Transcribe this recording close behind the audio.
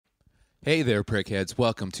Hey there, prickheads.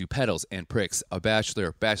 Welcome to Pedals and Pricks, a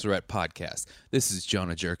Bachelorette podcast. This is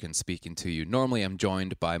Jonah Jerkin speaking to you. Normally, I'm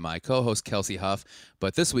joined by my co-host, Kelsey Huff,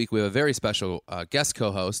 but this week we have a very special guest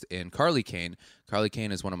co-host in Carly Kane. Carly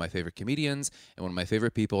Kane is one of my favorite comedians and one of my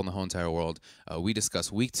favorite people in the whole entire world. We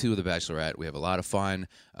discuss week 2 of The Bachelorette. We have a lot of fun.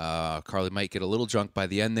 Carly might get a little drunk by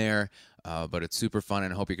the end there, but it's super fun,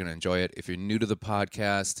 and I hope you're going to enjoy it. If you're new to the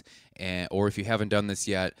podcast, or if you haven't done this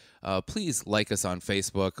yet, please like us on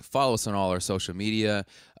Facebook, follow us on all our social media.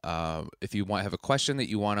 If you have a question that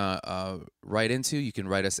you want to write into, you can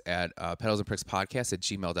write us at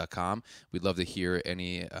pedalsandprickspodcast@gmail.com. We'd love to hear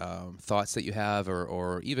any thoughts that you have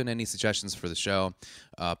or even any suggestions for the show.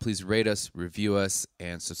 Please rate us, review us,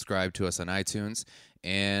 and subscribe to us on iTunes.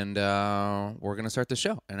 And we're going to start the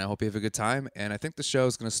show, and I hope you have a good time. And I think the show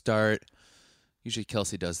is going to start... Usually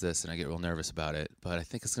Kelsey does this, and I get real nervous about it, but I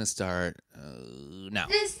think it's going to start now.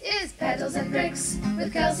 This is Pedals and Bricks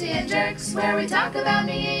with Kelsey and Jerks, where we talk about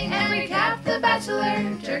me and recap The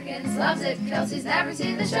Bachelor. Jerkins loves it. Kelsey's never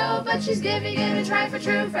seen the show, but she's giving it a try for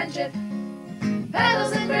true friendship.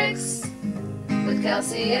 Pedals and Bricks with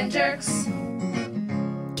Kelsey and Jerks.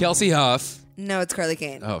 Kelsey Huff. No, it's Carly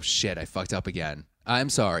Kane. Oh, shit, I fucked up again.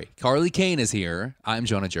 I'm sorry. Carly Kane is here. I'm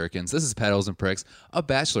Jonah Jerkins. This is Pedals and Pricks, a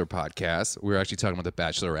Bachelor podcast. We're actually talking about The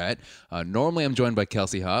Bachelorette. Normally, I'm joined by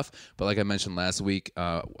Kelsey Huff, but like I mentioned last week,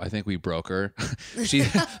 I think we broke her. She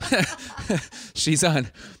she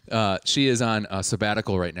is on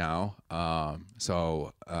sabbatical right now.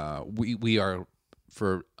 So we are,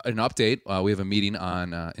 for an update, we have a meeting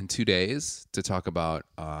in 2 days to talk about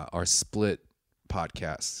our split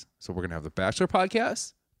podcasts. So we're gonna have the Bachelor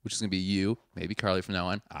podcast, which is going to be you, maybe Carly from now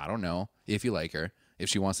on. I don't know if you like her. If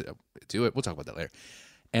she wants to do it, we'll talk about that later.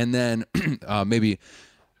 And then maybe,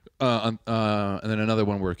 and then another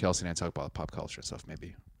one where Kelsey and I talk about pop culture and stuff,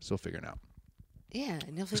 maybe. Still figuring out. Yeah,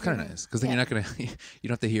 and you'll It's kind of nice, because then you're not going to, you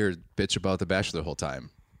don't have to hear bitch about The Bachelor the whole time,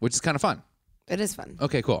 which is kind of fun. It is fun.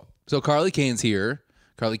 Okay, cool. So Carly Kane's here.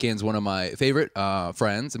 Carly Kane's one of my favorite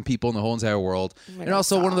friends and people in the whole entire world. Oh and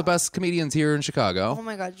also one of the best comedians here in Chicago. Oh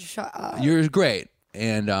my God, shut up. You're great.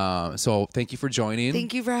 And so thank you for joining.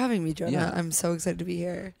 Thank you for having me, Jonah. Yeah. I'm so excited to be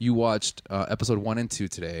here. You watched episode 1 and 2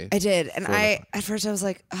 today. I did. And at first I was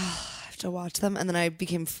like, oh, I have to watch them. And then I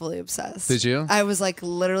became fully obsessed. Did you? I was like,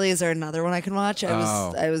 literally, is there another one I can watch? I'm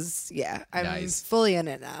Nice. fully in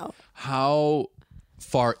it now. How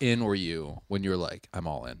far in were you when you were like, I'm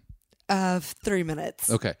all in? 3 minutes.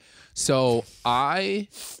 Okay. So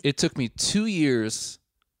it took me 2 years.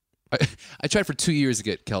 I tried for 2 years to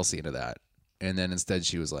get Kelsey into that. And then instead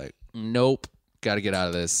she was like, nope, got to get out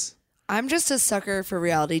of this. I'm just a sucker for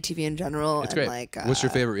reality TV in general. It's and great. Like, What's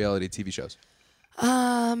your favorite reality TV shows?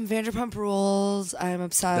 Vanderpump Rules. I'm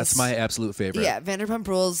obsessed. That's my absolute favorite. Yeah, Vanderpump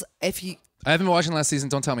Rules. I haven't been watching last season.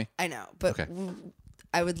 Don't tell me. I know, but Okay.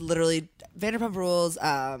 I would literally Vanderpump Rules.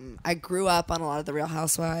 I grew up on a lot of the Real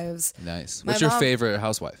Housewives. Nice. My What's your mom- favorite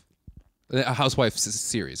housewife? A housewife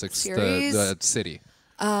series, like Series? The city.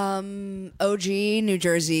 OG New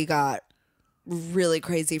Jersey got really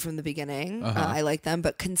crazy from the beginning. I like them,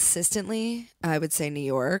 but consistently, I would say New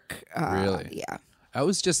York. Really? Yeah. I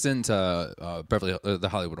was just into the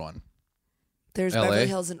Hollywood one. There's LA? Beverly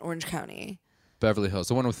Hills and Orange County. Beverly Hills,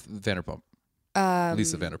 the one with Vanderpump.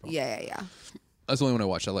 Lisa Vanderpump. Yeah. That's the only one I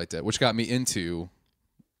watched. I liked it, which got me into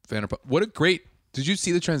Vanderpump. What a great... Did you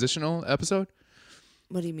see the transitional episode?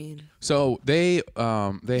 What do you mean? So they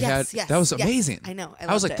Yes, had... That was yes. amazing. I know.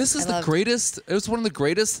 I was loved like, it. this is I the loved- greatest... It was one of the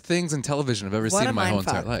greatest things in television I've ever What seen a in my whole mind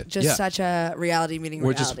entire fuck. life. Just Yeah. such a reality meeting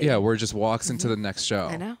We're reality. where it just walks into the next show.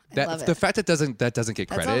 I know. I That, love it. the fact that doesn't get That's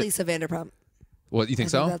credit. all Lisa Vanderpump. What, you think I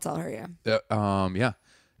so? think that's all her, yeah. Yeah.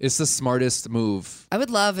 It's the smartest move I would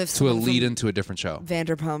love if to someone lead from into a different show.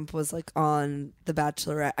 Vanderpump was like on The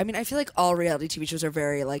Bachelorette. I mean, I feel like all reality TV shows are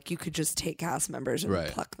very like you could just take cast members and Right.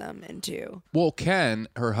 pluck them into. Well, Ken,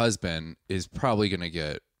 her husband, is probably going to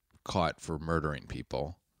get caught for murdering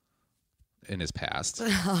people in his past.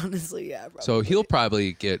 Honestly, yeah. Probably. So he'll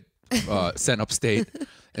probably get sent upstate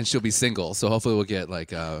and she'll be single. So hopefully we'll get like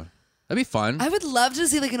that'd be fun. I would love to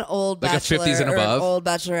see like an old Like a Bachelor 50s and or an above? old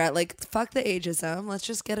Bachelorette. Like fuck the ageism. Let's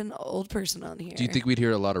just get an old person on here. Do you think we'd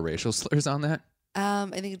hear a lot of racial slurs on that? I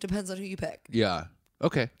think it depends on who you pick. Yeah.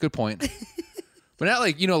 Okay. Good point. But not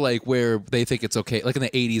like, like where they think it's okay. Like in the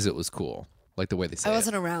 80s, it was cool. Like the way they say I it.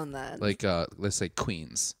 wasn't around then. Like, let's say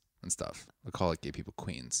queens and stuff. We call it gay people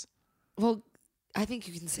queens. Well, I think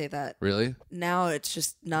you can say that. Really? Now it's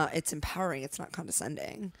just not. It's empowering. It's not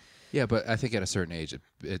condescending. Yeah, but I think at a certain age,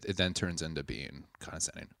 it then turns into being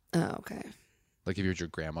condescending. Oh, okay. Like if you're your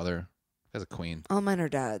grandmother as a queen. All mine are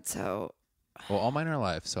dead, so Well, all mine are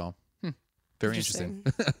alive, so Very interesting.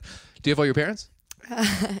 Do you have all your parents?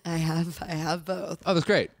 I have both. Oh, that's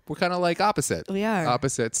great. We're kind of like opposite. We are.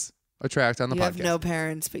 Opposites attract on the You podcast. have no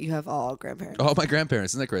parents, but you have all grandparents. Oh, my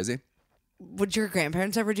grandparents. Isn't that crazy? Would your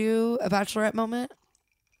grandparents ever do a bachelorette moment?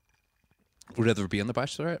 Would it ever be on The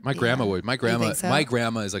Bachelorette? My grandma would. My think so?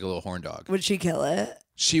 grandma is like a little horn dog. Would she kill it?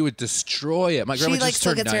 She would destroy it. My grandma She like just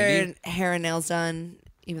still turned gets 90. her hair and nails done,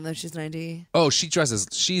 even though she's 90. Oh, she dresses.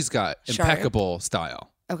 She's got Sharp. impeccable style.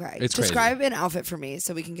 Okay, It's describe an outfit for me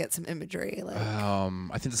so we can get some imagery. Like,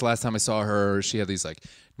 I think this last time I saw her, she had these like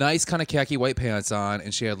nice kind of khaki white pants on,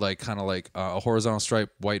 and she had like kind of like a horizontal stripe,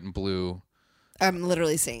 white and blue. I'm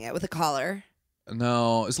literally seeing it with a collar.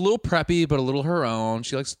 No, it's a little preppy, but a little her own.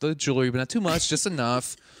 She likes the jewelry, but not too much, just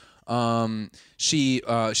enough. She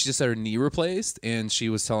just had her knee replaced, and she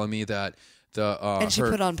was telling me that And she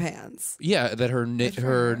put on pants. yeah, that her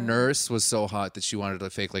nurse was so hot that she wanted to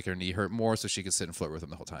fake like her knee hurt more, so she could sit and flirt with him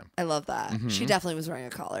the whole time. I love that. Mm-hmm. She definitely was wearing a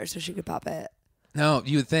collar so she could pop it. No,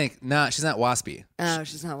 you would think, nah, she's not waspy. Oh,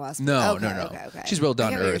 she's not waspy. No, okay, no. Okay. She's real down I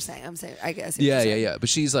get to what you're earth. saying. I'm saying. I guess. Yeah. But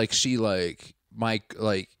she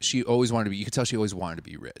always wanted to be. You could tell she always wanted to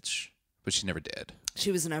be rich, but she never did.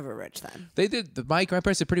 She was never rich then. They did. My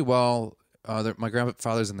grandparents did pretty well. My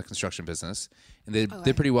grandfather's in the construction business, and they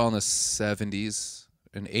did pretty well in the 70s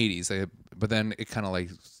and 80s. But then it kind of like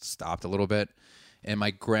stopped a little bit. And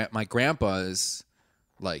my grandpa's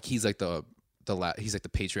like he's like he's like the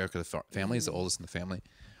patriarch of the family. He's the oldest in the family,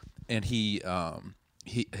 and he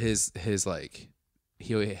has his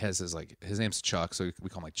name's Chuck, so we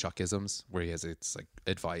call him like Chuckisms, where he has it's like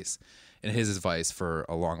advice, and his advice for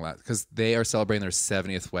a long last because they are celebrating their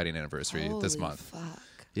 70th wedding anniversary this Holy month. Fuck.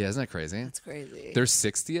 Yeah, isn't that crazy? That's crazy. Their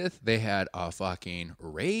 60th, they had a fucking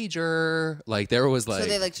rager. Like there was like so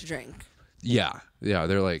they like to drink. yeah.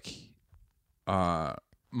 They're like, my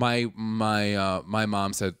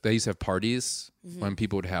mom said they used to have parties when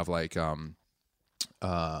people would have like like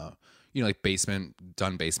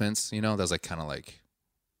done basements. That was like kind of like,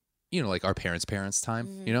 like our parents'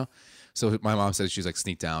 time. So my mom said she's like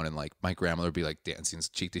sneak down and like my grandmother would be like dancing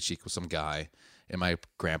cheek to cheek with some guy. And my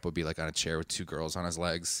grandpa would be like on a chair with two girls on his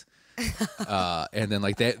legs. And then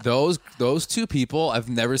like those two people, I've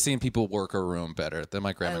never seen people work a room better than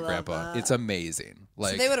my grandma and grandpa. that. It's amazing.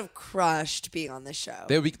 Like So they would have crushed being on this show.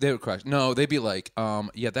 they would crush. No, they'd be like,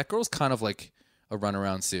 yeah, that girl's kind of like a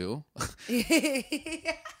runaround Sue.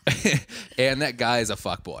 And that guy is a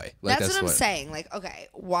fuckboy. Like, that's what I'm saying. Like, okay,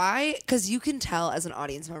 why? Because you can tell as an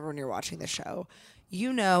audience member when you're watching the show,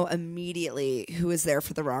 you know immediately who is there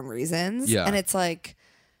for the wrong reasons. Yeah. And it's like,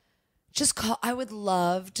 just call. I would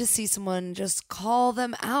love to see someone just call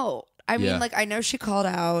them out. I mean, Yeah. like, I know she called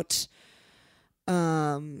out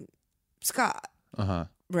Scott,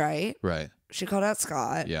 right? Right. She called out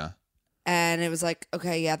Scott. Yeah. And it was like,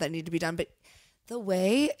 okay, yeah, that needed to be done. But the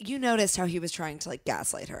way you noticed how he was trying to like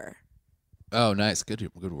gaslight her, Oh, nice.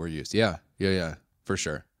 Good word used. Yeah. For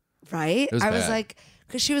sure. right? was I was bad. like,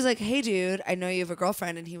 because she was like, hey, dude, I know you have a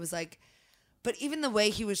girlfriend. And he was like, but even the way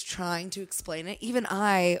he was trying to explain it, even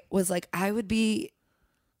I was like, I would be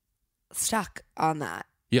stuck on that.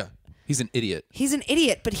 Yeah. He's an idiot. He's an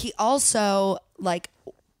idiot, but he also like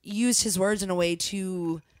used his words in a way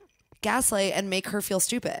to gaslight and make her feel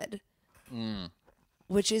stupid.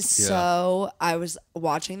 Which is so, I was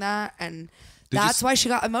watching that and that's why she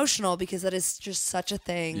got emotional, because that is just such a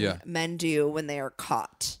thing men do when they are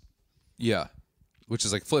caught. Yeah. Which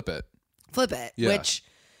is like flip it. Yeah. Which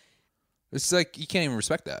It's like you can't even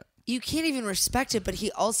respect that. you can't even respect it, but he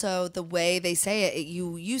also, the way they say it,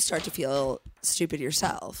 you start to feel stupid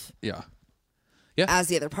yourself Yeah. as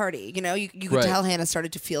the other party. You could Right. tell Hannah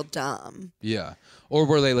started to feel dumb. Yeah. Or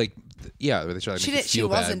were they like, where they try to She make you did. She feel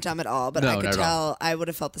bad. wasn't dumb at all, but No, I not could at all. tell I would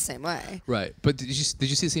have felt the same way. Right. But did you see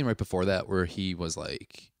the scene right before that where he was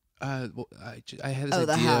like, I had this idea. Oh,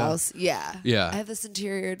 the house. Yeah. Yeah. I have this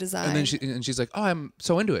interior design. And then she's like, oh, I'm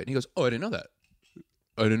so into it. And he goes, oh, I didn't know that.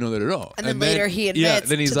 I didn't know that at all. And then later he admits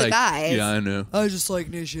then he's to the like, guys, yeah, I know. I just like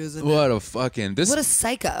niches. And What a fucking what a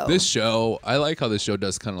psycho. this show. I like how this show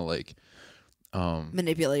does kind of like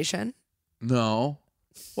manipulation. no.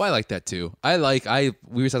 Well, I like that too. We were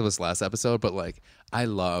talking about this last episode, but like I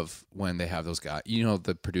love when they have those guys.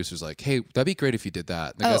 The producer's like, hey, that'd be great if you did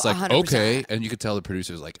that. And the guy's like, 100%. okay, and you could tell the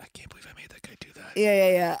producer's like, I can't believe I made that guy do that.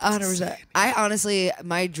 Yeah, 100%. I honestly,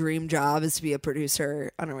 my dream job is to be a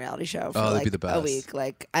producer on a reality show for Oh, that'd like be the best. a week.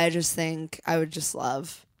 Like, I just think I would just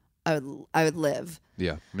love. I would live.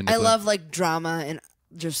 Yeah, I manipulate. love like drama and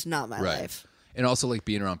just not my Right. life. And also like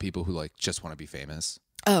being around people who like just want to be famous.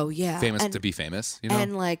 Oh yeah, Famous and, to be famous,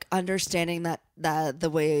 and like understanding that the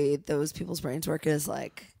way those people's brains work is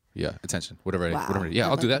like Yeah, attention. Whatever. Wow. Whatever. Yeah,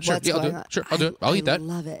 I'm I'll do like, that. Sure. what's Yeah, I'll do going it. on? Sure. I'll do it. I'll eat that. I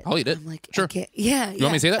love it. I'll eat it. I'm like, Sure. I can't, yeah. You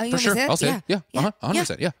want me to say that? Oh, For sure. I'll say it. Yeah.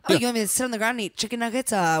 100%. Yeah. Oh, Yeah. you want me to sit on the ground and eat chicken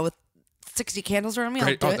nuggets with 60 candles around me?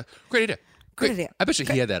 I'll do it. Great idea. Great idea. I bet you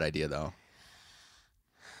he had that idea though.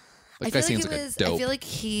 That guy seems like a dope. I feel like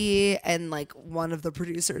he and like one of the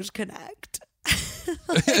producers connect.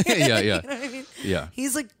 Yeah. You know what I mean? Yeah.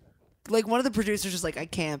 He's like one of the producers is like, I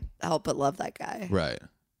can't help but love that guy. Right.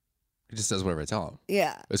 He just does whatever I tell him.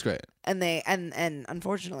 Yeah. It's great. And they and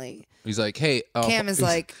unfortunately He's like, hey, Cam is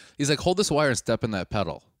he's like, hold this wire and step in that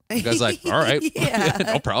pedal. The guy's like, all right, Yeah.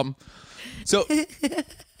 no problem. So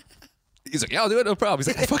he's like, yeah, I'll do it, no problem. He's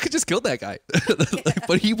like, I fucking just killed that guy,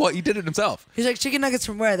 but he did it himself. he's like, chicken nuggets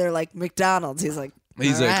from where? They're like McDonald's. He's like,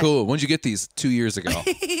 He's all like, right. cool. When'd you get these? 2 years ago.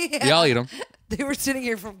 Yeah, I'll eat them. They were sitting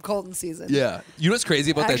here from Colton season. Yeah. You know what's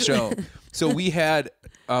crazy about that show? Actually- So we had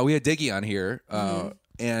Diggy on here,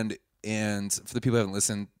 and for the people who haven't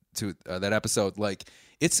listened to that episode, like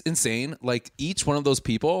it's insane. Like each one of those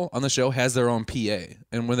people on the show has their own PA,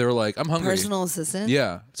 and when they were like, "I'm hungry," Personal assistant.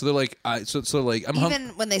 yeah. So they're like, so like I'm Even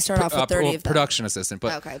when they start off with 30 of them. production assistant,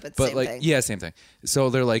 but Okay, but same like thing. yeah, same thing. So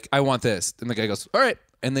they're like, I want this, and the guy goes, all right,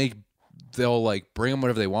 and they'll like bring them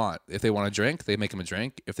whatever they want. If they want a drink, they make them a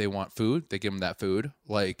drink. If they want food, they give them that food.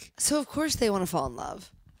 Like. So of course they want to fall in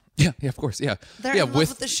love. Yeah, of course, yeah. They're yeah, in love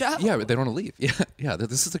with the show. Yeah, but they don't want to leave. Yeah, yeah.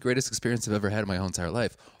 This is the greatest experience I've ever had in my whole entire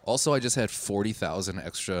life. Also, I just had 40,000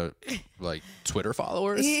 extra like Twitter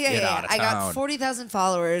followers. Get out of I got town. 40,000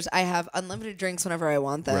 followers. I have unlimited drinks whenever I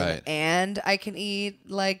want them, Right. and I can eat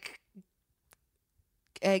like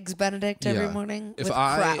eggs Benedict every Yeah. morning If with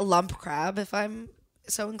lump crab if I'm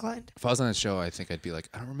so inclined. If I was on that show, I think I'd be like,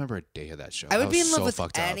 I don't remember a day of that show. I would was be in love so with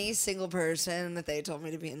fucked any single person that they told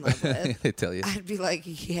me to be in love with. up. They tell you. I'd be like,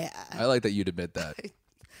 yeah. I like that you'd admit that.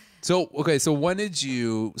 So okay, so when did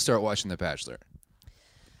you start watching The Bachelor?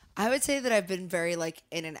 I would say that I've been very like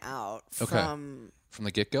in and out From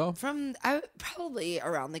the get go. I probably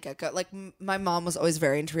around the get go. Like my mom was always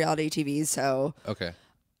very into reality TV, so Okay.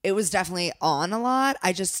 it was definitely on a lot.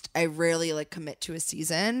 I rarely like commit to a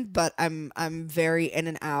season, but I'm very in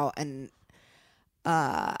and out. And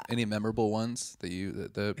Any memorable ones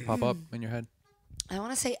that pop up in your head? I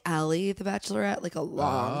want to say Allie, the Bachelorette, like a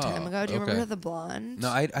long time ago. Do you remember okay. her, the blonde? No,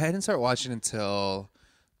 I didn't start watching until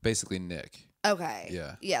basically Nick. Okay.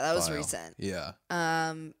 Yeah. that was Bio. recent. Yeah.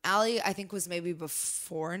 Allie, I think was maybe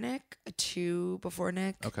before Nick, 2 before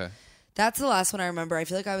Nick. Okay. That's the last one I remember. I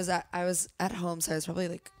feel like I was at home, so I was probably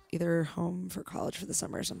like either home for college for the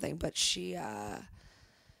summer or something. But she, yeah,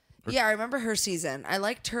 I remember her season. I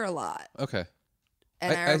liked her a lot, Okay.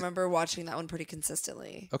 and I- I remember watching that one pretty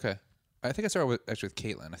consistently. Okay. I think I started with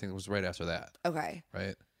Caitlyn. I think it was right after that, Okay.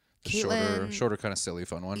 right? The Caitlyn- shorter, kind of silly,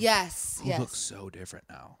 fun one. Yes. Who yes. looks so different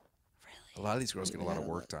now. Really? A lot of these girls get a lot of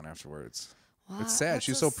work done afterwards. Wow, It's sad. that's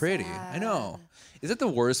She's so so pretty. sad. I know. Is it the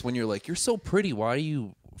worst when you're like, you're so pretty. Why are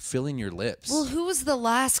you filling your lips? Well, who was the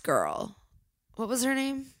last girl? What was her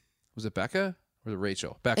name? Was it Becca or was it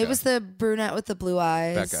Rachel? Becca. It was the brunette with the blue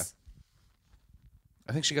eyes. Becca.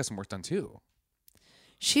 I think she got some work done too.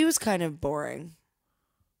 She was kind of boring.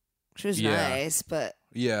 She was Yeah. nice, but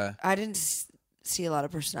Yeah. I didn't see a lot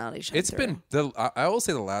of personality shine It's through. been I will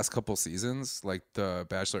say the last couple seasons, like the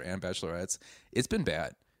Bachelor and Bachelorettes, it's been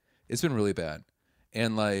bad. It's been really bad.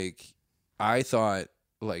 And like I thought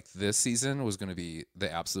like this season was going to be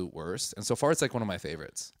the absolute worst. And so far it's like one of my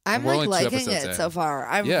favorites. I'm And we're like only 2 liking episodes it in. so far.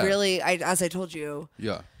 I'm Yeah. really, as I told you,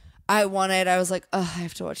 Yeah. I was like, oh, I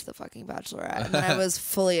have to watch the fucking Bachelorette. And then I was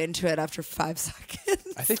fully into it after 5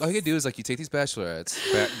 seconds. I think all you can do is like you take these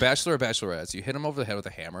bachelorettes, bachelor or bachelorettes, you hit them over the head with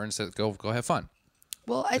a hammer and say, go have fun.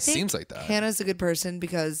 Well, I It think seems like that. Hannah's a good person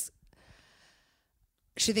because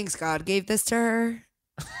she thinks God gave this to her.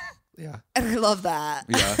 Yeah. And I love that.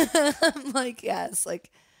 Yeah. I'm like, yes. Like,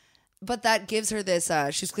 but that gives her this,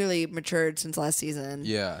 she's clearly matured since last season.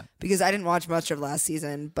 Yeah. Because I didn't watch much of last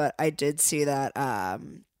season, but I did see that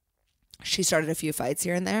she started a few fights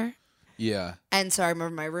here and there. Yeah. And so I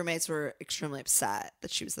remember my roommates were extremely upset that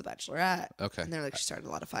she was the Bachelorette. Okay. And they're like, she started a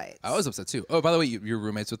lot of fights. I was upset too. Oh, by the way, you're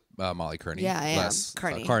roommates with Molly Kearney. Yeah, I am.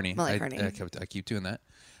 Kearney. Kearney. Molly Kearney. I keep doing that.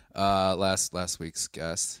 Last week's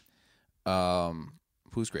guest,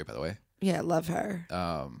 who's great by the way. Yeah, I love her.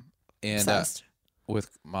 And Obsessed.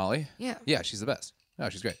 with Molly. Yeah. Yeah, she's the best. No,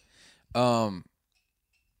 she's great. I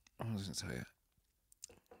was gonna tell you.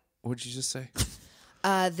 What did you just say?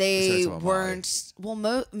 They Besides about weren't.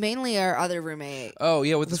 Well, mainly our other roommate, Oh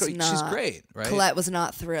yeah, with this Was she's not- great, right? Colette, was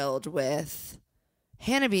not thrilled with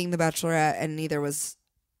Hannah being the Bachelorette, and neither was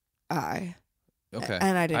I. Okay.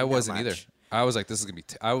 And I didn't. I know wasn't much. either. I was like, this is gonna be.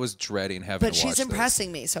 I was dreading having. But to watch she's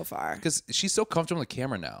impressing me so far. because she's so comfortable on the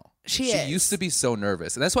camera now. She is. used to be so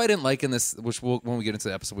nervous, and that's why I didn't like in this. Which when we get into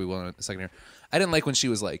the episode, we will in a second here. I didn't like when she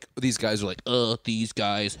was like, these guys are like, these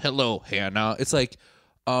guys. Hello, Hannah. It's like,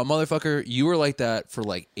 motherfucker, you were like that for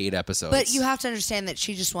like 8 episodes. But you have to understand that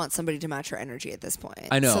she just wants somebody to match her energy at this point.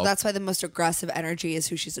 I know. So that's why the most aggressive energy is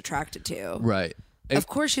who she's attracted to. right. Of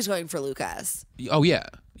course she's going for Lucas. Oh yeah,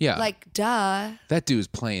 yeah. Like, duh. that dude's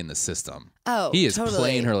playing the system. Oh, he is totally.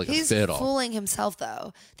 playing her like he's a fiddle. fooling himself,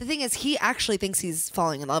 though. The thing is, he actually thinks he's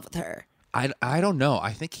falling in love with her. I don't know.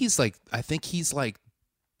 I think he's like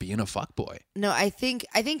being a fuckboy. No, I think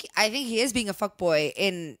he is being a fuckboy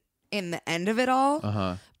in the end of it all.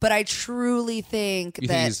 Uh-huh. But I truly think You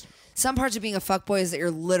think that he's- some parts of being a fuckboy is that you're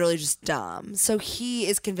literally just dumb. So he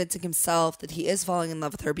is convincing himself that he is falling in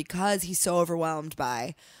love with her because he's so overwhelmed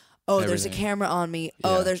by, there's a Everything. camera on me. Yeah.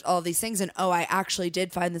 Oh, there's all these things. And I actually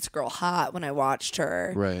did find this girl hot when I watched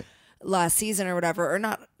her Right. last season or whatever. Or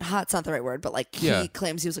not hot's not the right word, but like he Yeah.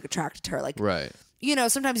 claims he was like attracted to her. Like, Right. you know,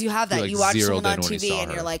 sometimes you have that. like, You watch zeroed someone on in when he TV saw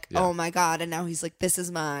and her. you're like, Yeah. oh my God. And now he's like, this is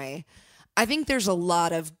my. I think there's a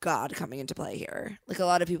lot of God coming into play here. Like a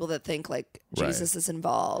lot of people that think like Right. Jesus is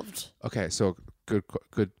involved. Okay, so good.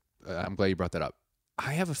 I'm glad you brought that up.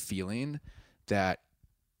 I have a feeling that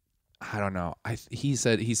I don't know. He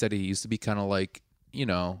said he used to be kind of like, you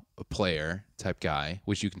know, a player type guy,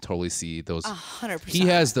 which you can totally see those. 100%. He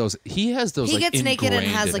has those. He has those. He like, gets naked and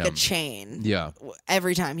ingrained has in like a him. chain. Yeah,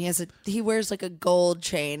 Every time he wears like a gold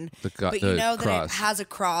chain, but you the know that cross. it has a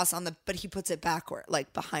cross on but he puts it backward,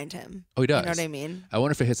 like behind him. Oh, he does. You know what I mean? I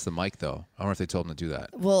wonder if it hits the mic though. I wonder if they told him to do that.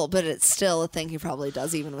 Well, but it's still a thing he probably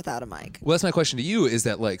does even without a mic. Well, that's my question to you. Is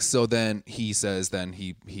that like so? Then he says, then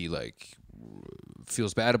he like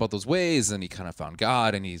feels bad about those ways, and he kind of found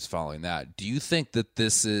God, and he's following that. Do you think that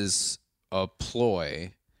this is a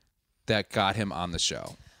ploy that got him on the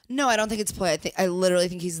show? No, I don't think it's a play. I literally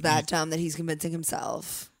think he's that dumb that he's convincing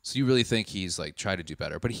himself. So you really think he's like tried to do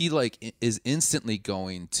better, but he like is instantly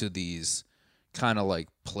going to these kind of like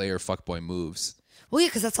player fuckboy moves. Well, yeah,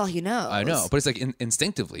 because that's all he knows. I know, but it's like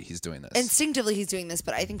instinctively he's doing this. Instinctively, he's doing this,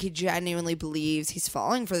 but I think he genuinely believes he's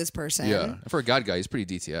falling for this person. Yeah, for a God guy, he's pretty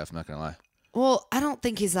DTF. I'm not gonna lie. Well, I don't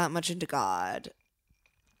think he's that much into God.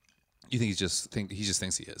 You think he just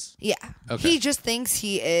thinks he is? Yeah. Okay. He just thinks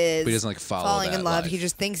he is. But he doesn't like follow falling that in love. life. He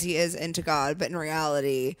just thinks he is into God, but in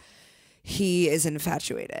reality, he is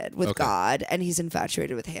infatuated with Okay. God, and he's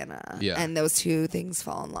infatuated with Hannah. Yeah. And those two things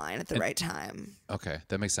fall in line at the right time. Okay,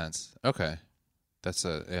 that makes sense. Okay, that's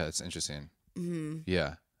interesting. Mm-hmm.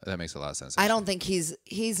 Yeah, that makes a lot of sense. I don't think he's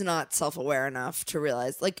not self-aware enough to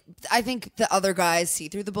realize. Like, I think the other guys see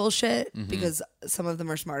through the bullshit Mm-hmm. because some of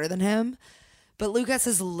them are smarter than him. But Lucas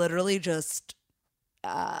is literally just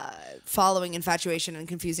following infatuation and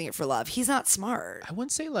confusing it for love. He's not smart. I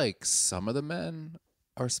wouldn't say like some of the men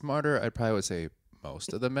are smarter. I probably would say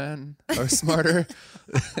most of the men are smarter.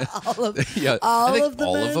 All of Yeah, all I think of the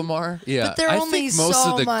all men? of them are. Yeah, But they're I only think most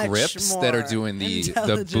so of the much grips that are more doing the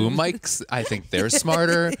intelligent. boom mics, I think they're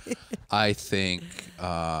smarter. I think,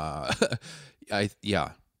 I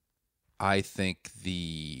think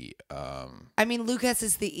the I mean, Lucas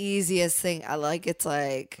is the easiest thing. It's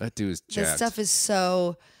like that dude is this jacked. stuff is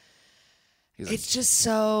so. He's like, It's just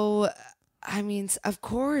so. I mean, of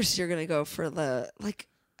course you're gonna go for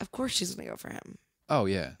Of course she's gonna go for him. oh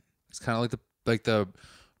yeah, it's kind of like the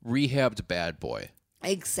rehabbed bad boy,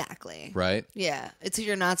 Exactly. right? Yeah, it's who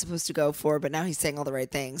you're not supposed to go for, but now he's saying all the right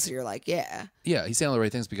things, so you're like, yeah. Yeah, he's saying all the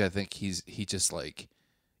right things because I think he just like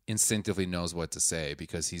instinctively knows what to say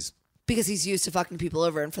because he's used to fucking people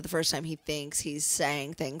over, and for the first time, he thinks he's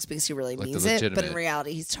saying things because he really Like the means it, but in legitimate-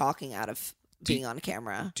 reality, he's talking out of being on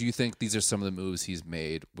camera. Do you think these are some of the moves he's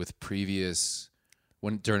made with previous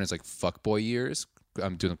during his like fuckboy years?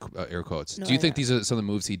 I'm doing air quotes. No, Do you I think know. these are some of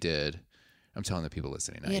the moves he did? I'm telling the people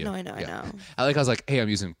listening. Not Yeah, you. no, I know, I know. I was like, hey, I'm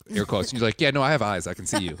using air quotes. And you're like, yeah, no, I have eyes. I can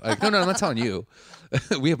see you. I'm like, no, I'm not telling you.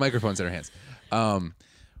 We have microphones in our hands.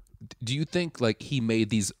 Do you think like he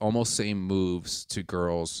made these almost same moves to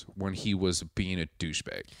girls when he was being a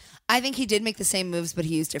douchebag? I think he did make the same moves, but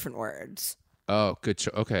he used different words. Oh, good.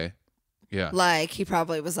 Okay. Yeah. Like, he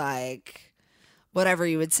probably was like, whatever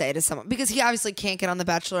you would say to someone. Because he obviously can't get on The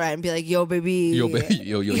Bachelorette and be like, yo, baby. Yo, baby.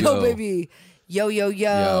 Yo, yo, Yo, yo. baby. Yo, yo, yo.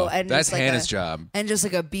 Yo, And that's just like Hannah's job. And just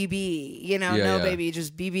like a BB. You know, Yeah, no, yeah. baby,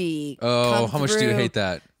 just BB. Oh, Come how much do you through. hate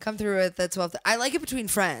that? Come through with the 12th. I like it between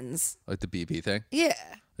friends. Like the BB thing? Yeah.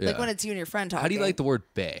 Yeah. Like when it's you and your friend talking. How do you like the word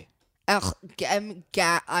bay? Ugh,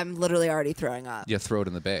 I'm literally already throwing up. Yeah, throw it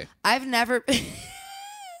in the bay. I've never.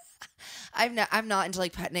 I'm not into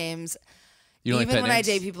like pet names. You don't like Even pet when I names?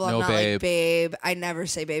 date people, I'm No not babe. like babe. I never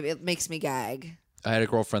say babe. It makes me gag. I had a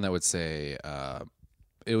girlfriend that would say,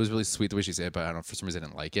 it was really sweet the way she said it, but I don't know, for some reason I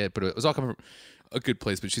didn't like it. But it was all coming from a good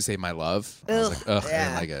place. But she'd say my love. I was like, ugh, I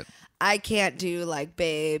didn't like it. I can't do like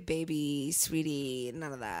babe, baby, sweetie,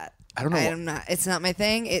 none of that. I don't know. I'm not. It's not my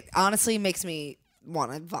thing. It honestly makes me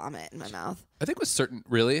want to vomit in my mouth. I think with certain,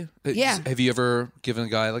 really? Yeah. Have you ever given a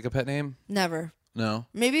guy like a pet name? Never. No?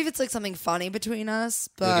 Maybe if it's like something funny between us,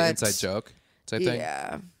 but Like an inside joke type thing?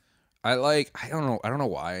 yeah. I don't know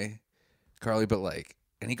why, Carly, but like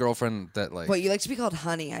any girlfriend that like, What, you like to be called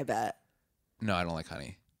honey? I bet. no, I don't like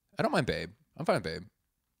honey. I don't mind babe. I'm fine with babe.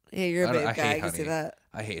 Yeah, you're a I babe guy. hate I can honey. see that.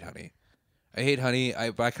 I hate honey.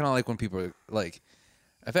 But I kind of like when people are like,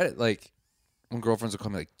 I've had it like when girlfriends will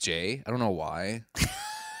call me like Jay. I don't know why,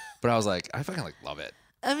 but I was like, I fucking like love it.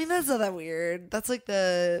 I mean, that's not that weird. That's like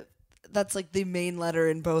the main letter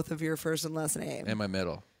in both of your first and last name. And my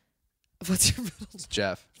middle, What's your middle? it's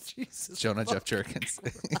Jeff. Jesus. Jonah Jeff Jerkins.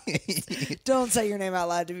 Don't say your name out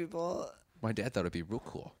loud to people. My dad thought it'd be real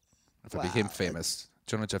cool if I Wow. became famous.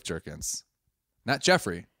 Jonah Jeff Jerkins, not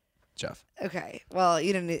Jeffrey. Jeff. Okay. Well,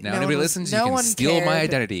 you didn't. Now no anybody one listens, no you can one steal cared. my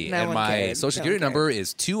identity. No And one my cared. social No security one number cared.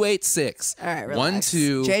 is 286 All right, relax.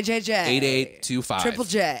 12 JJJ 8825. Triple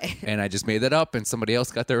J. And I just made that up, and somebody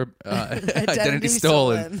else got their identity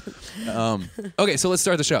stolen. Okay, so let's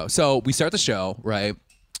start the show. So we start the show, right?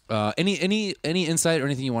 Any insight or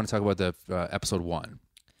anything you want to talk about the episode 1?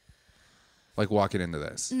 Like walking into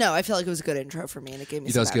this. No, I feel like it was a good intro for me, and it gave me.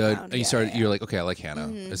 It some does good. background. And you Yeah, started. yeah. You're like, okay, I like Hannah.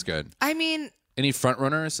 It's good. I mean, Any front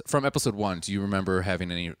runners from episode 1? Do you remember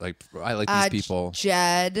having any like? I like these people.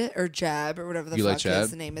 Jed or Jeb or whatever the You like fuck Jed?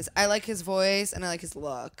 his name is. I like his voice and I like his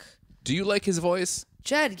look. Do you like his voice?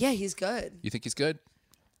 Jed, yeah, he's good. You think he's good?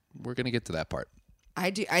 We're gonna get to that part. I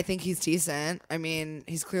do. I think he's decent. I mean,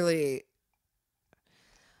 he's clearly.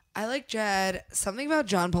 I like Jed. Something about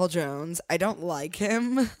John Paul Jones. I don't like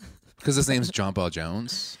him. Because his name's John Paul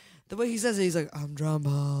Jones. The way he says it, he's like, I'm John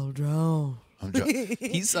Paul Jones.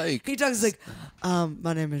 He's like, He talks like,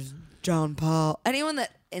 my name is John Paul. Anyone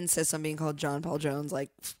that insists on being called John Paul Jones, like,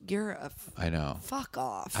 you're a I know. fuck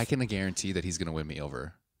off. I can guarantee that he's gonna win me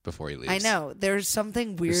over before he leaves. I know. There's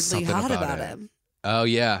something weirdly something hot about about it. him. Oh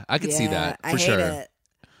yeah, I can see Yeah, that I for hate sure. it.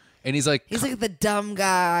 And he's like, He's like the dumb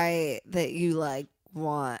guy that you like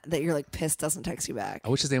want, that you're like pissed doesn't text you back. I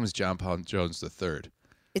wish his name was John Paul Jones the third.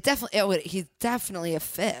 It definitely, he's definitely a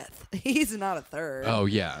fifth. He's not a third. Oh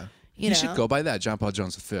yeah, You you should know? go by that, John Paul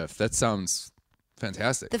Jones the fifth. That sounds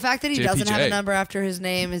fantastic. The fact that he doesn't have JPJ. a number after his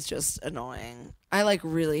name is just annoying. I like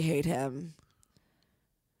really hate him.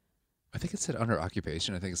 I think it said under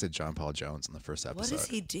occupation. I think it said John Paul Jones in the first What episode. does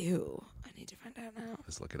he do? I need to find out now.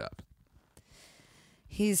 Let's look it up.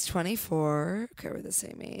 He's 24. Okay, we're the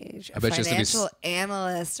same age. I bet you it's gonna be financial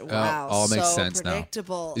analyst. Wow, all makes so sense now.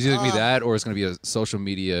 predictable. Is it gonna be Ugh. that, or is it gonna be a social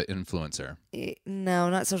media influencer? No,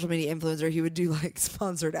 not social media influencer. He would do like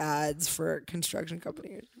sponsored ads for construction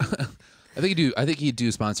companies. I think he'd do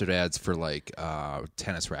sponsored ads for like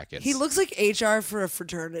tennis rackets. He looks like HR for a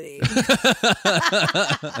fraternity.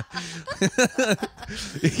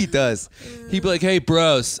 He does. He'd be like, "Hey,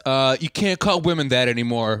 bros, you can't call women that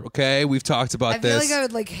anymore. Okay, we've talked about I feel this." like I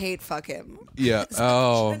would like hate fuck him. Yeah. Should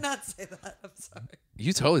Oh, I not say that? I'm sorry.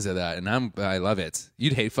 you totally said that, and I love it.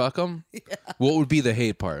 You'd hate fuck him. Yeah. What would be the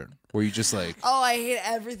hate part? Where you just like, Oh, I hate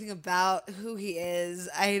everything about who he is.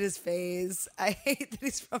 I hate his face. I hate that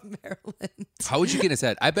he's from Maryland. how would you get in his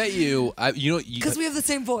head? I bet you. Because we have the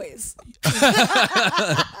same voice.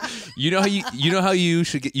 You know how you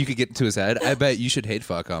could get into his head. I bet you should hate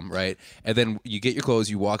fuck him, right? And then you get your clothes,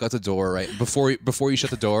 you walk out the door, right? Before you shut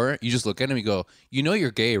the door, you just look at him, you go, "You know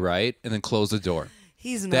you're gay, right?" And then close the door.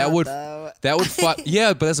 He's not, That would though. fuck.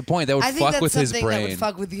 Yeah, but that's the point. That would I think fuck that's with his something that brain. would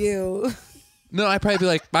fuck with you. No, I'd probably be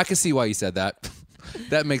like, I can see why you said that.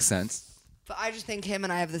 That makes sense. But I just think him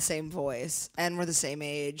and I have the same voice, and we're the same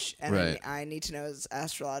age, and Right. I need to know his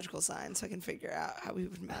astrological sign so I can figure out how we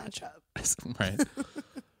would match up. Right.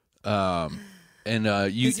 And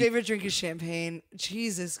you. His favorite drink is champagne.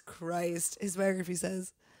 Jesus Christ. His biography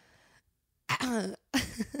says,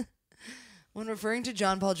 when referring to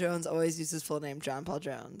John Paul Jones, always use his full name, John Paul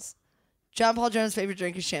Jones. John Paul Jones' favorite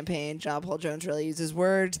drink is champagne. John Paul Jones really uses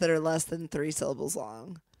words that are less than 3 syllables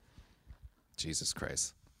long. Jesus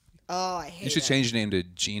Christ. Oh, I hate You should it. change your name to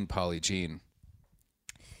Gene Polly Gene.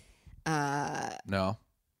 No.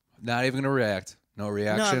 Not even gonna react. No No,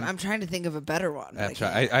 reaction. I'm trying to think of a better one. but I'm I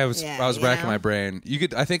try- can't. I was Yeah, I was you racking know? my brain. You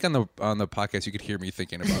could I think on the podcast you could hear me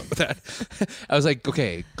thinking about that. I was like,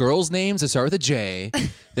 okay, girls' names that start with a J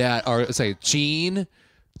that are say Jean,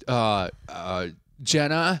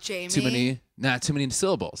 Jenna, Jamie? too many. Not too many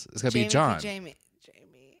syllables. It's got to be John. Jamie.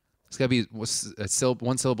 It's got to be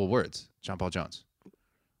one syllable words. John Paul Jones.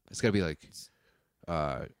 It's got to be like,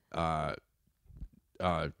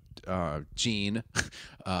 Gene.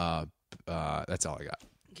 That's all I got.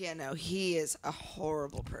 Yeah, no, he is a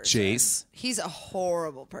horrible person. Jace. He's a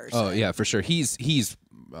horrible person. Oh yeah, for sure. He's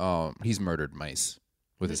murdered mice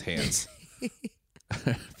with his hands.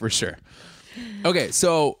 For sure. Okay,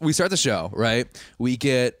 so we start the show, right? We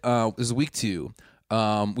get this is week 2.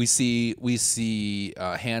 We see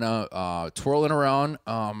Hannah twirling around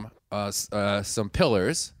some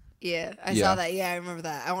pillars. Yeah, I saw that. Yeah, I remember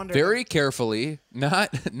that. I wonder. Very carefully,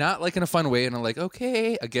 not like in a fun way. And I'm like,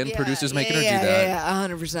 okay, again, producers making her do that. Yeah,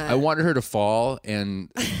 100%. I wanted her to fall,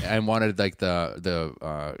 and I wanted like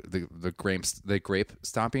the grape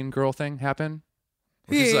stomping girl thing happen.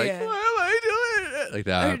 She's like, what am I doing? Like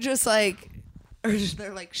that. Or just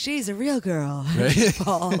they're like, she's a real girl. Right? She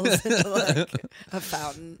falls into like a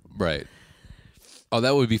fountain. Right. Oh,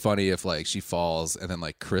 that would be funny if like she falls and then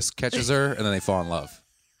like Chris catches her and then they fall in love.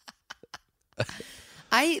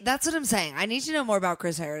 That's what I'm saying. I need to know more about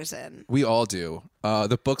Chris Harrison. We all do.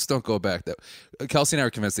 The books don't go back that. Kelsey and I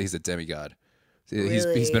are convinced that he's a demigod.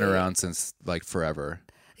 Really? He's been around since like forever.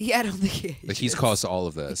 Yeah, I don't think he is. Like he's caused all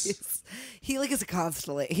of this. He like is a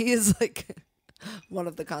constellation. He is like one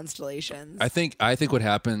of the constellations. I think what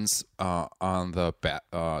happens on the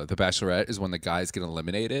Bachelorette is when the guys get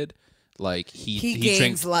eliminated. Like he gains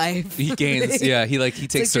drinks life. He gains. Yeah, he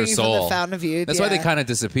takes their soul. From the fountain of youth. That's why they kind of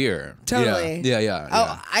disappear. Totally. Yeah.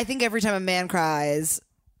 Oh, I think every time a man cries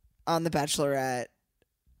on the Bachelorette,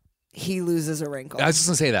 he loses a wrinkle. I was just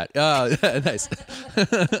gonna say that. Nice.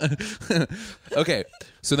 Okay,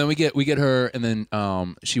 so then we get her, and then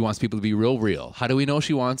she wants people to be real. How do we know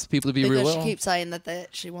she wants people to be real? Because she keeps saying that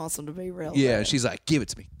she wants them to be real. Yeah, she's like, give it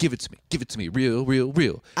to me,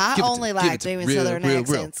 real. I only like doing Southern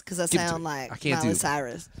accents because I sound like Miley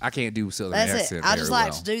Cyrus. I can't do Southern That's accent. it. I just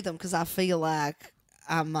like to do them because I feel like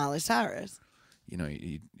I'm Miley Cyrus. You know,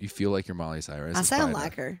 you feel like you're Miley Cyrus. I sound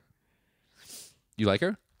like her. You like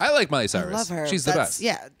her? I like Miley Cyrus. I love her. She's the best.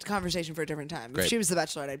 Yeah, conversation for a different time. Great. If she was the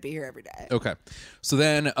Bachelorette, I'd be here every day. Okay. So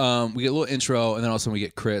then we get a little intro, and then also we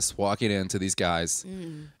get Chris walking into these guys,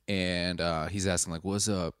 and he's asking, like, what's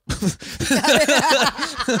up?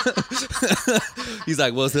 He's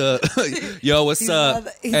like, what's up? Yo, what's up?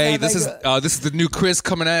 Hey, this is the new Chris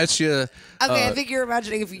coming at you. Okay, I think you're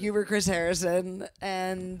imagining if you were Chris Harrison,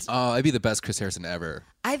 and... I'd be the best Chris Harrison ever.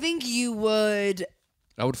 I think you would...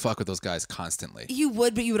 I would fuck with those guys constantly. You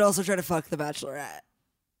would, but you would also try to fuck the Bachelorette.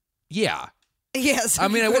 Yeah. Yes. I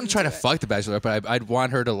mean, I wouldn't try to fuck the Bachelorette, but I'd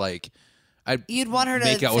want her to like. You'd want her to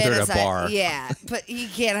make out with her at a bar. Yeah, but you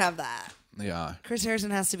can't have that. Yeah. Chris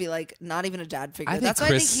Harrison has to be like not even a dad figure. I think That's why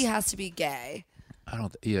I think he has to be gay. I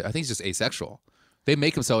think he's just asexual. They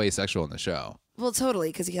make him so asexual in the show. Well, totally,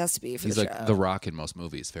 because he has to be for he's the like show. The Rock in most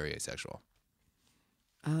movies, very asexual.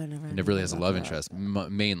 Oh, I never. He never really has a love interest,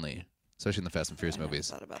 mainly. Especially in the Fast and Furious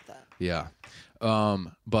movies. I thought about that. Yeah.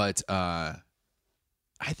 But I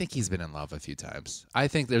think he's been in love a few times. I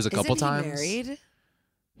think there's a couple times. Married?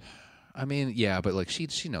 I mean, yeah, but like she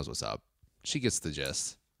knows what's up. She gets the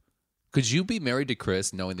gist. Could you be married to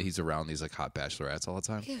Chris knowing that he's around these like hot bachelorettes all the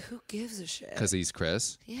time? Yeah, who gives a shit? Because he's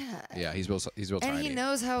Chris? Yeah. Yeah, he's real and tiny. And he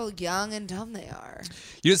knows how young and dumb they are.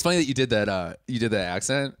 You know, it's funny that you did that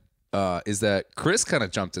accent. Is that Chris kind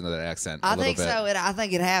of jumped into that accent a little bit. I think so. I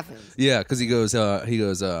think it happens. Yeah, because he was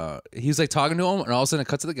like talking to him, and all of a sudden it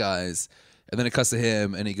cuts to the guys, and then it cuts to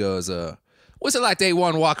him, and he goes, what's it like day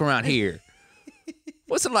one walking around here?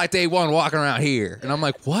 What's it like day one walking around here? And I'm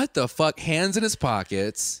like, what the fuck? Hands in his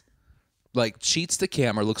pockets, like cheats the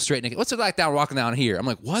camera, looks straight naked. What's it like walking down here? I'm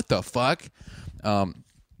like, what the fuck? Carly,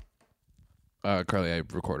 I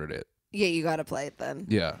recorded it. Yeah, you got to play it then.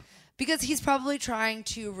 Yeah. Because he's probably trying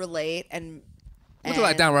to relate and... What's it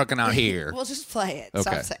like down working out here? We'll just play it. Okay.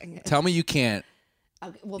 Stop saying it. Tell me you can't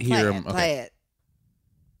we'll hear play him. It. Play it.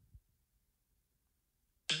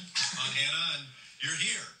 On Hannah, and you're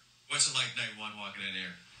here. What's it like night one walking in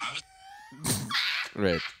here?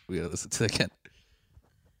 Right. We gotta listen to it again.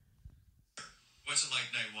 What's it like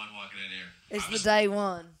night one walking in here? It's the day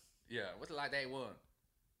one. Yeah. What's it like day one?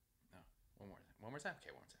 No. One more time. Okay,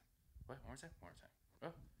 one more time. What? One more time? Oh.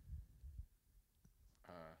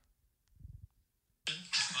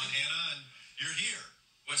 On Hannah, and you're here.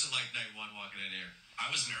 What's it like night one walking in here? I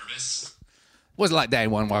was nervous. What's it like day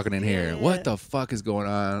one walking in here? What the fuck is going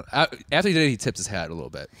on? After he did it, he tipped his hat a little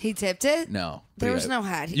bit. He tipped it? No. There was no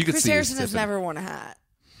hat. You could Chris see Harrison he's has tipping. never worn a hat.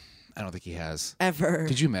 I don't think he has. Ever.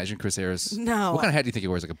 Could you imagine Chris Harris? No. What kind of hat do you think he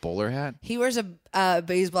wears? Like a bowler hat? He wears a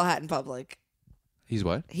baseball hat in public. He's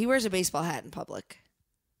what? He wears a baseball hat in public.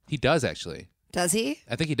 He does actually. Does he?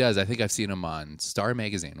 I think he does. I think I've seen him on Star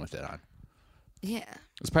Magazine with it on. Yeah.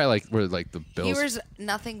 It's probably like where like the Bills. He wears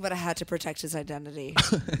nothing but a hat to protect his identity.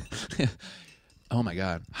 Oh my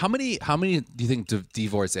God! How many do you think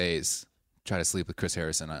divorcees try to sleep with Chris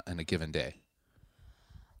Harrison on a given day?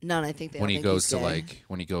 None. I think they When don't he think goes he's to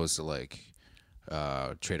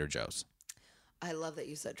gay. Trader Joe's. I love that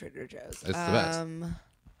you said Trader Joe's. It's the best.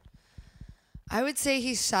 I would say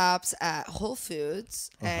he stops at Whole Foods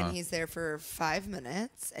and he's there for 5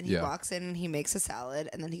 minutes and he Yeah. walks in and he makes a salad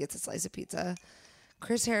and then he gets a slice of pizza.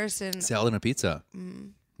 Chris Harrison. Salad and a pizza.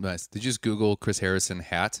 Nice. Did you just Google Chris Harrison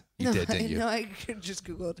hat? You did, didn't you? No, I just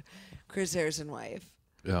Googled Chris Harrison wife.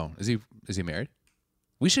 Oh, is he married?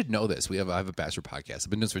 We should know this. I have a Bachelor podcast. I've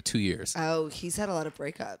been doing this for 2 years. Oh, he's had a lot of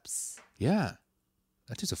breakups. Yeah.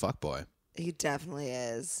 That dude's a fuckboy. He definitely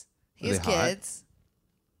is. He Are has they hot? kids.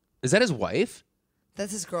 Is that his wife?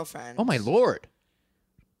 That's his girlfriend. Oh my Lord.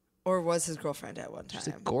 Or was his girlfriend at one time.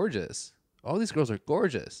 She's gorgeous. All these girls are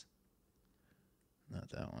gorgeous. Not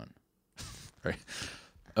that one. Right.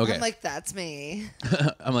 Okay. I'm like, that's me.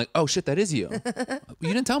 I'm like, oh shit, that is you.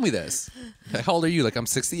 You didn't tell me this. How old are you? Like, I'm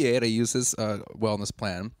 68. I use this wellness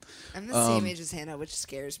plan. I'm the same age as Hannah, which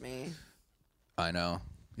scares me. I know.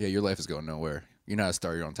 Yeah, your life is going nowhere. You're not a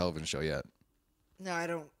star of your own television show yet. No, I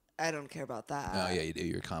don't care about that. Oh yeah, you do.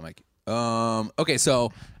 You're a comic. Okay,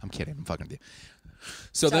 so I'm kidding. I'm fucking with you.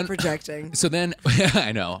 So Stop then projecting. So then,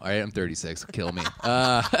 I know. All right, I'm 36. Kill me.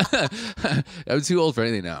 I'm too old for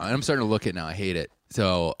anything now, and I'm starting to look it now. I hate it.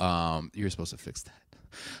 So you're supposed to fix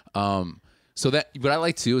that. So that what I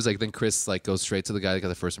like too is like then Chris like goes straight to the guy that got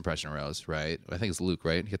the first impression rose, right? I think it's Luke,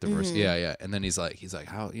 right? He got the first, yeah. And then he's like,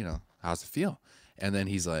 how how's it feel? And then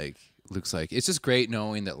he's like, Luke's like, it's just great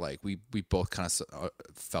knowing that like we both kind of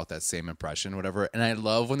felt that same impression, whatever. And I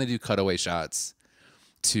love when they do cutaway shots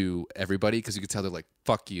to everybody because you can tell they're like,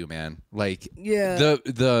 fuck you, man. Like, Yeah.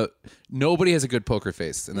 the nobody has a good poker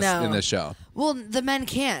face in this No. in this show Well, the men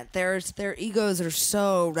can't. Their egos are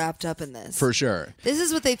so wrapped up in this. for sure. This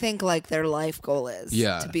is what they think like their life goal is.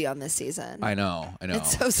 Yeah. To be on this season. I know.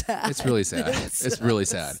 It's so sad. It's really sad. It's so really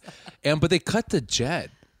sad. But they cut the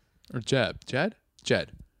Jed.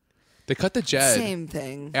 They cut the Jed. Same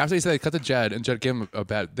thing. After they said they cut the Jed and Jed gave him a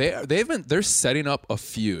bad. They're setting up a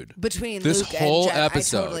feud Between this Luke whole and Jed,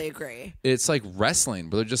 episode. I totally agree. It's like wrestling,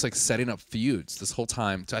 but they're just like setting up feuds this whole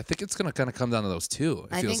time. So I think it's gonna kind of come down to those two.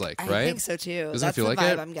 It feels like, right? I think so too. Doesn't That's it feel the like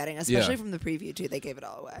vibe it? I'm getting, especially Yeah. from the preview too. They gave it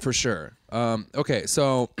all away. For sure. Okay,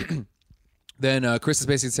 so then Chris is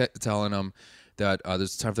basically telling him that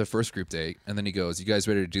there's time for the first group date, and then he goes, "You guys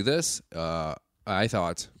ready to do this?" I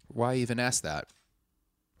thought, why even ask that?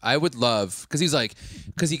 I would love because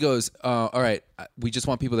he goes, "All right, we just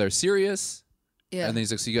want people that are serious." Yeah. And then he's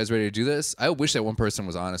like, "So you guys ready to do this?" I wish that one person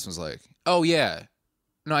was honest and was like, "Oh yeah,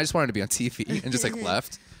 no, I just wanted to be on TV," and just like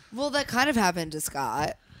left. Well, that kind of happened to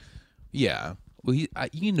Scott. Yeah. Well,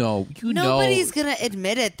 Nobody's gonna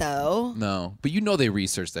admit it though. No, but they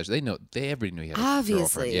researched that. Everybody knew he had a Obviously,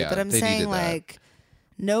 girlfriend. Yeah, but I'm they saying needed that. like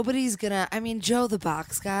nobody's gonna. I mean, Joe the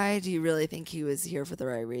box guy. Do you really think he was here for the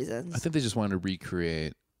right reasons? I think they just wanted to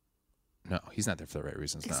recreate. No, he's not there for the right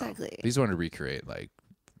reasons. No. Exactly. They just wanted to recreate like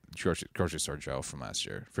grocery store Joe from last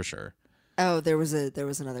year for sure. Oh, there was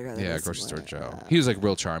another guy. That Yeah, was grocery store similar. Joe. He was like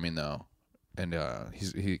real charming though, and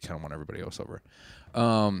he kind of won everybody else over.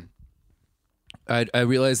 I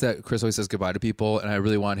realized that Chris always says goodbye to people, and I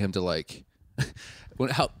really want him to like.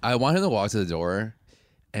 I want him to walk to the door,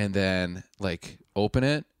 and then like open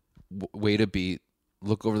it, wait a beat,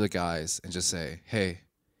 look over the guys, and just say, "Hey,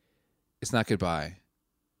 it's not goodbye,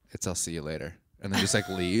 it's I'll see you later," and then just like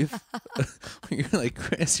leave. You're like,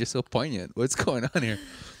 Chris, you're so poignant. What's going on here?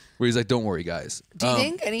 Where he's like, "Don't worry, guys." Do you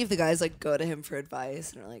think any of the guys like go to him for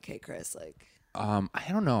advice and are like, "Hey, Chris, like"? I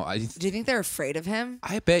don't know. Do you think they're afraid of him?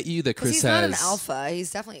 I bet you that Because Chris he's has. not an alpha. He's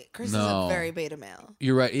definitely Chris is No. a very beta male.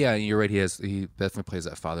 You're right. Yeah, you're right. He definitely plays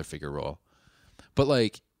that father figure role. But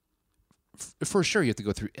like, for sure, you have to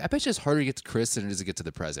go through. I bet you it's harder to get to Chris than it is to get to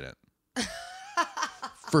the president.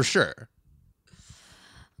 For sure.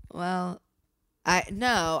 Well, I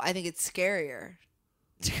think it's scarier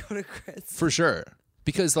to go to Chris. For sure.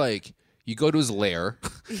 Because like you go to his lair.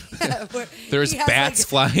 Yeah, where There's he has, bats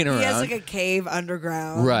flying around. He has like a cave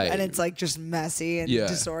underground, Right. And it's like just messy and Yeah.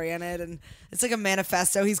 disoriented, and it's like a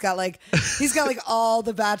manifesto. He's got like all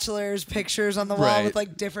the bachelors' pictures on the wall Right. with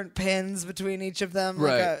like different pins between each of them,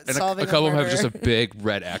 Right. like And solving a couple of them have murder. just a big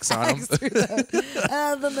red X on them. X through them.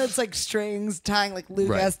 And then there's like strings tying like Luke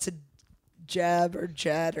Right. has to Jeb or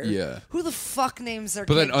Jed or Yeah. who the fuck names their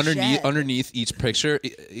But kid then Jed? underneath each picture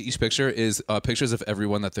is pictures of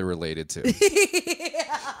everyone that they're related to,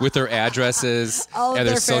 with their addresses All of and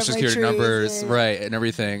their their social family security trees, numbers, yeah. right, and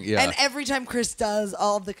everything. Yeah, And every time Chris does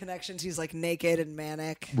all of the connections, he's like naked and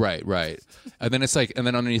manic. right. And then it's like, and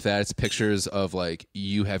then underneath that, it's pictures of like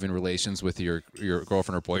you having relations with your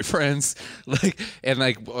girlfriend or boyfriends,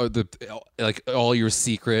 like all your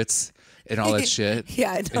secrets and all that shit.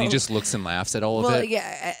 Yeah, I And he know. just looks and laughs at all of Well, it.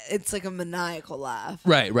 yeah, it's like a maniacal laugh.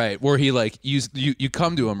 Right. Where he like you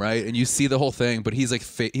come to him, right, and you see the whole thing, but he's like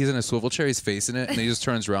he's in a swivel chair, he's facing it, and he just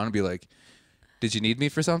turns around and be like, "Did you need me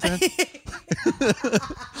for something?"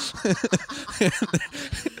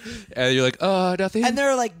 And you're like, "Oh, nothing." And there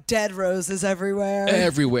are like dead roses everywhere.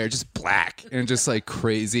 Everywhere, just black and just like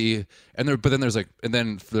crazy. And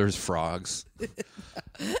then there's frogs.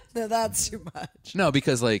 No, that's too much. No,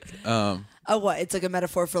 because like Oh, what? It's like a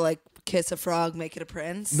metaphor for like kiss a frog, make it a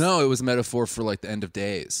prince? no, it was a metaphor for like the end of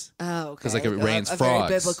days. Oh, okay. 'Cause, like, it rains a frogs.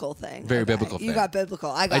 very biblical thing. Very Okay. biblical You thing. got biblical.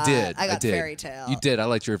 I I got did. fairy tale. You did. I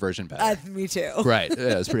liked your version better. Me too. Right.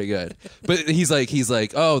 Yeah, it's pretty good. But he's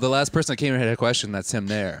like, oh, the last person that came in had a question. That's him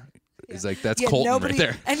there. He's like, that's Yeah, Colton nobody, right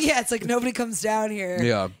there. And yeah, it's like nobody comes down here.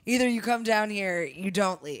 Yeah. Either you come down here, you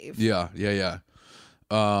don't leave. Yeah.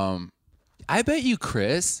 I bet you,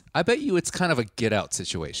 Chris. I bet you it's kind of a get out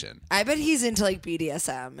situation. I bet he's into like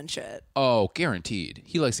BDSM and shit. Oh, guaranteed.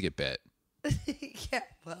 He likes to get bit. Yeah,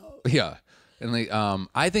 well. Yeah. And like,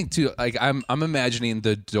 I think too. Like, I'm imagining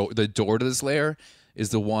the door to this lair is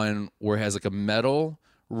the one where it has like a metal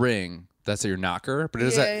ring. That's your knocker, but it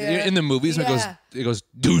is Yeah. in the movies when Yeah. it goes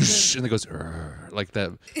douche and it goes "Rrr," like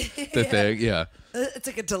that the thing. Yeah. It's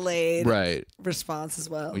like a delayed Right. response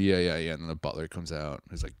as well. Yeah. And then the butler comes out.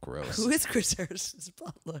 He's like, gross. Who is Chris Harrison's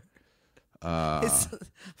butler?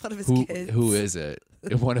 One of his Who kids. who is it?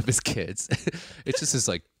 One of his kids. It's just his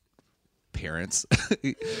like parents.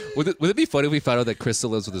 would it be funny if we found out that Chris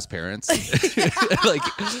still lives with his parents?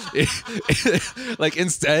 like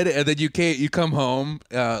instead, and then you come home,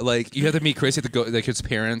 like you have to meet Chris, you have to go like his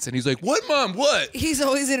parents, and he's like, "What, Mom? What?" He's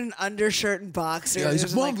always in an undersolier and boxers. Yeah, he's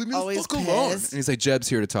like, "Mom, leave me the always fuck alone." pissed. And he's like, "Jeb's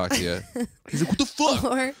here to talk to you." He's like, "What the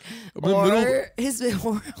fuck?"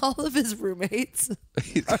 Or all of his roommates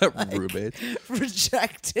He's got roommates.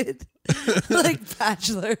 rejected, like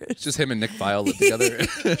bachelors. Just him and Nick File live together.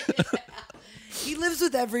 He lives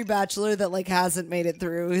with every bachelor that like hasn't made it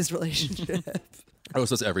through his relationship. Oh,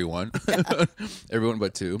 so it's everyone. Everyone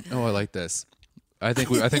but two. Oh, I like this. I think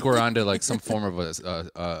we're on to like some form of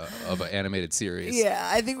an animated series. Yeah,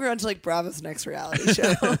 I think we're on to like Bravo's next reality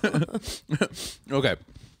show. Okay.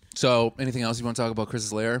 So, anything else you want to talk about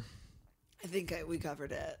Chris's lair? I think we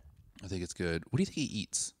covered it. I think it's good. What do you think he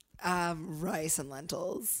eats? Rice and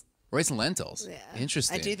lentils. Rice and lentils. Yeah,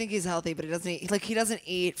 Interesting. I do think he's healthy, but he doesn't eat. Like he doesn't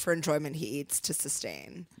eat for enjoyment. He eats to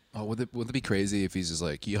sustain. Oh, would it be crazy if he's just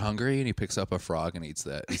like, "You hungry?" and he picks up a frog and eats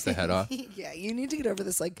the head off? Yeah, you need to get over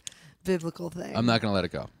this like biblical thing. I'm not gonna let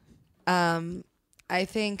it go. I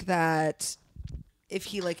think that if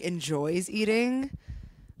he like enjoys eating,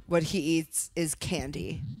 what he eats is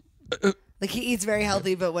candy. Like he eats very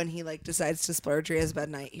healthy, but when he like decides to splurge or he has a bad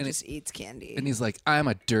night, he just eats candy. And he's like, "I'm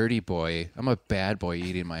a dirty boy. I'm a bad boy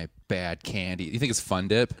eating my bad candy." You think it's Fun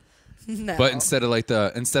Dip? No. But instead of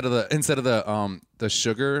the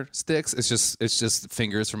sugar sticks, it's just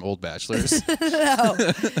fingers from old bachelors.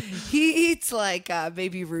 He eats like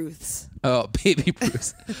Baby Ruth's. Oh, Baby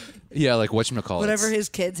Bruce. Yeah, like whatchamacallit. Whatever his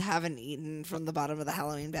kids haven't eaten from the bottom of the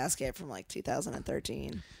Halloween basket from like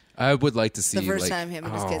 2013. I would like to see The first like, time him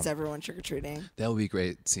and his kids ever went trick or treating. That would be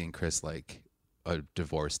great seeing Chris like a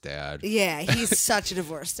divorced dad, Yeah, he's such a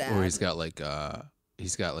divorced dad. or he's got like a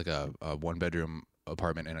 1-bedroom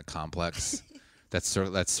apartment in a complex that's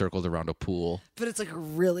circled around a pool. But it's like a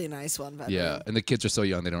really nice one. Bedroom. Yeah, and the kids are so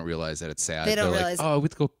young they don't realize that it's sad. They don't They're realize- Like, oh, we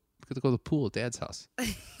have to go to the pool at Dad's house.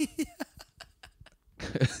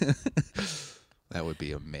 That would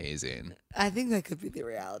be amazing. I think that could be the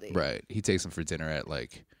reality. Right. He takes them for dinner at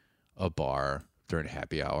like a bar during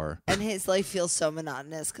happy hour. And his life feels so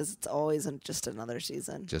monotonous because it's always just another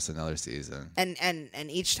season. Just another season. And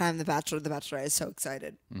each time the Bachelor, the Bachelorette is so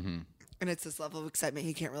excited. Mm-hmm. And it's this level of excitement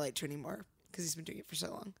he can't relate to anymore because he's been doing it for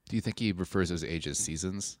so long. Do you think he refers to his age as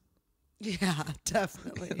seasons? Yeah,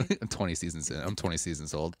 definitely. I'm 20 seasons in. I'm 20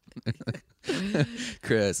 seasons old.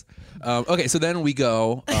 Chris. Okay, so then we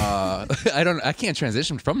go. I can't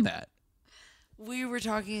transition from that. We were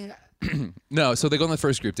talking, No, so they go on the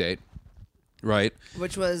first group date, right?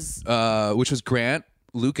 which was Which was Grant,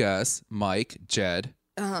 Luke S., Mike, Jed,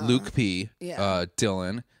 Luke P., Yeah.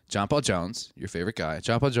 Dylan, John Paul Jones, your favorite guy,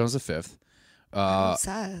 John Paul Jones the fifth,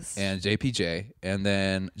 Obsessed. and JPJ, and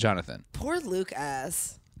then Jonathan. Poor Luke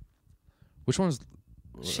S. Which one's?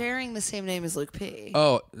 Sharing the same name as Luke P.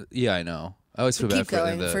 Oh, yeah, I know. I always feel bad Keep for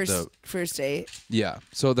going. the First date. yeah.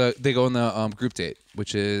 So they go on the group date,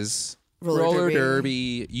 which is Roller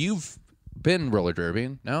derby. You've been roller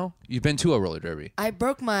derbying? No, you've been to a roller derby. I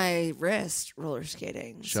broke my wrist roller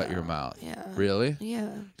skating. Shut so, your mouth. Yeah. Really? Yeah.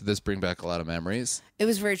 Did this bring back a lot of memories? It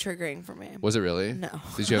was very triggering for me. Was it really? No.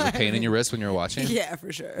 Did you have a pain in your wrist when you were watching? Yeah,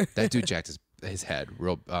 for sure. That dude jacked his head.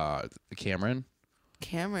 Real Cameron.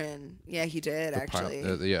 Cameron. Yeah, he did actually.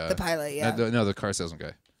 Yeah. The pilot, yeah. No, the car salesman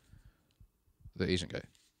guy. The Asian guy.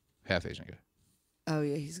 Half Asian guy. Oh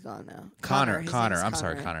yeah, he's gone now. Connor. His Connor. name's I'm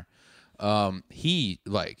sorry, Connor. He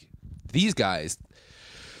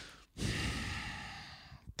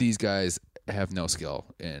these guys have no skill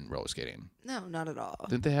in roller skating. No, not at all.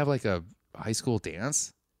 Didn't they have like a high school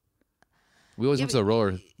dance? We always Yeah, went to the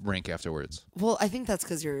roller rink afterwards. Well, I think that's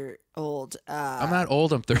because you're old. I'm not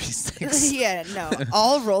old. I'm 36. Yeah, no.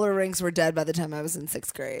 All roller rinks were dead by the time I was in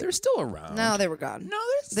 6th grade. They're still around. No, they were gone. No,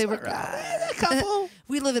 They were around. gone. A couple.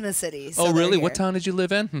 We live in a city. So Oh, they're really? What here. town did you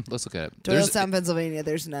live in? Let's look at it. There's- Doylestown, Pennsylvania.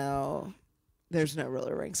 There's no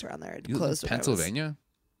roller rinks around there. It you live in closed when I was- Pennsylvania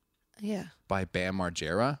Yeah. by Bam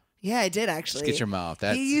Margera. Yeah, I did Just actually. get your mouth.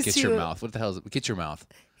 That's used get your to- mouth. What the hell is it? Get your mouth.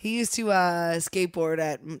 He used to skateboard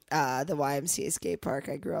at the YMCA skate park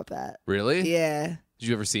I grew up at. Really? Yeah. Did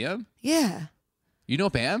you ever see him? Yeah. You know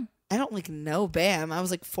Bam? I don't know Bam. I was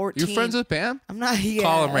like 14. You're friends with Bam? I'm not. Yeah.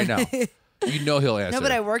 Call him right now. You know he'll answer. No,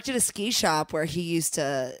 but I worked at a ski shop where he used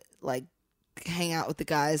to like hang out with the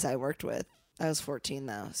guys I worked with. I was 14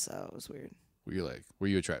 though, so it was weird. Were you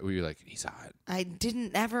like, he's hot? I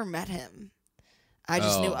never met him. I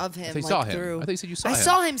just knew of him. I thought you like, saw him. through. I thought you said you saw I him.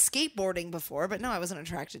 saw him skateboarding before, but no, I wasn't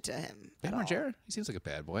attracted to him. Bam at all. Margera? He seems like a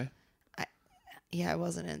bad boy. Yeah, I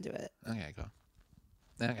wasn't into it. Okay, go.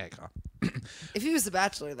 If he was the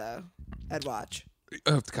Bachelor, though, I'd watch.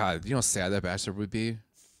 Oh, God, you know how sad that bastard would be?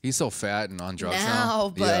 He's so fat and on drugs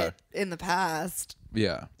Now, but in the past.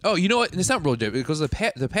 Yeah. Oh, you know what? It's not real different because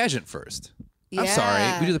the pageant first. I'm sorry.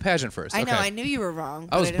 Yeah. We do the pageant first. I know. Okay. I knew you were wrong.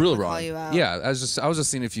 I was but I didn't real wanna wrong. Call you out. Yeah, I was just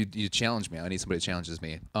seeing if you challenge me. I need somebody that challenges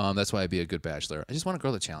me. That's why I'd be a good bachelor. I just want a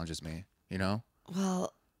girl that challenges me. You know,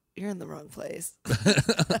 Well, you're in the wrong place.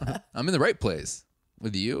 I'm in the right place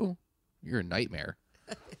with you. You're a nightmare.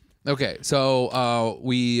 Okay, so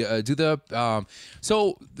we do the.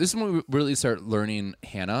 So this is when we really start learning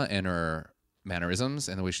Hannah and her mannerisms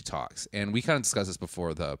and the way she talks. And we kind of discussed this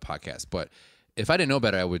before the podcast, but if I didn't know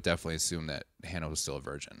better, I would definitely assume that Hannah was still a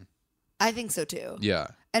virgin. I think so too. Yeah.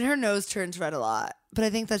 And her nose turns red a lot, but I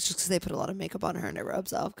think that's just because they put a lot of makeup on her and it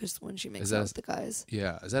rubs off. Because when she makes that out a- with the guys,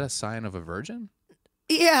 Yeah. Is that a sign of a virgin?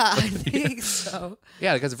 yeah, I think so.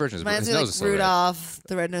 Yeah, the guy's a virgin. His Reminds nose me is like so red. Rudolph,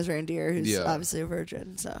 the red-nosed reindeer, who's Yeah. obviously a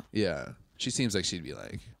virgin. So Yeah. She seems like she'd be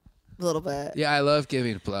like, a little bit. yeah, I love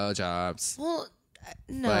giving blowjobs. Well,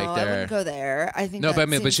 no, Like I they're- wouldn't go there. I think No, that but I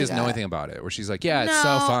mean, but seems she doesn't like know a- anything about it. Where she's like, yeah, it's No,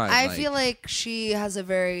 so fun. I feel like she has a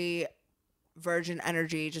very virgin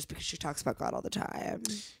energy just because she talks about God all the time.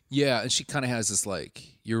 yeah, and she kind of has this like,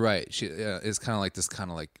 you're right. She is kind of like this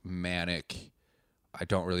kind of like manic. I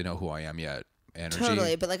don't really know who I am yet. Energy.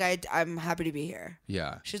 Totally, but like I'm happy to be here.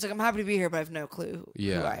 Yeah. She's like, I'm happy to be here, but I have no clue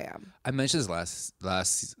Yeah. who I am. I mentioned this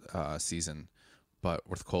last season, but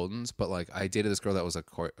with Colton's. But like, I dated this girl that was a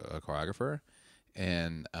choreographer,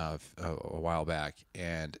 and a while back,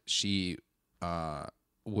 and she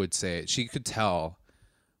would say she could tell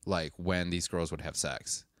like when these girls would have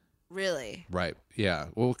sex. Really? Right. Yeah.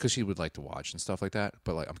 Well, because she would like to watch and stuff like that.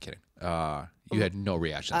 But like, I'm kidding. You had no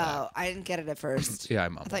reaction to that. Oh, I didn't get it at first. Yeah,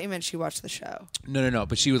 I thought you meant she watched the show. No.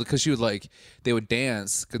 But she would, because she would like, they would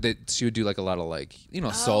dance. Cause she would do like a lot of like,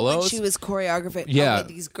 When solos. she was choreographing. Yeah. with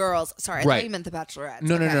these girls. Sorry, I Right. thought you meant the Bachelorettes.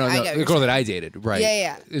 No. Okay, I get what The you're girl that saying. I dated, right?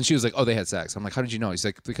 Yeah. And she was like, "Oh, they had sex." I'm like, "How did you know?" He's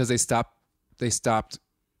like, "Because they stopped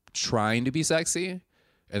trying to be sexy,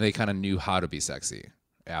 and they kind of knew how to be sexy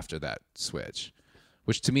after that switch."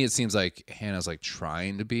 Which to me, it seems like Hannah's like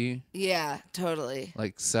trying to be Yeah, totally.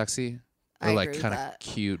 like sexy or I like agree with kind of that.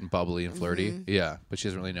 cute and bubbly and flirty. Yeah, but she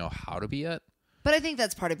doesn't really know how to be yet. But I think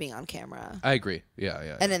that's part of being on camera I agree.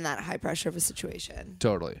 Yeah. and in that high pressure of a situation.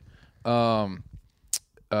 Totally. That's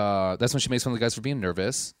when she makes fun of the guys for being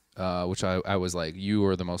nervous, which I was like, you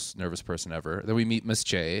were the most nervous person ever. Then we meet Miss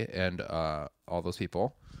J and all those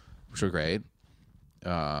people, which were great.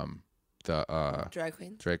 The Drag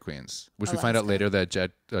queens. drag queens, which Oh, we find out that's later that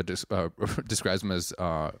Jed describes them as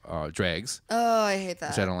drags, Oh, I hate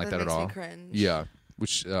that. which I don't like that at makes me all. Cringe. Yeah,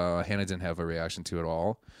 which Hannah didn't have a reaction to at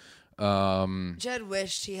all. Jed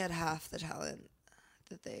wished he had half the talent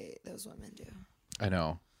that those women do. I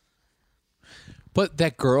know. But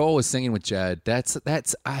that girl was singing with Jed. That's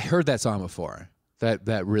I heard that song before.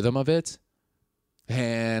 That rhythm of it.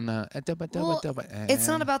 And It's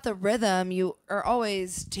not about the rhythm. You are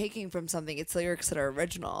always taking from something. It's lyrics that are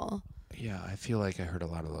original. Yeah, I feel like I heard a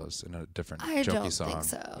lot of those in a different I jokey don't song. think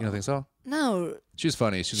so. You don't think so? No. She was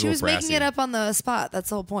funny. She She a was little making brassy. it up on the spot. That's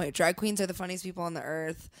the whole point. Drag queens are the funniest people on the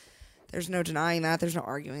earth. There's no denying that. There's no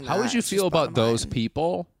arguing that. How would you It's feel just about bottom those line.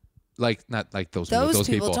 people? Like not like those Those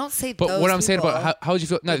people. people. Don't say But those what I'm saying people. about how would you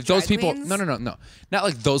feel? No, Like those drag people. queens? No. Not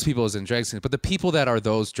like those people as in drag queens, but the people that are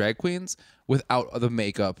those drag queens without the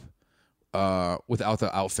makeup, without the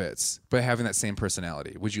outfits, but having that same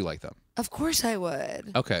personality. Would you like them? Of course I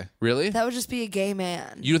would. Okay, really? That would just be a gay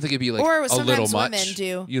man. You don't think it'd be like Or a little sometimes much? women do.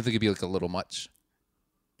 You don't think it'd be like a little much?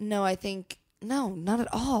 No, I think no, not at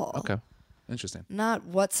all. Okay, interesting. Not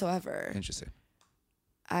whatsoever. Interesting.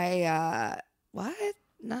 What?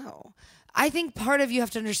 No. I think part of you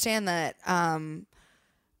have to understand that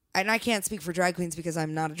and I can't speak for drag queens because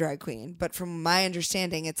I'm not a drag queen, but from my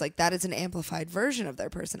understanding, it's like that is an amplified version of their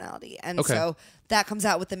personality. And Okay. so that comes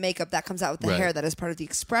out with the makeup, that comes out with the Right. hair, that is part of the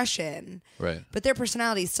expression. Right. But their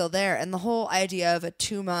personality is still there. And the whole idea of a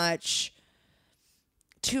too much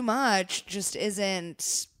just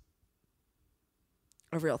isn't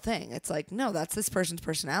a real thing. It's like, no, that's this person's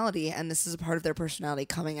personality, and this is a part of their personality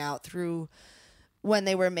coming out through when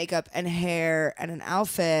they wear makeup and hair and an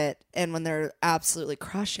outfit and when they're absolutely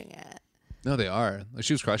crushing it. No, they are. Like,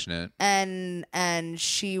 she was crushing it. And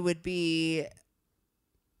she would be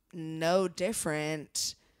no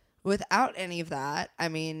different without any of that. I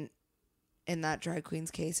mean, in that drag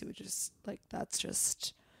queen's case, it would just like that's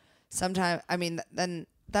just sometimes. I mean, then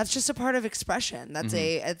that's just a part of expression. That's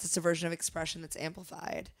it's a version of expression that's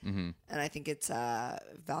amplified, and I think it's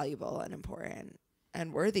valuable and important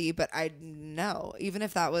and worthy. But I know even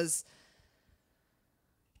if that was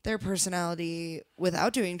their personality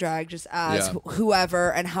without doing drag, just as Yeah.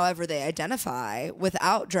 whoever and however they identify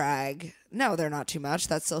without drag, no, they're not too much.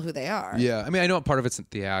 That's still who they are. Yeah, I mean, I know part of it's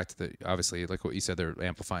the act that obviously, like what you said, they're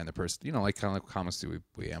amplifying the person. You know, like kind of like comics do,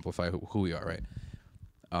 we amplify who we are, right?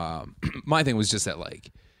 My thing was just that,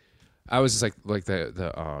 like, I was just like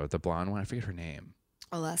the blonde one. I forget her name.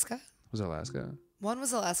 Alaska? Was it Alaska? One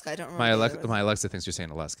was Alaska. I don't remember. My the other one. my Alexa thinks you're saying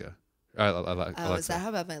Alaska. Oh, Alexa. is that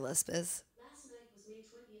how bad my lisp is? Last night was May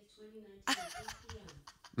 20th,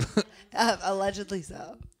 2019, 8 p.m. Allegedly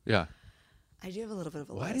so. Yeah. I do have a little bit of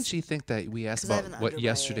a Why lisp. did she think that we asked 'Cause I have about an what underbite.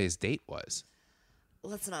 yesterday's date was?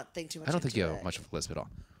 Let's not think too much. I don't think you into have it. much of a lisp at all.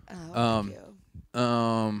 Oh, thank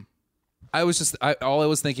you. I was just all I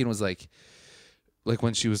was thinking was like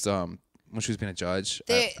when she was being a judge.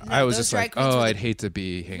 I was those just drag like, queens oh, were the- I'd hate to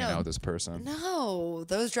be hanging No. out with this person. No,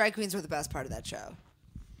 those drag queens were the best part of that show.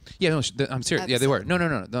 Yeah, no, I'm serious. Yeah, they were. No, they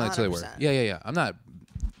were. 100%. Yeah.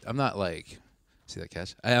 I'm not like, see that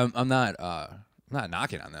catch? I'm not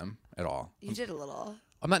knocking on them at all. You did a little.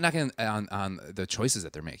 I'm not knocking on the choices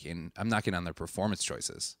that they're making. I'm knocking on their performance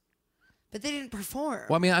choices. But they didn't perform.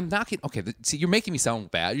 Well, I mean, I'm knocking. Okay, see, you're making me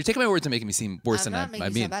sound bad. You're taking my words and making me seem worse I'm than not making I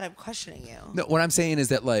you mean. sound bad. I'm questioning you. No, what I'm saying is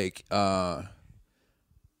that like,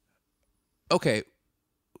 okay,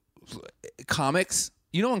 comics.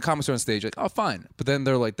 You know when comics are on stage, like, oh, fine. But then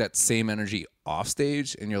they're like that same energy off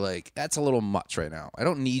stage, and you're like, that's a little much right now. I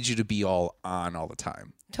don't need you to be all on all the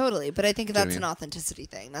time. Totally. But I think know what I that's an mean? authenticity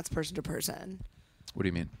thing. That's person to person. What do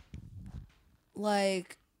you mean?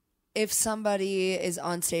 Like, if somebody is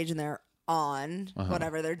on stage and they're on Uh-huh.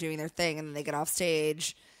 whatever, they're doing their thing, and then they get off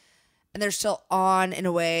stage and they're still on in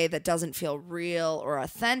a way that doesn't feel real or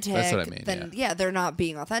authentic, That's what I mean, then yeah, they're not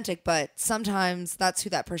being authentic. But sometimes that's who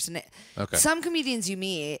that person is. Okay. Some comedians you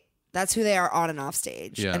meet, that's who they are on and off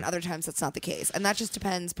stage. Yeah. And other times that's not the case. And that just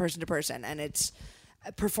depends person to person. And it's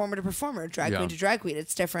performer to performer, drag Yeah. queen to drag queen.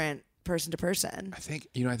 It's different person to person. I think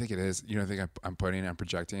I think it is. I think I'm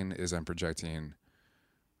projecting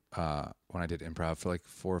when I did improv for like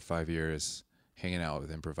 4 or 5 years, hanging out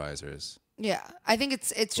with improvisers. Yeah. I think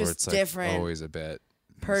it's Where just it's like different. always a bit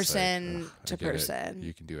It's person ugh, I to get it. person.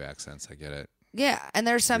 You can do accents. I get it. Yeah, and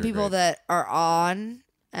there's some You're people great. that are on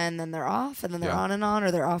and then they're off, and then they're Yeah. on and on, or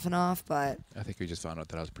they're off and off. But I think we just found out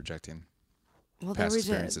that I was projecting. well, Past there we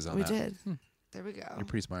experiences did. on We that. did. There we go. You're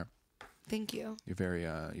pretty smart. Thank you. You're very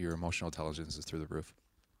your emotional intelligence is through the roof.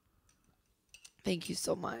 Thank you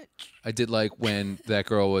so much. I did like when that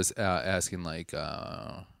girl was asking like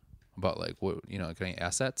about like what like any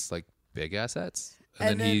assets, like big assets, and,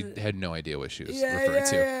 And then he then- had no idea what she was referring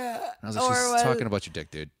to. And I was like, she's talking about your dick,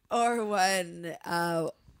 dude. Or when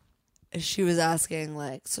she was asking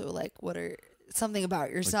like, so like, what are something about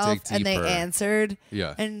yourself, and they deeper. answered.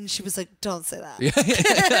 Yeah. And she was like, "Don't say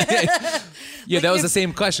that." Yeah, that was the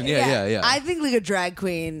same question. Yeah. I think like a drag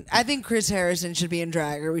queen. I think Chris Harrison should be in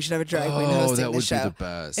drag, or we should have a drag queen Oh, hosting that the would show. be the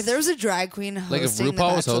best. If there was a drag queen hosting Like if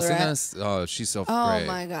RuPaul was the hosting Bachelorette, this, oh, she's so oh great.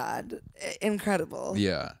 my god, incredible.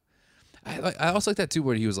 Yeah. I also like that too,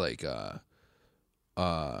 where he was like,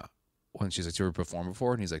 when she's like, "You ever performed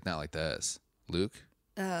before?" And he's like, "Not like this." Luke,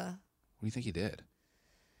 what do you think he did?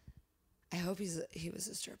 I hope he was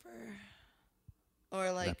a stripper,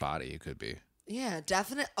 or like That body, it could be. yeah,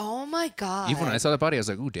 definite. Oh my god. Even when I saw that body, I was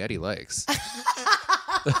like, "Ooh, Daddy likes."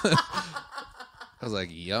 I was like,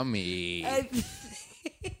 "Yummy." I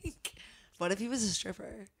think. What if he was a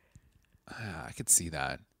stripper? I could see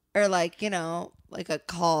that. Or like, like a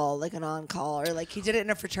call, like an on-call, or like he did it in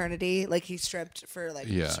a fraternity, like he stripped for like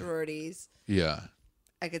Yeah. sororities. Yeah.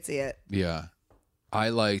 I could see it. Yeah, I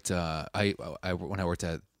liked. I when I worked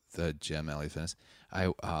at the gym, LA Fitness,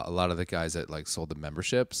 a lot of the guys that like sold the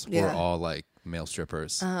memberships were Yeah. all like male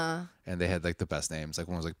strippers, and they had like the best names. Like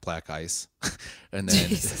one was like Black Ice, and then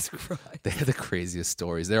Jesus Christ. they had the craziest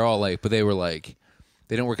stories. They're all like, but they were like,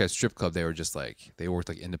 they didn't work at a strip club. They were just like they worked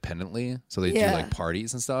like independently, so they do Yeah. like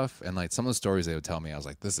parties and stuff. And like some of the stories they would tell me, I was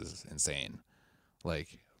like, this is insane.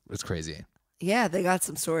 Like it's crazy. Yeah, they got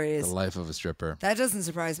some The stories. life of a stripper. That doesn't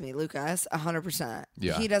surprise me, Lucas. 100%.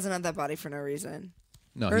 Yeah. He doesn't have that body for no reason.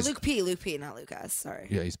 No, Or he's- Luke P, not Lucas. Sorry.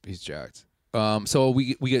 Yeah, he's jacked. So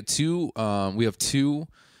we get two. We have two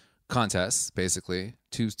contests basically,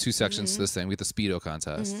 two sections to this thing. We have the Speedo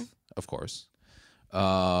contest, of course.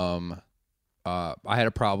 I had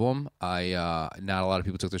a problem. Not a lot of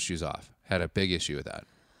people took their shoes off. Had a big issue with that.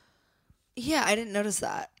 Yeah, I didn't notice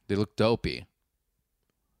that. They look dopey.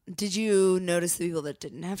 Did you notice the people that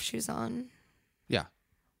didn't have shoes on? Yeah.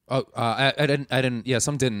 Oh, I didn't. Yeah,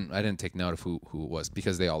 some didn't. I didn't take note of who it was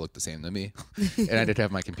because they all look the same to me, and I did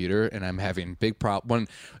have my computer, and I'm having big problem.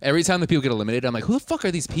 Every time the people get eliminated, I'm like, who the fuck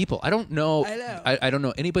are these people? I don't know. I know. I don't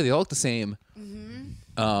know anybody. They all look the same.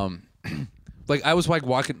 Like I was like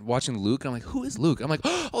watching Luke, and I'm like, who is Luke? I'm like,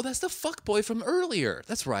 oh, that's the fuck boy from earlier.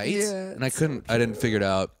 That's right. Yeah, and I couldn't. I didn't figure it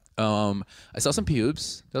out. I saw some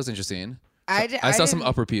pubes. That was interesting. I saw some didn't-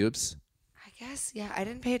 upper pubes. I guess, yeah. I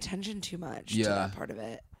didn't pay attention too much to Yeah. that part of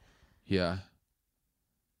it. Yeah.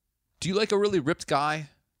 Do you like a really ripped guy?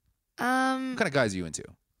 What kind of guys are you into?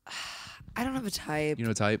 I don't have a type. You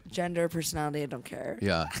know, type. Gender, personality, I don't care.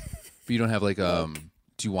 Yeah, but you don't have like Do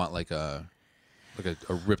you want like a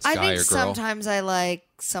ripped I guy think or girl? sometimes I like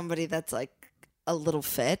somebody that's like a little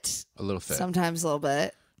fit. A little fit. Sometimes a little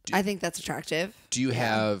bit. I think that's attractive. Do you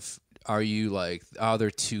have? Are you like? Oh, they're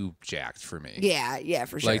too jacked for me. Yeah,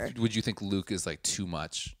 for sure. Like, would you think Luke is like too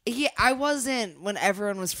much? Yeah, I wasn't when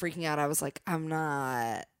everyone was freaking out. I was like, I'm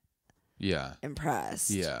not Yeah. impressed.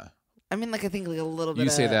 Yeah. I mean, like I think like a little bit. You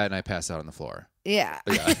say of- that, and I pass out on the floor. Yeah,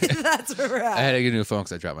 Yeah. that's where we're at. I had to get a new phone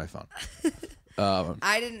because I dropped my phone.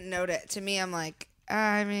 I didn't note it. To me, I'm like,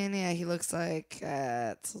 I mean, yeah, he looks like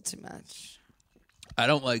it's a little too much. I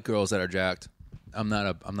don't like girls that are jacked. I'm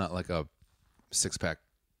not like a 6-pack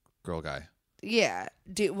girl guy. Yeah.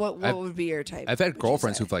 What would be your type? I've had would you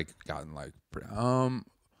girlfriends say? who've like gotten like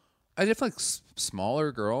I just like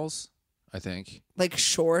smaller girls. I think like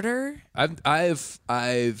shorter. I've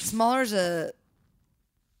Smaller is a.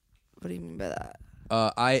 What do you mean by that?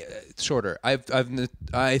 shorter. I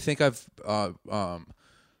think I've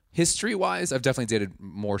history wise, I've definitely dated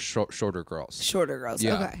more shorter girls. Shorter girls.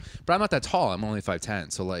 Yeah, Okay. but I'm not that tall. I'm only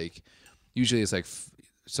 5'10". So like, usually it's like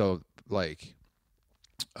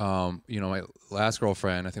my last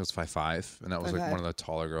girlfriend I think was 5'5", and that was like Okay. one of the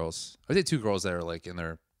taller girls. I did 2 girls that are like in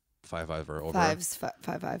their 5'5" or over.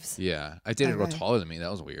 Fives. Yeah, I dated a girl Okay. taller than me.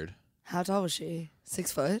 That was weird. How tall was she?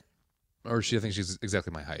 6 foot. Or I think she's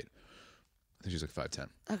exactly my height. I think she's like 5'10".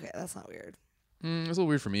 Okay, that's not weird. It's a little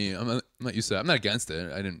weird for me. I'm not used to that. I'm not against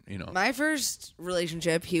it. I didn't, My first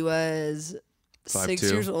relationship, he was 6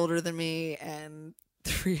 5'2"? years older than me and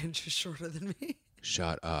 3 inches shorter than me.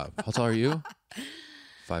 Shut up. How tall are you?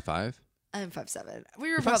 5'5"? I'm 5'7". We were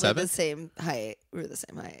You're probably 5'7"? the same height. We were the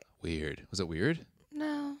same height. Weird. Was it weird?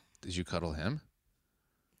 No. Did you cuddle him?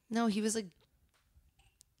 No, he was like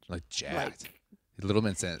Like jacked. Little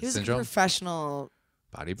man he was like a syndrome? professional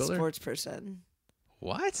Bodybuilder? sports person.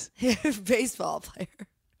 What? Baseball player.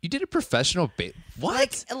 You did a professional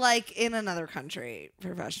what? Like in another country,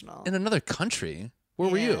 professional. In another country? Where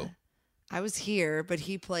were Yeah. you? I was here, but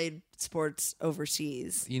he played sports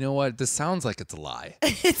overseas. You know what? This sounds like it's a lie.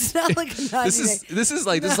 It's not like a This is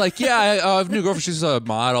like yeah. I have a new girlfriend. She's a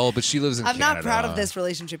model, but she lives in I'm Canada. not proud of this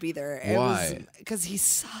relationship either. Why? Because he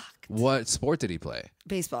sucked. What sport did he play?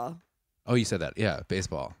 Baseball. Oh, you said that. Yeah,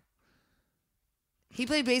 baseball. He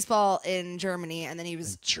played baseball in Germany, and then he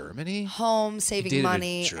was Germany? home saving dated a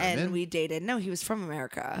money, and German? we dated. No, he was from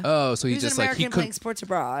America. Oh, so he was just an like American he playing couldn't. sports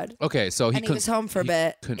abroad. Okay, so he And he was home for a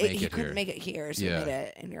bit. Couldn't make He it couldn't here. make it here, so Yeah. he made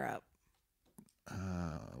it in Europe. You know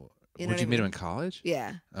Would what you I meet him mean? in college?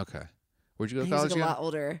 Yeah. Okay. Where'd you go to He was college like a again? lot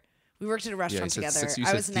older. We worked at a restaurant said together. six- you I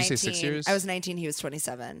said- was did you say 19. 6 years? I was 19. He was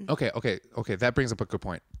 27. Okay. That brings up a good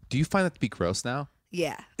point. Do you find that to be gross now?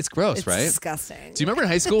 Yeah. It's gross, It's right? disgusting. Do you remember in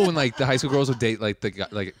high school when like the high school girls would date like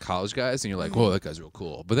like college guys, and you're like, whoa, that guy's real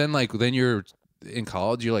cool. But then then you're in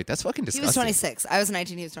college, you're like, that's fucking He disgusting. was 26. I was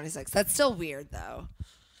 19. He was 26. That's still weird, though.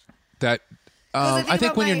 That I think I think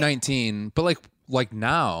about when you're my- 19, but like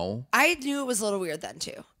now, I knew it was a little weird then,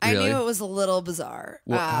 too. I Really? knew it was a little bizarre.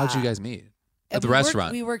 well, how'd you guys meet? At the we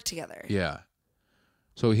restaurant. we worked together. Yeah.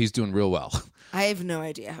 So he's doing real well. I have no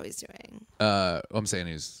idea how he's doing. I'm saying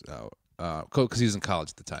he's because he was in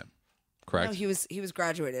college at the time, correct? No, he was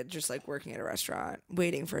graduated, just like working at a restaurant,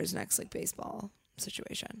 waiting for his next like baseball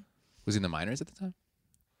situation. Was he in the minors at the time?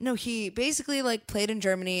 No, he basically like played in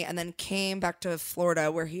Germany and then came back to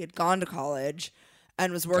Florida where he had gone to college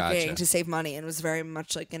and was working Gotcha. to save money and was very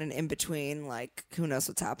much like in an in between, like who knows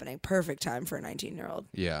what's happening. Perfect time for a 19-year-old.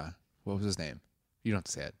 Yeah. What was his name? You don't have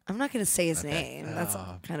to say it. I'm not going to say his Okay. name. That's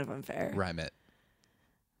kind of unfair. Rhyme it.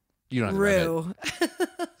 You don't have to rhyme Rue.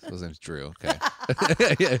 it. His name's Drew. Okay.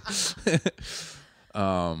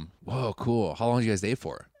 Whoa, cool. How long did you guys date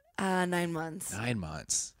for? 9 months. 9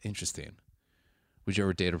 months. Interesting. Would you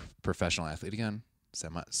ever date a professional athlete again?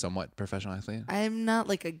 Somewhat professional athlete? I'm not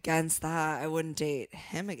like against that. I wouldn't date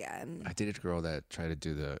him again. I dated a girl that tried to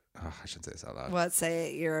do the. Oh, I shouldn't say this out loud. What?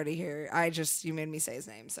 Say it. You're already here. You made me say his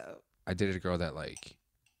name. So I dated a girl that like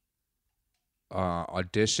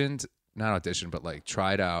auditioned, not auditioned, but like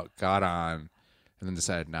tried out, got on, and then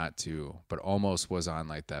decided not to, but almost was on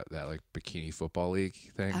like that like bikini football league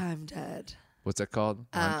thing. I'm dead. What's that called?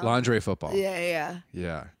 Lingerie football. Yeah.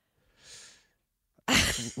 Yeah.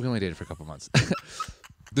 We only dated for a couple months.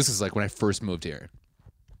 This is like when I first moved here.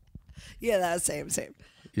 Yeah, that's same.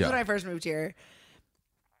 Yeah. When I first moved here.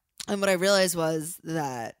 And what I realized was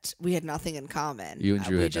that we had nothing in common. You and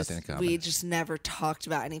Drew we had just, nothing in common. We just never talked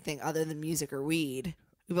about anything other than music or weed.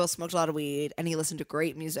 We both smoked a lot of weed, and he listened to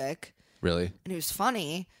great music, Really? and he was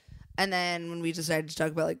funny. And then when we decided to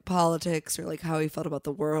talk about like politics or like how he felt about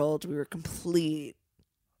the world, we were complete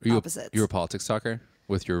opposites. You were a politics talker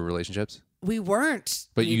with your relationships? We weren't.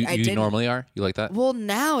 But I you didn't- normally are? You like that? Well,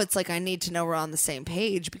 now it's like I need to know we're on the same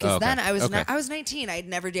page because Oh, okay. then I was Okay. I was 19. I'd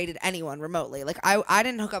never dated anyone remotely. Like I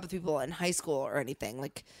didn't hook up with people in high school or anything.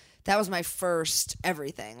 Like that was my first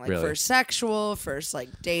everything. Like Really? first sexual, first like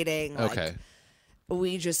dating. Like, Okay.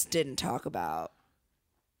 we just didn't talk about.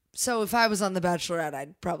 So if I was on The Bachelorette,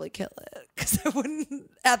 I'd probably kill it because I wouldn't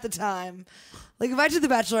at the time. Like if I did The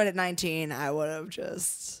Bachelorette at 19, I would have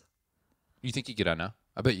just. You think you get on now?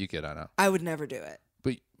 I bet you get on now. I would never do it.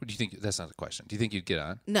 But do you think that's not the question? Do you think you'd get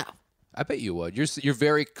on? No. I bet you would. You're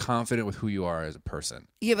very confident with who you are as a person.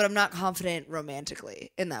 Yeah, but I'm not confident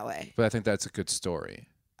romantically in that way. But I think that's a good story.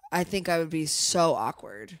 I think I would be so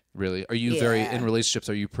awkward. Really? Are you very Yeah. in relationships?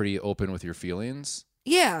 Are you pretty open with your feelings?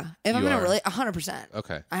 Yeah, if I'm You in a are. really 100%.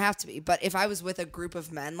 Okay. I have to be. But if I was with a group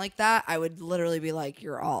of men like that, I would literally be like,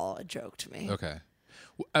 "You're all a joke to me." Okay.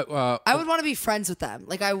 I would want to be friends with them.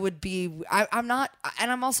 Like I would be. I'm not,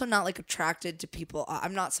 and I'm also not like attracted to people.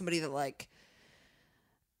 I'm not somebody that like.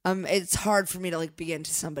 It's hard for me to like be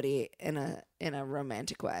into somebody in a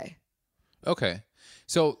romantic way. Okay.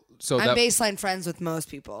 So I'm that baseline friends with most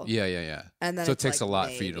people. yeah. And then so it it's, takes like, a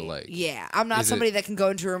lot for you to maybe- like. Yeah, I'm not Is it- somebody that can go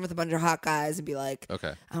into a room with a bunch of hot guys and be like,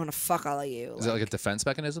 Okay. I want to fuck all of you. Is that like a defense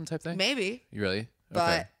mechanism type thing? Maybe, You really?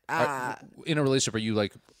 but In a relationship,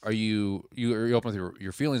 are you open with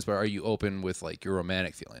your feelings, but are you open with like your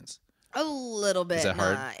romantic feelings? a little bit. that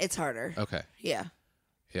hard? Nah, it's harder. Okay. Yeah,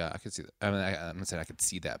 Yeah, I could see that. I mean, I'm not saying I could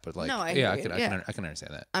see that, but like, No, I yeah, hear you. I can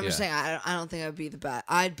understand that. I'm yeah. just saying I don't think I'd be the best.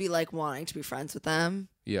 I'd be like wanting to be friends with them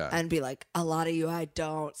Yeah. and be like, a lot of you I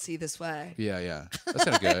don't see this way. Yeah. That's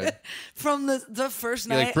kind of good. From the first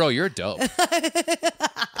You're night, like, bro, you're dope.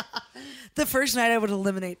 the first night I would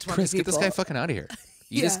eliminate 20 Chris, get people. this guy fucking out of here.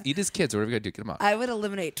 Yeah. Eat his kids. Whatever you gotta do, get him out. I would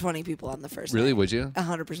eliminate 20 people on the first Really? night. Would you?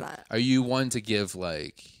 100%. Are you one to give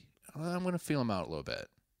like, I'm gonna feel him out a little bit?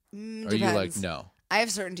 Are you like, Depends. no? I have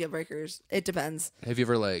certain deal breakers. It depends. Have you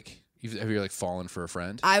ever like, have you like fallen for a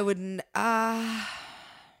friend? I wouldn't.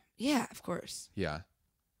 Yeah, of course. Yeah.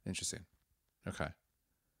 Interesting. Okay.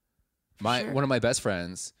 sure. One of my best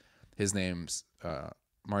friends, his name's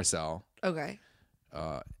Marcel. Okay.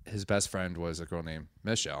 His best friend was a girl named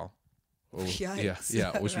Michelle. Oh, Yikes.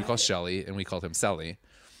 Yeah, which we call Right. Shelly, and we called him Sally.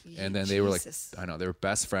 And then they were like, Jesus. I know, they were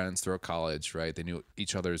best friends throughout college, right? They knew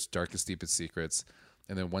each other's darkest, deepest secrets.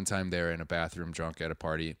 And then one time they were in a bathroom drunk at a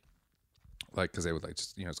party, like, because they would like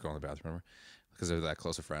just, just go in the bathroom, because they're that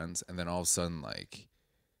close of friends. And then all of a sudden, like,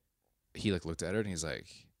 he like looked at her and he's like,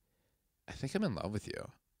 I think I'm in love with you.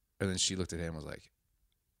 And then she looked at him and was like,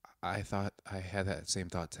 I thought I had that same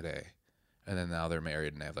thought today. And then now they're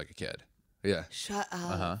married and they have like a kid. Yeah. Shut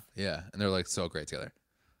up. Yeah. And they're like so great together.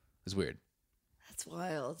 It's weird. That's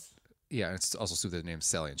wild. Yeah. And it's also their names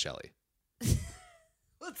Sally and Shelly.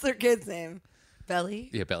 What's their kid's name? Belly?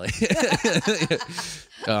 Yeah, Belly.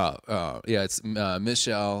 Yeah, it's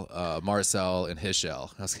Michelle, Marcel, and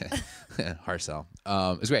Hichelle. I was kidding. Harcel.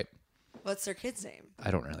 It's great. What's their kid's name?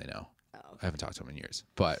 I don't really know. Oh, okay. I haven't talked to them in years,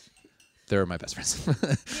 but they're my best friends.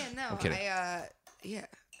 Yeah, no. I'm kidding. Yeah.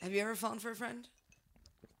 Have you ever fallen for a friend?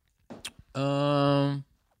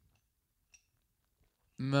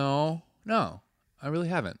 No, I really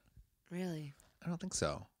haven't. Really? I don't think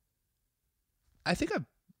so. I think I've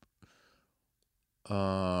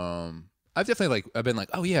definitely I've been like,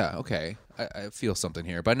 oh yeah, okay, I feel something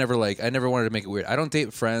here, but I never wanted to make it weird. I don't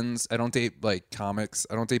date friends. I don't date like comics.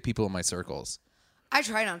 I don't date people in my circles. I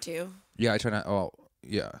try not to. Yeah, I try not. Oh,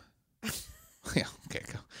 yeah. Yeah. Okay.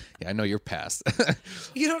 Go. Yeah, I know you're past.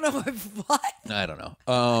 You don't know what? I don't know.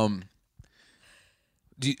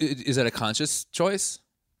 Is that a conscious choice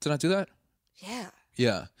to not do that? Yeah.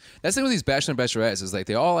 Yeah, that's the thing with these bachelor and bachelorettes is like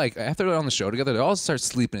they all like after they're on the show together, they all start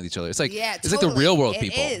sleeping with each other. It's like it's like the real world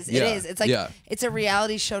people. It is. It's like it's a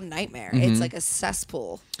reality show nightmare. It's like a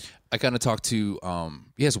cesspool. I kind of talk to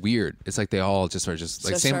it's weird. It's like they all just are just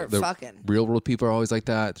like same. The fucking. real world people are always like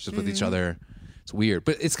that, just with each other. It's weird,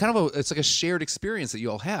 but it's kind of it's like a shared experience that you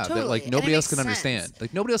all have that like nobody else can understand.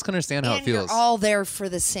 Like nobody else can understand how it feels. You're all there for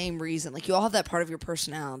the same reason. Like you all have that part of your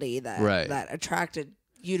personality that attracted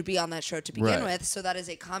you to be on that show to begin with. So that is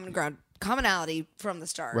a commonality from the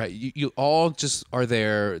start. Right. You all just are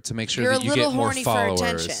there to make sure You're that you get more followers. You're a little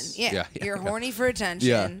horny for attention. Yeah. You're horny for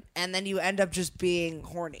attention, and then you end up just being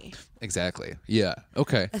horny. Exactly. Yeah.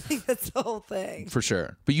 Okay. I think that's the whole thing. For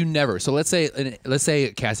sure. But you never. So let's say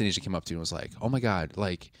Cassie Nisha came up to you and was like, "Oh my God,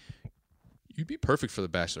 like you'd be perfect for the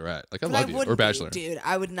Bachelorette. Like I love you or Bachelor, dude.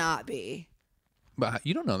 I would not be. But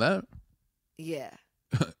you don't know that. Yeah.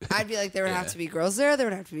 I'd be like, there would have to be girls there, there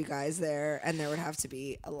would have to be guys there, and there would have to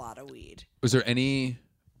be a lot of weed. Was there any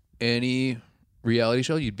reality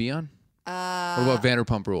show you'd be on? What about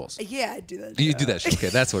Vanderpump Rules? Yeah, I'd do that. You do that shit. Okay,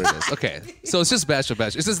 that's what it is. Okay, so it's just Bachelor.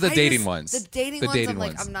 It's just the dating ones. The dating ones.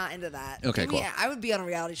 Like, I'm not into that. Okay, cool. Yeah, I would be on a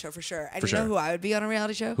reality show for sure. And for you know who I would be on a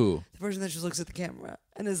reality show? Who? The person that just looks at the camera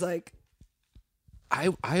and is like. I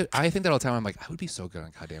think that all the time. I'm like, I would be so good on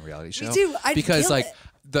a goddamn reality show. Me too. I'd because kill like it.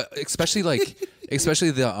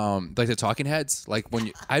 especially the talking heads. Like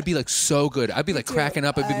when I'd be like so good. I'd be like cracking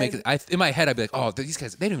up. I'd be making. In my head, I'd be like, oh, these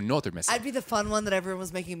guys, they don't even know what they're missing. I'd be the fun one that everyone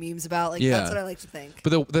was making memes about. Like that's what I like to think.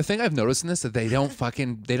 But the thing I've noticed in this is that they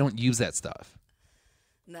don't use that stuff.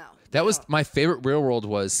 No. That was my favorite Real World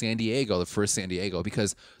was San Diego, the first San Diego,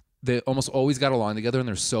 because they almost always got along together and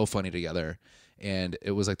they're so funny together. And it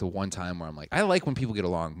was like the one time where I'm like, I like when people get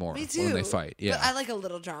along more when they fight. Yeah, but I like a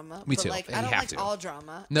little drama. Me too. Like, I don't like all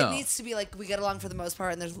drama. No. It needs to be like we get along for the most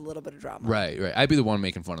part, and there's a little bit of drama. Right. I'd be the one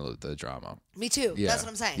making fun of the drama. Me too. Yeah. That's what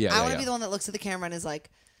I'm saying. Yeah, I want to be the one that looks at the camera and is like,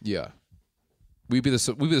 yeah. We'd be the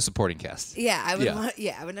supporting cast. Yeah, I would. I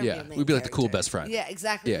would never. Be a main we'd be like character. the cool best friend. Yeah,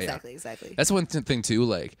 exactly. Yeah, exactly. That's one thing too.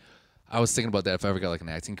 Like, I was thinking about that if I ever got like an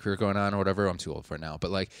acting career going on or whatever. I'm too old for it now, but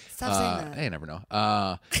like, stop saying that. I never know.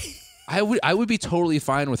 I would be totally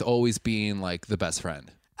fine with always being like the best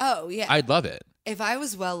friend. Oh yeah, I'd love it. If I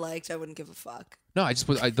was well liked, I wouldn't give a fuck. No, I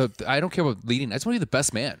don't care about leading. I just want to be the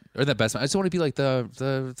best man or the best man. I just want to be like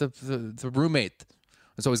the roommate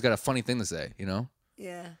that's always got a funny thing to say. You know?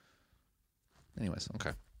 Yeah. Anyways,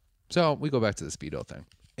 okay. So we go back to the Speedo thing,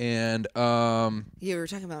 and you were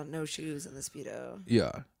talking about no shoes in the Speedo.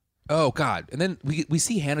 Yeah. Oh God! And then we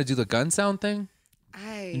see Hannah do the gun sound thing.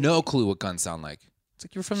 No clue what guns sound like. It's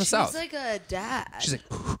like you're from the South. She's like a dad. She's like,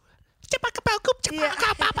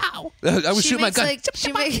 I would shoot my gun.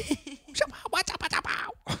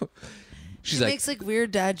 She makes like weird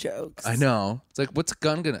dad jokes. I know. It's like, what's a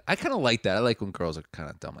gun gonna? I kind of like that. I like when girls are kind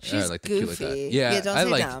of dumb. She's I like the goofy. cute like that. Yeah, don't I say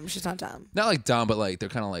like, dumb. She's not dumb. Not like dumb, but like they're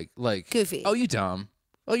kind of like goofy. Oh, you dumb.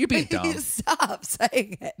 Oh, you're being dumb. Stop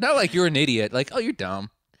saying it. Not like you're an idiot. Like, oh, you're dumb.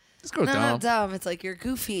 This girl's dumb. Not dumb. It's like you're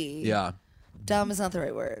goofy. Yeah. Dumb is not the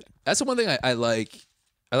right word. That's the one thing I like.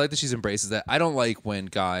 I like that she's embraces that. I don't like when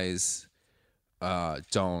guys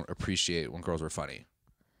don't appreciate when girls are funny.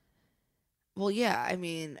 Well, yeah. I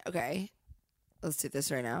mean, okay. Let's do this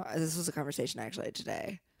right now. This was a conversation I actually had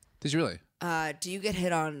today. Did you really? Do you get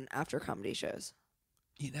hit on after comedy shows?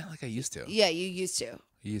 Not like I used to. Yeah, you used to.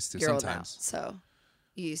 You used to You're old now, sometimes. so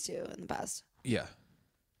you used to in the past. Yeah.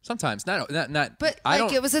 Sometimes. Not. But I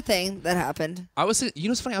don't. it was a thing that happened. I was. You know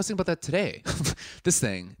what's funny? I was thinking about that today. This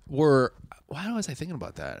thing. Why was I thinking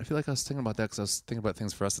about that? I feel like I was thinking about that because I was thinking about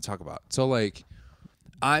things for us to talk about. So like,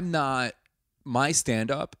 I'm not. My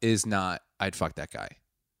stand up is not. I'd fuck that guy.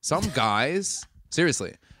 Some guys.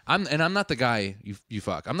 Seriously. I'm not the guy you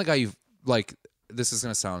fuck. I'm the guy you like. This is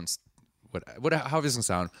gonna sound. How is this gonna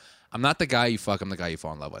sound? I'm not the guy you fuck. I'm the guy you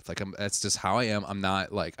fall in love with. Like that's just how I am. I'm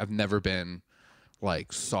not like I've never been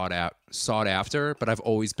like sought after, but I've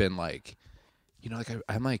always been like, like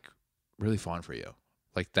I'm like really fond for you,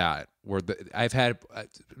 like that. Where I've had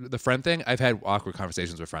the friend thing. I've had awkward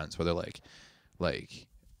conversations with friends where they're like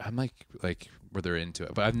I'm like where they're into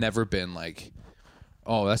it, but I've never been like,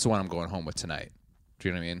 oh, that's the one I'm going home with tonight. Do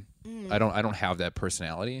you know what I mean? I don't have that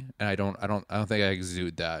personality, and I don't think I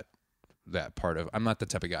exude that part of. I'm not the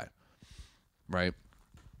type of guy, right?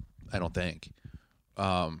 I don't think.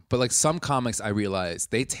 But like some comics, I realize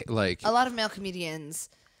they like A lot of male comedians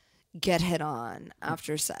get hit on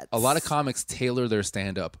after sets. a lot of comics tailor their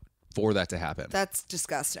stand up for that to happen. That's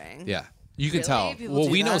disgusting. Yeah, you can Really? tell. People Well,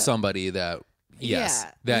 do we know that? somebody that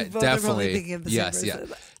Yeah. that We both are probably definitely thinking of the same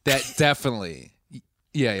person. that definitely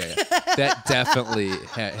that definitely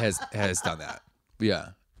has done that. Yeah,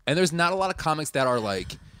 and there's not a lot of comics that are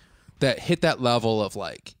like that hit that level of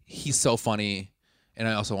like he's so funny, and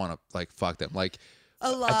I also want to like fuck them. Like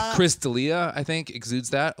A lot. Chris D'Elia, I think, exudes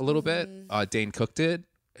that a little bit. Dane Cook did,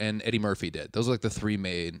 and Eddie Murphy did. Those are like the three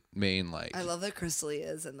main like. I love that Chris Lee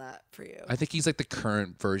is in that for you. I think he's like the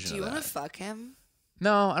current version Do you of want that. to fuck him?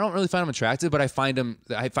 No, I don't really find him attractive, but I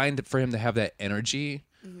find for him to have that energy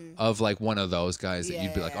of like one of those guys that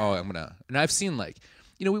you'd be like, oh, I'm gonna. And I've seen like,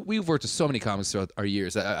 we've worked with so many comics throughout our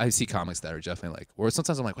years. I see comics that are definitely like, or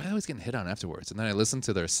sometimes I'm like, why are they always getting hit on afterwards? And then I listen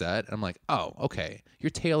to their set, and I'm like, oh, okay,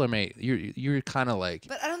 you're tailor made. You're kind of like.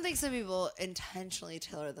 But I don't think some people intentionally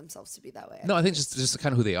tailor themselves to be that way. No, I think just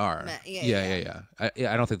kind of who they are. Yeah.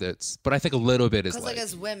 I don't think that's. But I think a little bit is Because like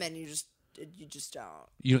as women, you just don't.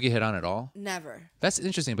 you don't get hit on at all. Never. That's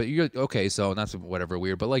interesting, but you're okay. So not whatever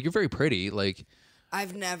weird, but like you're very pretty. Like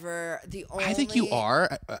I've never. The only. I think you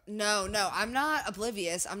are. No, I'm not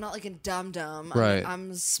oblivious. I'm not like a dum-dum. Right.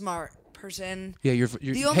 I'm a smart person. Yeah, you're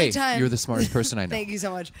The only time- you're the smartest person I know. Thank you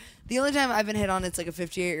so much. The only time I've been hit on, it's like a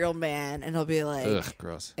 58-year-old man, and he'll be like, Ugh,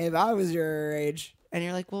 gross. if I was your age. And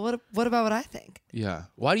you're like, well, what about what I think? Yeah.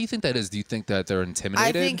 Why do you think that is? Do you think that they're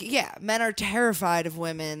intimidated? I think, men are terrified of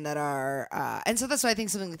women that are, and so that's why I think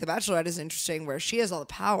something like The Bachelorette is interesting, where she has all the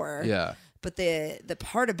power. Yeah. But the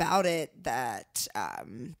part about it that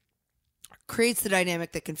creates the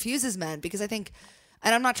dynamic that confuses men, because I think,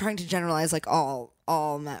 and I'm not trying to generalize like all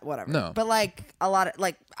men, whatever. No. But like a lot of,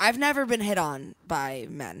 like, I've never been hit on by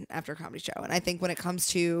men after a comedy show. And I think when it comes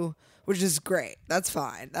to, which is great, that's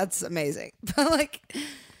fine, that's amazing. But like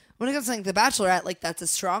when it comes to like The Bachelorette, like that's a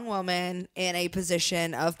strong woman in a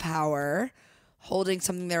position of power holding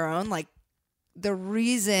something their own. Like the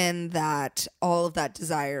reason that all of that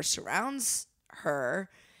desire surrounds her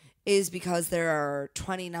is because there are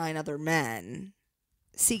 29 other men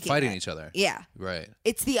seeking fighting it. each other. Yeah. Right.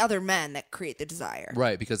 It's the other men that create the desire.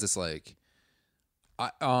 Right, because it's like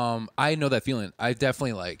I know that feeling. I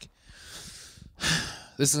definitely like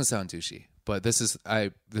this doesn't sound douchey, but this is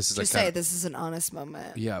like Just say this is an honest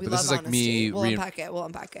moment. Yeah, We but this love is like honesty. me We'll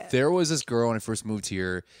unpack it. There was this girl when I first moved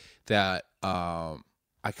here that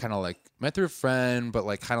I kind of like met through a friend, but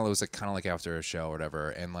like kind of was like kind of like after a show or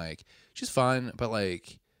whatever, and like she's fun, but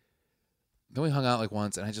like then we hung out like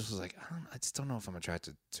once, and I just was like, I just don't know if I'm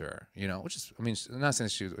attracted to her, which is, I mean, I'm not saying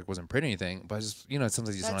she like, wasn't pretty or anything, but I just,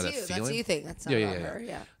 sometimes you just want that feeling. That's you think. That's not about her.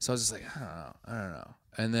 Yeah. So I was just like, I don't know.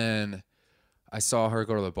 And then I saw her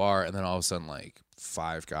go to the bar, and then all of a sudden, like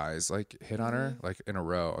 5 guys like hit on her like in a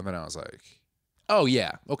row, and then I was like, oh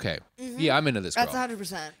yeah, okay, yeah, I'm into this girl. That's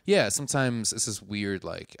 100%. Yeah, sometimes it's this weird,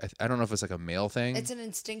 like I don't know if it's like a male thing. It's an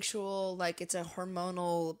instinctual, like it's a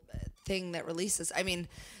hormonal thing that releases. I mean,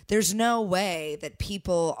 there's no way that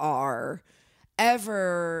people are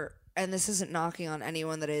ever, and this isn't knocking on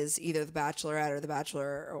anyone that is either the Bachelorette or the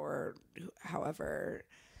Bachelor or however,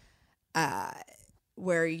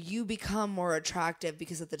 where you become more attractive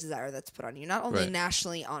because of the desire that's put on you. Not only Right.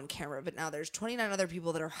 nationally on camera, but now there's 29 other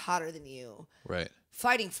people that are hotter than you. Right.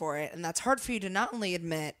 Fighting for it, and that's hard for you to not only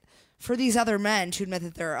admit, for these other men to admit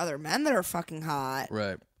that there are other men that are fucking hot,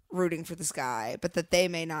 Right. rooting for this guy, but that they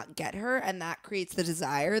may not get her, and that creates the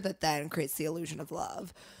desire that then creates the illusion of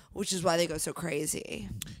love. which is why they go so crazy.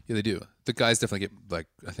 Yeah, they do. The guys definitely get like.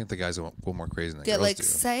 I think the guys go more crazy than the Get girls like do.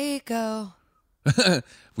 psycho.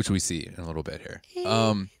 Which we see in a little bit here.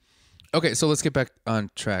 Okay, so let's get back on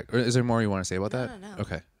track. Or is there more you want to say about that? No.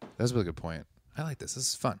 Okay, that's a really good point. I like this. This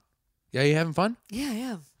is fun. Yeah, you having fun? Yeah,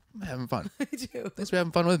 yeah. I'm having fun. I do. Thanks for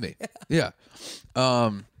having fun with me. Yeah.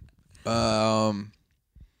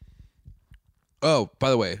 Oh, by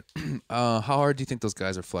the way, how hard do you think those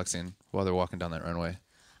guys are flexing while they're walking down that runway?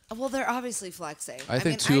 Well, they're obviously flexing. I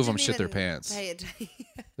think mean, two of them didn't shit their even pants. pay it-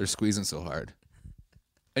 They're squeezing so hard,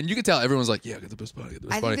 and you can tell everyone's like, "Yeah, get the best body, get the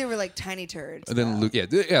best I body." think they were like tiny turds. And then though. Luke,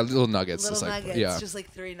 yeah, little nuggets, little just like, nuggets, yeah, just like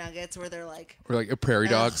 3 nuggets where they're like or like prairie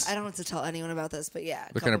dogs. I don't want to tell anyone about this, but yeah,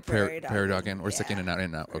 They're kind of couple prairie dog in, or yeah, sticking in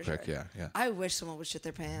and out. for Okay, sure. yeah. I wish someone would shit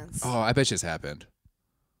their pants. Oh, I bet you it's happened.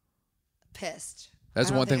 Pissed. That's I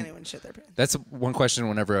don't one think thing- anyone shit their pants. That's one question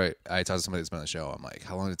whenever I talk to somebody that's been on the show. I'm like,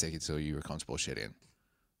 how long did it take you till you were comfortable shitting?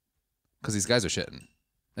 Because these guys are shitting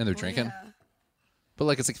and they're drinking. Yeah. But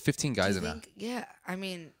like, it's like 15 guys Do in you a. think, yeah, I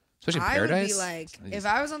mean, Especially in I would be Paradise? like, Jeez. if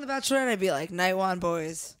I was on The Bachelorette, I'd be like, night one,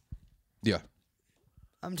 boys. Yeah.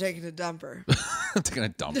 I'm taking a dumper. I'm taking a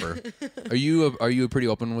dumper. Are you pretty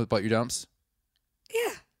open about your dumps?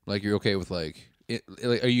 Yeah. Like, you're okay with like,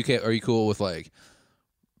 are you cool with like,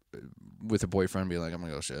 with a boyfriend being like, I'm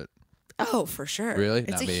gonna go shit? Oh, for sure. Really?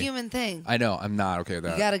 It's Not a me. human thing. I know. I'm not okay with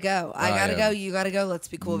that. You gotta go. I gotta go. You gotta go. Let's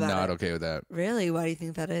be cool about Not it. okay with that. Really? Why do you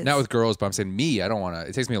think that is? Not with girls, but I'm saying me. I don't want to.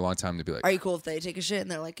 It takes me a long time to be like. Are you cool if they take a shit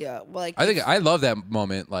and they're like, yeah, well, like, I think I love that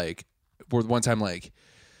moment. Like, where one time, like,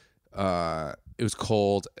 it was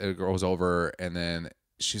cold. A girl was over, and then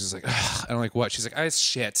she's just like, ugh. I'm like, what? She's like, I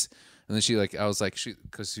shit. And then she like, I was like,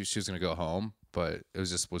 because she was gonna go home, but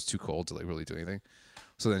it was too cold to like really do anything.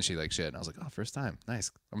 So then she like shit, and I was like, oh, first time,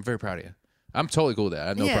 nice. I'm very proud of you. I'm totally cool with that. I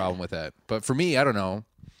have no Yeah. problem with that. But for me, I don't know.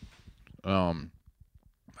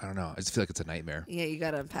 I don't know. I just feel like it's a nightmare. yeah, you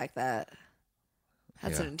gotta unpack that.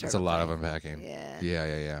 That's Yeah, an internal it's a lot thing. of unpacking. Yeah.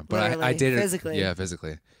 Yeah. But I Literally, dated physically. Yeah,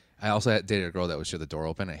 physically. I also dated a girl that would shit the door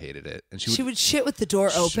open. I hated it, and She would shit with the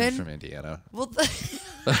door she was open. from Indiana. Well,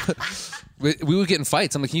 We would get in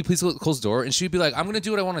fights. I'm like, can you please close the door? And she'd be like, I'm gonna do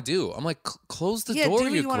what I want to do. I'm like, close the yeah, door, do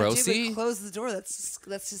what you you want to do, grossy. but close the door. That's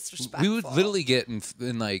disrespectful. We would literally get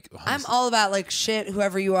in like. I'm all about like shit.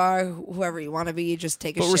 Whoever you are, whoever you want to be, just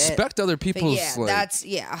take a but shit. respect other But people's. yeah, like, that's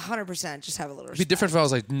 100%. Just have a little. it'd be Respect. different if I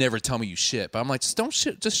was like, never tell me you shit. But I'm like, just don't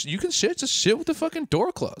shit. Just you can shit. Just shit with the fucking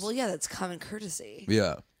door closed. Well, yeah, that's common courtesy.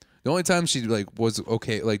 Yeah. The only time she like was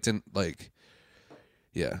okay, like didn't like.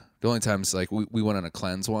 Yeah. The only times like we went on a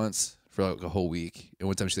cleanse once for like a whole week, and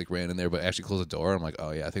one time she like ran in there, but actually closed the door. I'm like,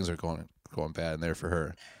 oh yeah, things are going bad in there for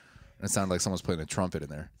her. And it sounded like someone's playing a trumpet in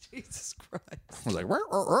there. Jesus Christ. I was like, "Rrr,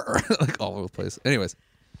 rrr, rrr," like all over the place. Anyways,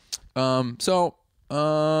 we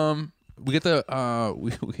get the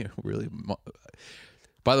we really.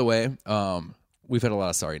 By the way, we've had a lot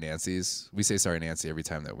of sorry Nancy's. We say sorry Nancy every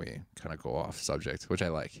time that we kind of go off subject, which I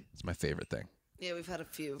like. It's my favorite thing. Yeah, we've had a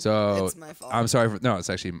few. So it's my fault. I'm sorry for no. It's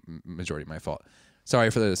actually majority my fault. Sorry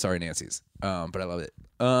for the sorry Nancy's. But I love it.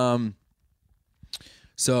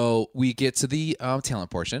 So we get to the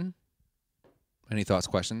talent portion. Any thoughts,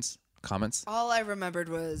 questions, comments? All I remembered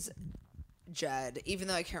was Jed, even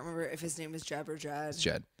though I can't remember if his name is Jeb or Jed. It's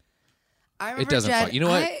Jed. I remember It doesn't. Jed. You know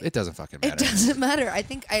what? I- It doesn't fucking matter. It doesn't matter. I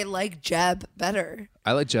think I like Jeb better.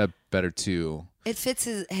 I like Jeb better too. It fits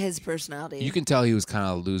his personality. You can tell he was kind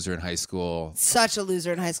of a loser in high school, Such a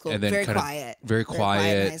loser in high school. and then Very kind quiet. of very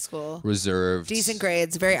quiet, in high school. reserved, Decent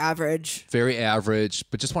grades. Very average. very average,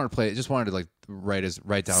 but just wanted to play. Just wanted to like write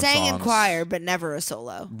down Sang songs. in choir, but never a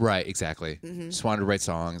solo. Right, exactly. Just wanted to write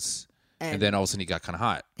songs, and then all of a sudden he got kind of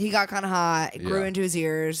hot. He got kind of hot. It grew Yeah. into his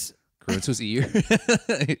ears. Grew into his ear.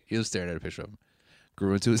 He was staring at a picture of him.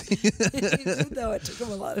 Grew into his. Even though it took him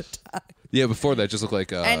a lot of time. Yeah, before that, just looked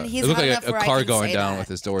like And he's it looked hot like enough a where I car can going say down that. with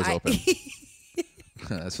his doors I- open.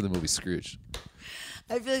 That's for the movie Scrooge.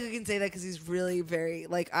 I feel like I can say that because he's really very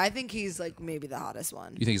I think he's like maybe the hottest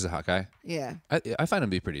one. You think he's a hot guy? Yeah, I find him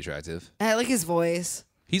to be pretty attractive. and I like his voice,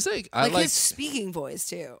 He's like I like like, his speaking voice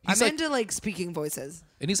too. I'm He's like- into like speaking voices.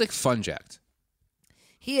 and he's like fun jacked.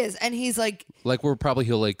 He is, and he's like Like he'll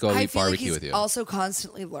like go I eat feel like barbecue he's with you. also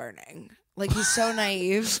constantly learning. Like he's so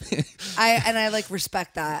naive. I like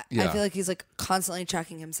respect that. I Yeah. feel like he's like constantly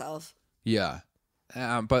checking himself. Yeah,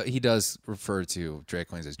 but he does refer to drag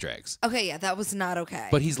queens as drags. Okay, yeah, that was not okay.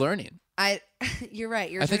 But he's learning. You're right.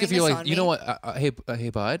 You're I think if turning you're this like, on you me. know what, hey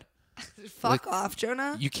bud, Fuck off,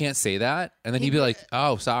 Jonah. you can't say that, and then he'd be like,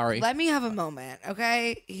 oh, sorry. Let me have a moment,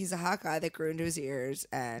 okay? He's a hot guy that grew into his ears,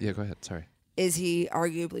 and Yeah, go ahead. Sorry. is he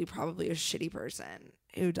arguably probably a shitty person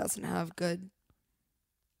who doesn't have good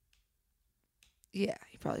Yeah,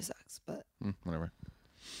 he probably sucks, but Whatever.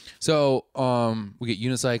 So, we get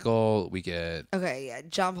Unicycle. We get okay, yeah.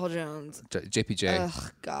 John Paul Jones. JPJ.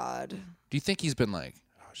 Ugh, God. Do you think he's been like,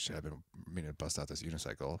 oh shit, I've been meaning to bust out this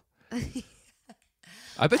Unicycle?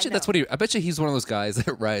 I bet you that's what he. I bet you he's one of those guys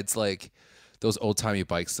that rides like those old timey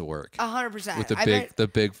bikes to work 100%. with the I big, bet, the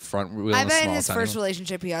big front wheel. I and bet in small his tiny first one.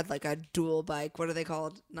 relationship he had like a dual bike. What are they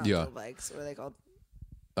called? Not Yeah. dual bikes. What are they called?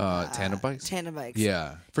 Tandem bikes. Tandem bikes.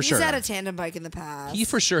 Yeah, for He's sure. had a tandem bike in the past. He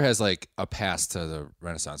for sure has like a pass to the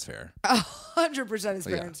Renaissance Fair. 100% his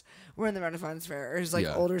Yeah. parents were in the Renaissance Fair. Or his like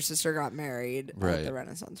Yeah. older sister got married Right. at the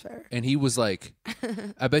Renaissance Fair. And he was like,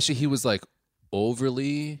 I bet you he was like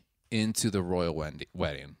overly into the royal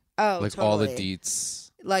wedding. Oh, Like totally. all the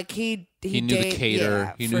deets. Like he He knew the cater.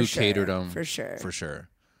 Yeah, He for knew who sure, catered him. for sure. For sure.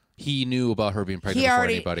 He knew about her being pregnant He before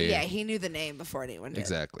already, anybody. yeah, he knew the name before anyone did.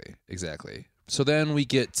 Exactly. So then we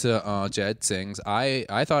get to Jed sings. I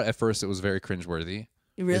thought at first it was very cringeworthy.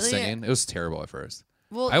 Really? His singing. It was terrible at first.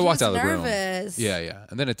 Well, I he walked was out of the room. nervous. Yeah.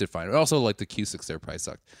 And then it did fine. But also like the Q6 there probably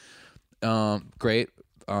sucked. Great.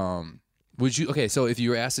 Would you so if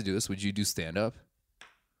you were asked to do this, would you do stand up?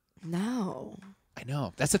 No. I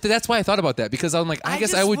know. That's why I thought about that because I'm like, I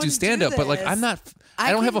guess just I would do wouldn't stand up, but like this. I'm not I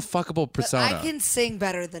I don't have a can- fuckable But persona. I can sing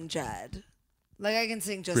better than Jed. Like I can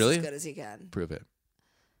sing just Really? as good as he can. Prove it.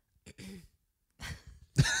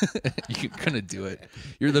 You're gonna do it.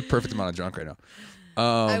 You're the perfect amount of drunk right now.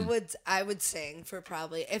 I would sing for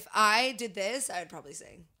probably if I did this, I would probably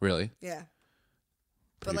sing. Really? Yeah.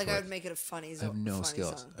 But Pretty like I quick. would make it a funny I song. have no funny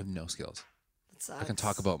skills. Song. I have no skills. It I can sucks.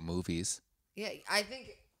 talk about movies. Yeah, I think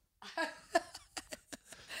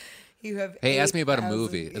you have. Hey, ask me about a 8,000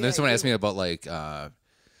 movie, and yeah, then someone you- asked me about like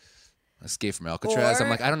Escape from Alcatraz. I'm Or-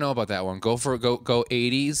 like, I don't know about that one. Go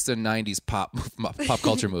 80s to 90s pop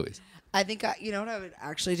culture movies. I think you know what I would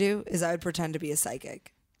actually do is I would pretend to be a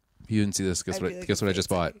psychic. You didn't see this? Guess I'd what? be like Guess a what I fake just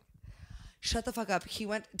bought? psychic. Shut the fuck up. He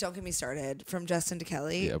went. Don't get me started. From Justin to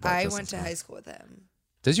Kelly. Yeah, about I Justin went to to- high school with him.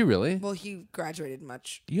 Did you really? Well, he graduated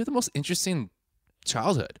much. You have the most interesting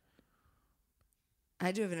childhood.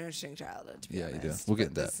 I do have an interesting childhood. To be Yeah, you do. honest, We'll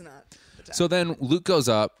get but into that's not the time. So then Luke goes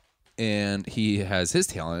up and he has his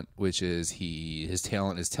talent, which is his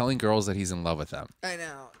talent is telling girls that he's in love with them. I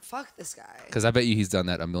know. Fuck this guy. Because I bet you he's done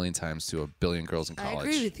that a million times to a billion girls in I college.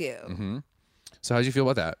 agree with you. So how'd you feel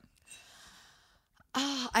about that?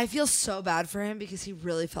 I feel so bad for him because he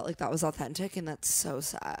really felt like that was authentic, and that's so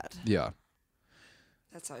sad. Yeah,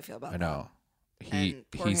 That's how I feel about I know. And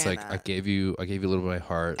poor He's like, Hannah. I gave you a little bit of my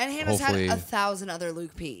heart. that. And Hannah's Hopefully, had 1,000 other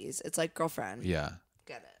Luke P's. It's like girlfriend. yeah.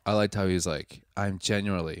 Get it. I liked how he was like, I'm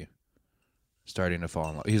genuinely starting to fall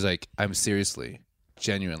in love. He's like, I'm seriously,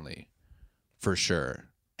 genuinely, for sure,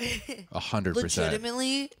 100%,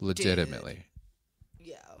 legitimately, Dude.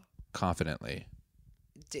 Yo. confidently,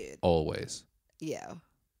 Dude. always Yo.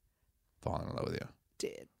 falling in love with you.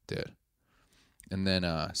 Dude. And then,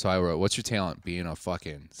 so I wrote, what's your talent? Being a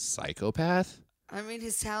fucking psychopath? I mean,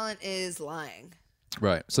 his talent is lying.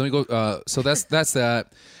 Right. So let me go. So that's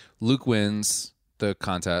that. Luke wins the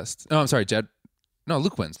contest. No, I'm sorry, Jed. No,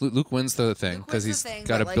 Luke wins. Luke wins the thing Luke because wins he's the thing,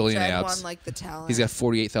 got but, a like, billion Jed abs. won, like, the talent. He's got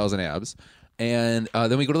 48,000 abs. And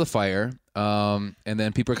then we go to the fire. And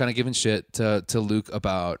then people are kind of giving shit to Luke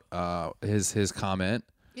about his comment.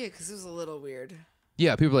 Yeah, because it was a little weird.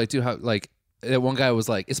 Yeah, people are like, dude, how like that one guy was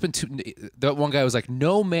like, that one guy was like,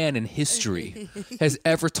 no man in history has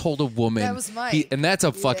ever told a woman. That was Mike. And that's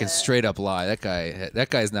a fucking Yeah. straight up lie. That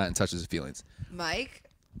guy's not in touch with his feelings. Mike?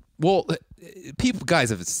 Well,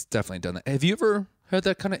 guys have definitely done that. Have you ever had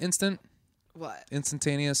that kind of What?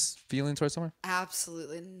 instantaneous feeling towards someone?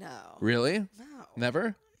 Absolutely no. Really? No.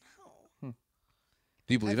 Never? No.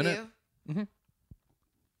 Do you believe Have in it? you? Mm-hmm.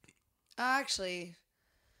 Actually,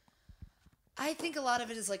 I think a lot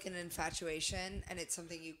of it is like an infatuation, and it's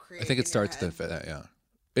something you create. I think in it starts your with head. that. Yeah,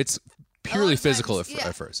 it's A purely lot of physical times, yeah.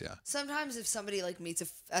 at first. Yeah, Sometimes if somebody like meets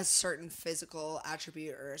a certain physical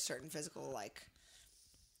attribute or a certain physical like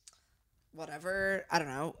whatever, I don't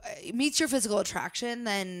know, meets your physical attraction,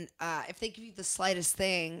 then if they give you the slightest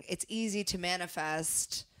thing, it's easy to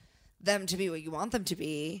manifest them to be what you want them to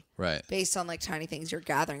be right. based on like tiny things you're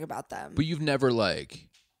gathering about them. But you never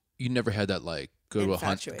had that like go to a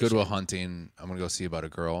Infatuation. hunting. I'm gonna go see about a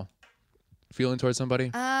girl. Feeling towards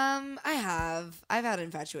somebody. I've had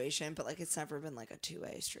infatuation, but like it's never been like a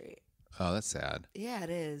two-way street. Oh, that's sad. Yeah, it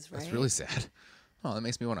is, right? That's really sad. Oh, that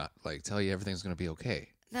makes me want to like tell you everything's gonna be okay.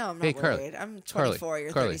 No, I'm not Hey, Carly. worried. I'm Carly. 24,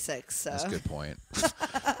 you're Carly. 36, so That's a good point.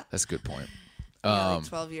 That's a good point. you got, like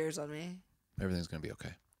 12 years on me. Everything's gonna be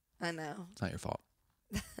okay. I know. It's not your fault.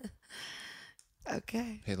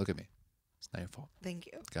 Okay. Hey, look at me. It's not your fault. Thank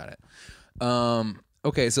you. Got it.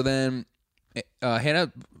 Okay, so then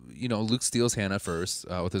Hannah, Luke steals Hannah first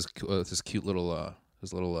with his cute little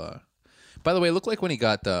By the way, it looked like when he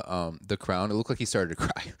got the crown, it looked like he started to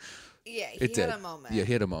cry. Yeah, he It had did. a moment. Yeah,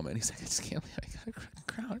 he had a moment. He's like, I just can't believe I got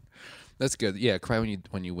a crown. That's good. Yeah, cry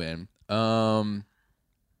when you win. Hannah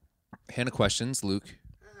questions Luke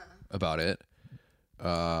about it.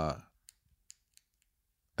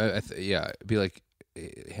 Be like,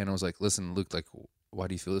 Hannah was like, listen, Luke, like, why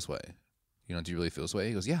do you feel this way? Do you really feel this way?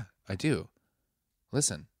 He goes, yeah, I do.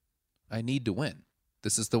 Listen, I need to win.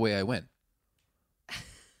 This is the way I win.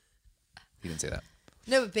 He didn't say that.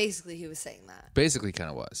 No, but basically he was saying that. Basically, kind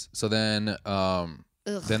of was. So then,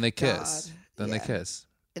 then they kiss. God. Then Yeah. they kiss.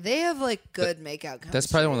 They have like good makeout chemistry. That's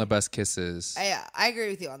probably one of the best kisses. Yeah, I agree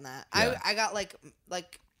with you on that. Yeah. I got like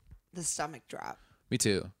the stomach drop. Me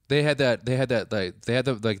too. They had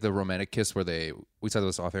the romantic kiss where we saw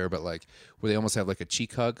this off air, but like where they almost have like a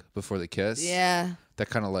cheek hug before they kiss. Yeah. That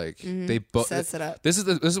kind of like they both Sets it up. This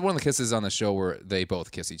is one of the kisses on the show where they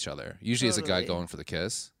both kiss each other. Usually it's a guy Totally. going for the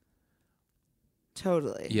kiss.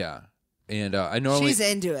 Totally. Yeah. And I normally She's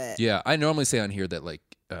into it. Yeah, I normally say on here that like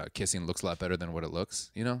kissing looks a lot better than what it looks,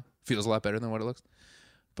 feels a lot better than what it looks.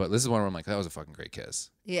 But this is one where I'm like, that was a fucking great kiss.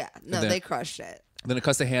 Yeah. No, then- they crushed it. Then it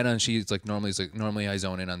cuts to Hannah, and she's like, normally I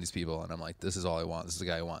zone in on these people, and I'm like, this is all I want. This is the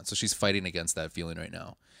guy I want. So she's fighting against that feeling right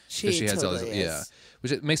now. 'Cause She has all totally this, is. yeah,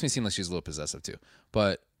 which it makes me seem like she's a little possessive too.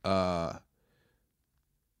 But and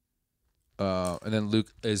then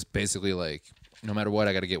Luke is basically like, no matter what,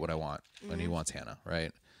 I got to get what I want, and he wants Hannah,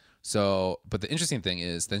 right? So, but the interesting thing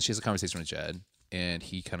is, then she has a conversation with Jed, and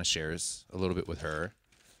he kind of shares a little bit with her,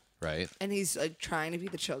 right? And he's like trying to be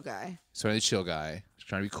the chill guy. So the chill guy,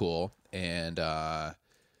 trying to be cool, and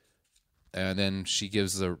then she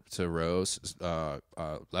gives to Rose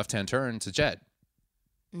left hand turn to Jed.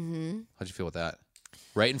 Mm-hmm. How'd you feel with that?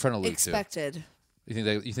 Right in front of Luke Expected. too.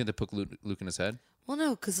 You think they put Luke in his head? Well,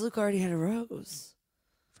 no, because Luke already had a rose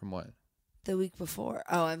From what? the week before.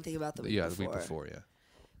 Oh, I'm thinking about the week before. The week before, yeah.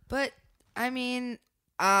 But I mean,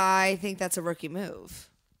 I think that's a rookie move.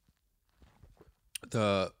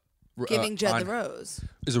 Giving Jed the rose.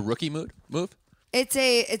 Is a rookie move? It's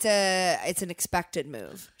an expected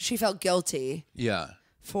move. She felt guilty Yeah.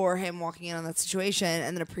 for him walking in on that situation,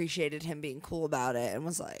 and then appreciated him being cool about it, and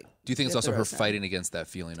was like, Do you think it's "Get also the her rose now." fighting against that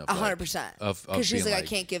feeling of 100%. of Because she's being like, I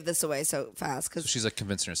can't give this away so fast. Because She's like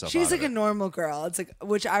convincing herself. she's out like of a it. normal girl. It's like,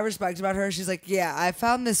 which I respect about her. She's like, yeah, I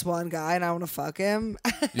found this one guy and I want to fuck him.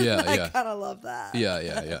 Yeah, I yeah. kind of love that.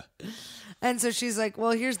 Yeah. And so she's like,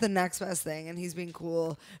 well, here's the next best thing, and he's being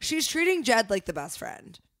cool. She's treating Jed like the best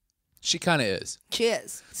friend. She kind of is. She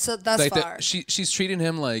is. So thus Like far, she's treating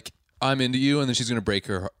him like, I'm into you, and then she's gonna break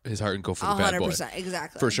his heart and go for the bad boy. 100%,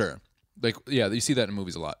 exactly. For sure. Like, yeah, you see that in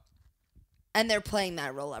movies a lot. And they're playing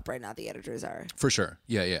that role up right now. The editors are, For sure.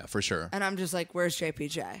 Yeah, for sure. and I'm just like, where's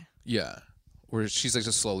JPJ? Yeah. Where she's like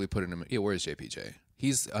just slowly putting him. Yeah, where is JPJ?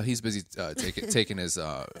 He's busy taking his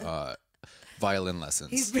violin lessons.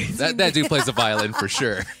 He's busy- that dude plays the violin for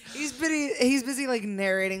sure. He's busy like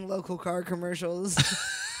narrating local car commercials.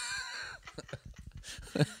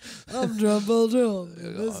 I'm John Paul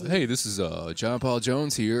Jones. Hey, this is John Paul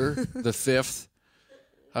Jones here, the 5th.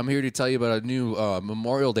 I'm here to tell you about a new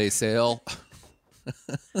Memorial Day sale.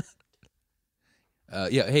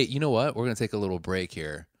 Yeah, hey, you know what? We're going to take a little break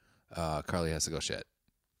here. Carly has to go shit.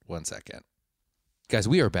 1 second. Guys,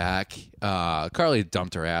 we are back. Carly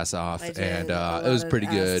dumped her ass off, I did. and A it was lot of pretty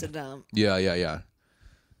ass good. to dump. Yeah.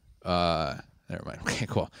 Never mind. Okay,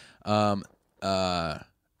 cool. I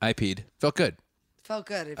peed. Felt good. Felt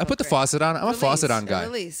good. It I felt put the great. faucet on. I'm a Release, faucet on guy.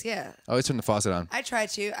 Release, yeah. I always turn the faucet on. I try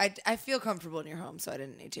to. I feel comfortable in your home, so I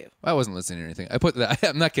didn't need to. I wasn't listening to anything. I put that.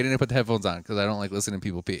 I'm not kidding. I put the headphones on because I don't like listening to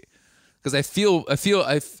people pee. Because I feel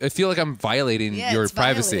like I'm violating Yeah, your it's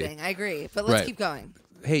privacy. violating. I agree, but let's Right. keep going.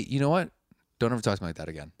 Hey, you know what? Don't ever talk to me like that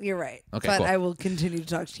again. You're right. Okay, but cool. I will continue to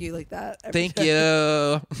talk to you like that. every Thank time.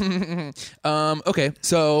 you. Okay,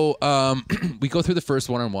 so we go through the first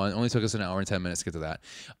one-on-one. It only took us an hour and 10 minutes to get to that.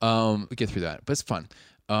 We get through that, but it's fun.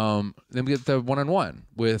 Then we get the one-on-one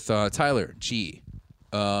with Tyler G.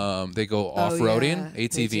 They go off-roading,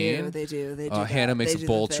 ATVing. They do. Hannah makes a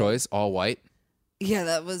bold choice, all white. Yeah,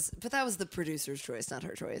 that was the producer's choice, not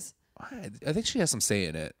her choice. I think she has some say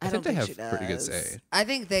in it. I think they have she does. pretty good say. I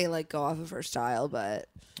think they like go off of her style, but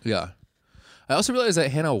Yeah. I also realized that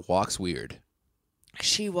Hannah walks weird.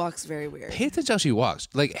 she walks very weird. Pay attention how she walks.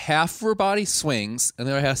 Like half of her body swings and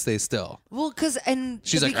the other half stays still. Well, because in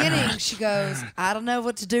She's the like, beginning, she goes, "I don't know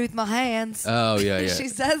what to do with my hands." Oh yeah. She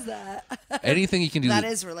says that. Anything you can do. That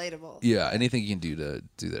is relatable. Yeah, anything you can do to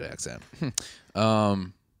do that accent.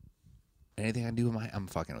 Anything I can do with I'm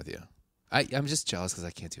fucking with you. I'm just jealous because I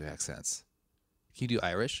can't do accents. Can you do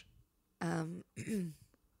Irish?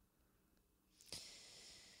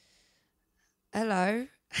 Hello.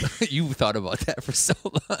 You thought about that for so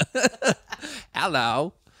long.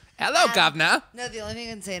 Hello. Hello, governor. No, the only thing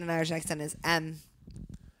I can say in an Irish accent is M.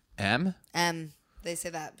 M? They say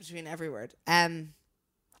that between every word.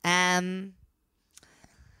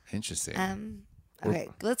 Interesting. Okay,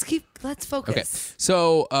 let's focus. Okay.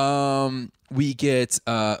 So we get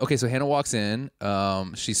so Hannah walks in,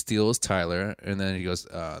 she steals Tyler, and then she goes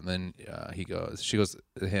she goes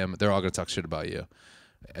to him, they're all gonna talk shit about you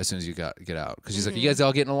as soon as you get out. Because she's like, you guys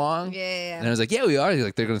all getting along? Yeah. And I was like, yeah, we are. He's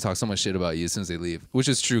like, they're gonna talk so much shit about you as soon as they leave. Which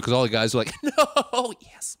is true, because all the guys were like, no,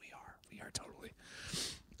 yes, we are. We are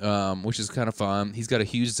totally. Which is kind of fun. He's got a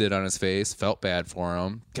huge zit on his face. Felt bad for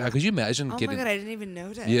him. God, could you imagine Oh getting... my God, I didn't even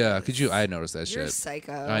notice. Yeah, could you... I noticed that You're shit. a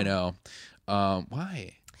psycho. I know.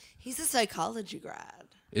 Why? He's a psychology grad.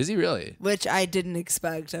 Is he really? Which I didn't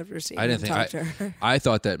expect after seeing I didn't him talk think... to her. I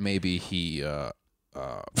thought that maybe he went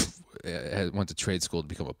to trade school to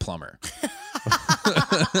become a plumber.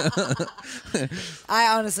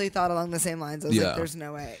 I honestly thought along the same lines. I was Yeah. like, there's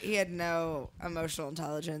no way. He had no emotional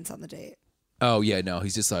intelligence on the date. Oh, yeah, no.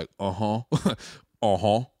 He's just like, uh-huh.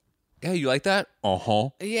 Uh-huh. Yeah, you like that? Uh-huh.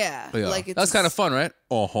 Yeah. Yeah. Like it's That's kind of fun, right?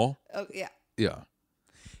 Uh-huh. Oh, yeah. Yeah.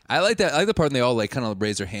 I like that. I like the part when they all like kind of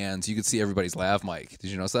raise their hands. You could see everybody's lav mic.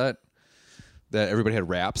 Did you notice that? That everybody had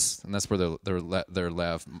raps, and that's where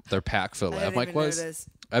their pack for I lav didn't mic even was. notice.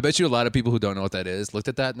 I bet you a lot of people who don't know what that is looked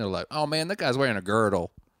at that and they're like, "Oh man, that guy's wearing a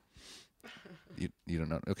girdle." You don't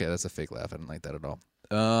know? Okay, that's a fake laugh. I didn't like that at all.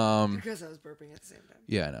 Because I was burping at the same time.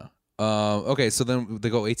 Yeah, I know. Okay, so then they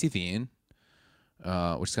go ATVing,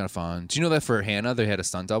 which is kind of fun. Do you know that for Hannah they had a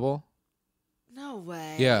stunt double? No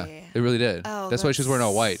way. Yeah, they really did. Oh, that's why she was wearing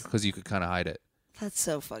all white, that's- because you could kind of hide it. That's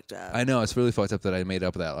so fucked up. I know, it's really fucked up that I made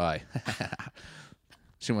up that lie.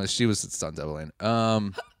 She was stunt doubling.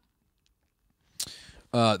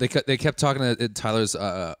 They kept talking to Tyler's.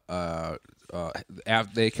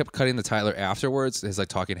 They kept cutting to Tyler afterwards. His like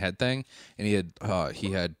talking head thing, and it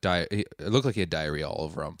looked like he had diarrhea all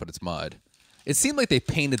over him, but it's mud. It seemed like they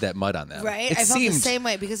painted that mud on them. Right? It I felt the seemed same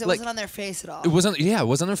way because it like- wasn't on their face at all. It wasn't. Yeah, it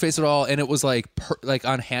wasn't on their face at all, and it was like like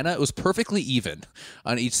on Hannah, it was perfectly even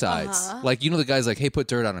on each side. Like the guy's like, "Hey, put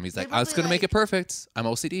dirt on him." He's like, "I was probably, gonna make like- it perfect. I'm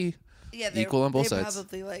OCD." yeah, equal on both they sides.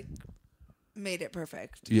 probably like made it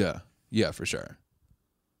perfect. Yeah, for sure.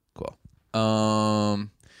 Cool.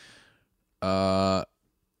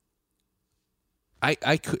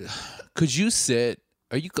 I could you sit?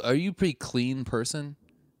 Are you a pretty clean person?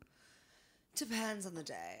 Depends on the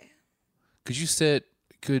day. Could you sit?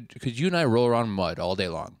 Could you and I roll around in mud all day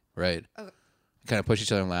long? Right. Okay. Kind of push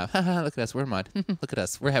each other and laugh. Haha, look at us, we're in mud. Look at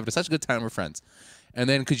us, we're having such a good time. We're friends. And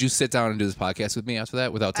then could you sit down and do this podcast with me after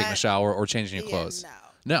that without taking a shower or changing your clothes?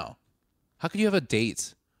 No. How could you have a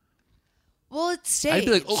date? Well, it's staged. I'd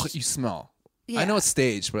be like, oh, you smell. I know Yeah. it's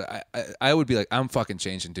staged, but I would be like, I'm fucking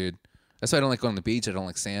changing, dude. That's why I don't like going to the beach. I don't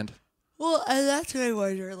like sand. Well, and that's what I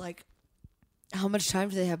wonder, like, how much time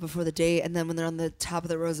do they have before the date, and then when they're on the top of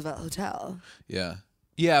the Roosevelt Hotel? Yeah.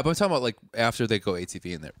 Yeah, but I'm talking about like after they go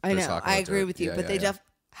ATV and they're I know, talking I about agree it. with you, Yeah, but yeah, they yeah.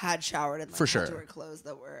 had showered and like, For had sure. to wear clothes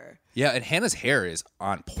that were Yeah, and Hannah's hair is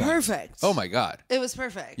on point. perfect. Oh my god. It was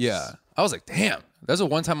perfect. Yeah. I was like, damn. That's the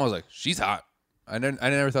one time I was like, she's hot. I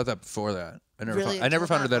never thought that before that. I never Really? found her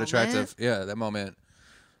Until that that attractive. moment? Yeah, that moment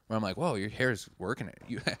where I'm like, whoa, your hair's working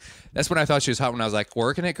it. That's when I thought she was hot, when I was like,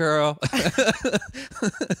 working it, girl.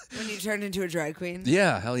 When you turned into a drag queen,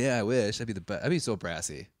 Yeah, hell yeah, I wish. That'd be the best. I'd be so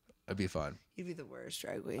brassy. That'd be fun. you'd be the worst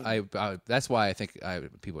drag queen. I that's why I think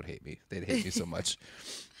people would hate me. They'd hate me so much.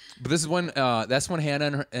 But this is when that's when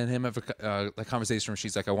Hannah and him have a conversation where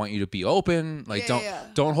she's like, I want you to be open, like Yeah,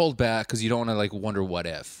 don't hold back, because you don't want to like wonder what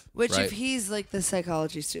if. Which, right? if he's like the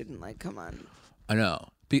psychology student, like, come on. I know.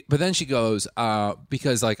 But then she goes,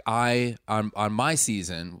 because like on my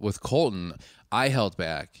season with Colton, I held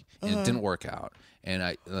back and it didn't work out. And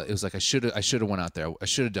it was like I should have went out there. I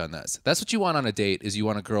should have done this. That's what you want on a date, is you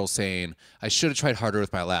want a girl saying, I should have tried harder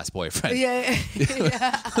with my last boyfriend. Yeah.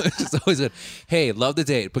 It's always good. Hey, love the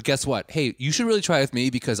date, but guess what? Hey, you should really try with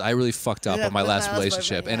me, because I really fucked up Yeah, on my with last my last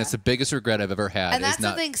relationship, boyfriend, and yeah. it's the biggest regret I've ever had. And is that's not,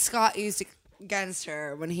 something Scott used against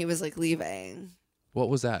her when he was like leaving. What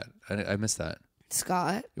was that? I missed that.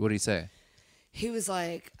 Scott, What did he say? he was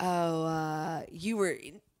like, "Oh, you were."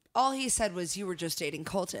 All he said was, "You were just dating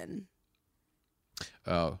Colton."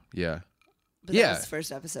 Oh yeah. But Yeah. that was the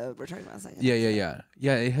first episode we're talking about. Second. Yeah.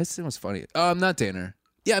 It was funny. I'm not dating her.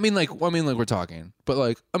 Yeah, I mean, like we're talking, but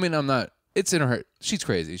like, I mean, I'm not. It's in her. She's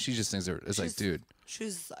crazy. She just thinks it's like, dude,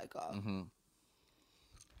 She's psycho.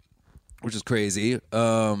 which is crazy.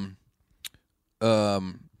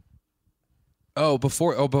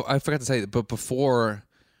 But I forgot to say. But before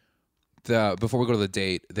we go to the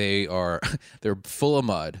date, they're full of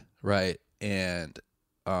mud, right? And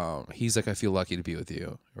he's like, I feel lucky to be with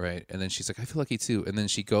you, right? And then she's like, I feel lucky too. And then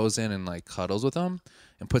she goes in and like cuddles with him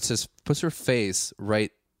and puts her face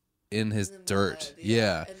right in his dirt.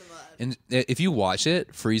 Yeah. In the mud. And if you watch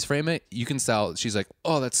it, freeze frame it, you can tell she's like,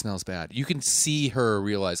 oh, that smells bad. You can see her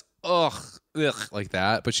realize, ugh, like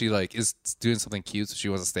that. But she like is doing something cute, so she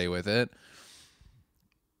wants to stay with it.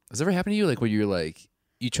 Has it ever happened to you, like where you're like,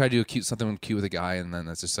 you try to do something cute with a guy, and then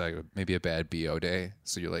that's just like maybe a bad BO day.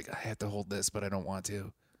 So you're like, I have to hold this, but I don't want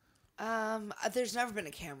to. There's never been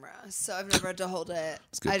a camera, so I've never had to hold it.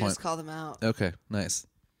 That's a good I point. just call them out. Okay, nice,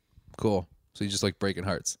 cool. So you just like breaking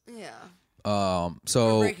hearts. Yeah.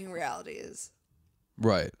 So Breaking realities.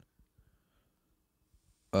 right.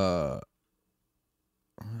 Oh,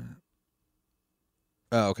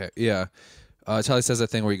 okay, yeah. Charlie says that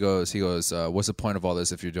thing where he goes, what's the point of all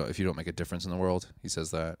this if you don't make a difference in the world? He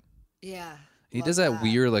says that. Yeah. He love does that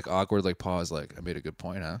weird, like awkward, like pause, like I made a good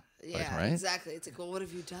point, huh? Yeah, like, right? exactly. It's like, well, what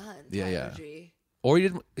have you done? Yeah, yeah. Energy. Or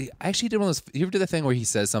he actually did one of those. You ever did that thing where he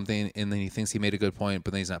says something and then he thinks he made a good point,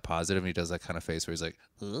 but then he's not positive, and he does that kind of face where he's like,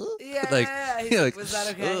 huh? Yeah, like, yeah. He's yeah, like, was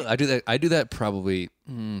that okay? "Ugh." I do that probably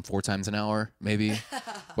 4 times an hour, maybe.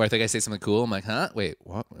 Where I think I say something cool, I'm like, huh? Wait,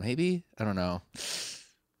 what? Maybe? I don't know. Is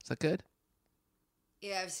that good?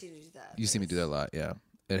 Yeah, I've seen you do that. You see me do that a lot. Yeah,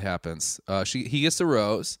 it happens. He gets the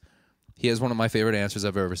rose. He has one of my favorite answers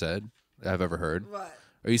I've ever heard. What?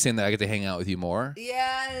 Are you saying that I get to hang out with you more?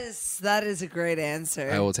 Yes, that is a great answer.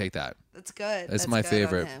 I will take that. That's good. That's my good on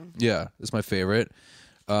favorite. him. Yeah, it's my favorite,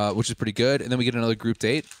 which is pretty good. And then we get another group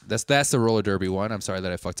date. That's the roller derby one. I'm sorry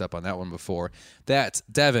that I fucked up on that one before. That's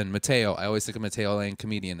Devin, Mateo. I always think of Mateo Lane,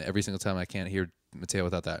 comedian. Every single time I can't hear Mateo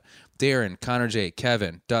without that. Darren, Connor J,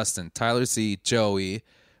 Kevin, Dustin, Tyler C, Joey,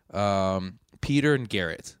 Peter, and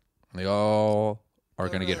Garrett. They all are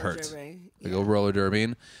going to get hurt. Derby. They go roller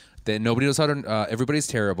derbying. Then nobody knows how to. Everybody's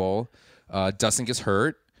terrible. Dustin gets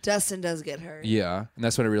hurt. Dustin does get hurt. Yeah, and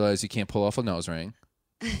that's when I realized you can't pull off a nose ring.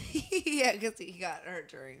 Yeah, because he got hurt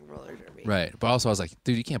during roller derby. Right, but also I was like,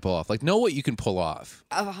 dude, you can't pull off. Like, know what you can pull off,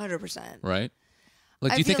 100%. right?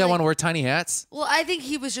 Like, I do you think feel I want to like- wear tiny hats? Well, I think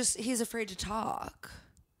he's afraid to talk.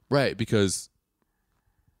 Right, because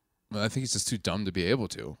I think he's just too dumb to be able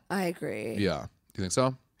to. I agree. Yeah, do you think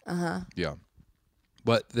so? Yeah,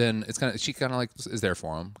 but then she kind of like is there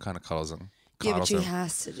for him, kind of cuddles him. Yeah, but coddles she him.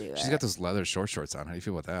 has to do it. She's got those leather shorts on. How do you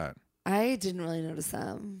feel about that? I didn't really notice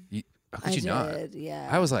them. How could I you not? did, yeah.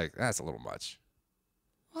 I was like, that's a little much.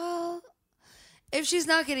 Well, if she's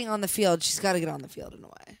not getting on the field, she's got to get on the field in a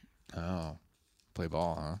way. Oh, play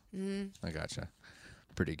ball, huh? Mm-hmm. I gotcha.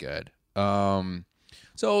 Pretty good.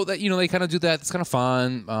 So that they kind of do that. It's kind of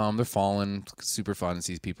fun. They're falling, super fun to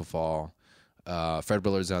see people fall. Fred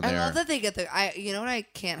Willard's down there. I love that they get you know what I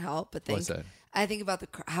can't help but think. What's that? I think about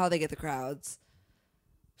how they get the crowds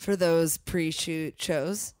for those pre-shoot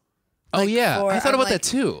shows. Oh Like, yeah, I thought I'm about like- that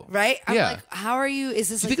too. Right? I'm Yeah. like, how are you? Is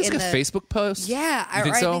this Do you like think it's in like a Facebook post? Yeah, You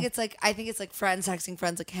think I so? think it's like friends texting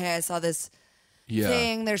friends like, hey, I saw this Yeah.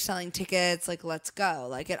 thing. They're selling tickets. Like, let's go.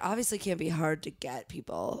 Like, it obviously can't be hard to get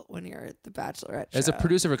people when you're at the Bachelorette As show. a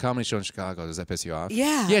producer of a comedy show in Chicago, does that piss you off?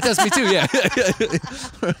 Yeah. Yeah, it does me too. Yeah.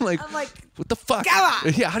 I'm like, what the fuck? come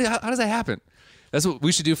on. Yeah. How does that happen? That's what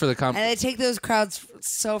we should do for the and they take those crowds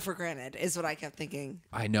so for granted. Is what I kept thinking.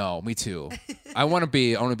 I know, me too. I want to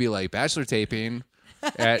be like Bachelor taping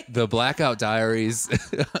at the Blackout Diaries.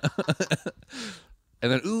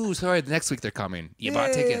 And then, ooh, sorry, next week they're coming. You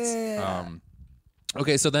bought tickets.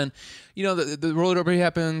 Okay, so then, the roller derby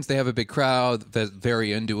happens. They have a big crowd that's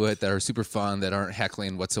very into it, that are super fun, that aren't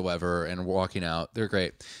heckling whatsoever and walking out. They're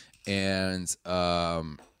great. And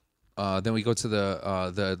then we go to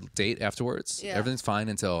the date afterwards. Yeah. Everything's fine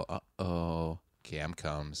until, Cam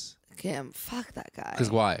comes. Cam, fuck that guy. Because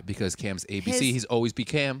why? Because Cam's ABC. His- He's always be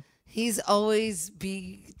Cam. He's always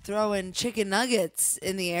be throwing chicken nuggets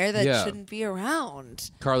in the air that Yeah. shouldn't be around.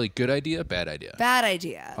 Carly, good idea, bad idea. Bad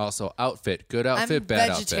idea. Also, outfit, good outfit, I'm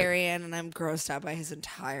bad vegetarian and I'm grossed out by his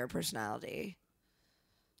entire personality.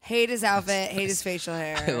 Hate his outfit, hate his facial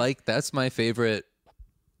hair. outfit. That's my favorite.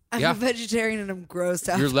 I'm yeah. a vegetarian and I'm grossed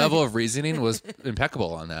out. Your by level of reasoning was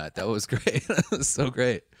impeccable on that. That was great. That was so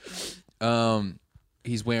great.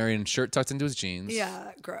 He's wearing shirt tucked into his jeans.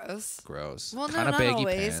 Yeah, gross. Gross. Well, no, Kinda not baggy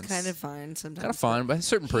always. pants. Kind of fine sometimes. Kind of fun, but a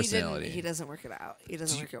certain He didn't- personality. He doesn't work it out. He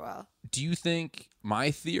doesn't work it well. Do you think my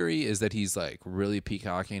theory is that he's like really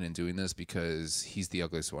peacocking and doing this because he's the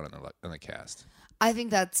ugliest one on the cast? I think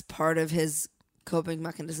that's part of his coping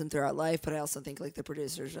mechanism throughout life, but I also think like the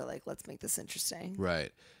producers are like, let's make this interesting.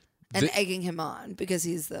 Right. And egging him on because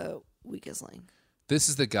he's the weakest link. This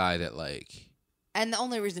is the guy that like. And the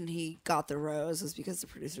only reason he got the rose was because the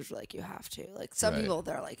producers were like, you have to. Like, some Right. people,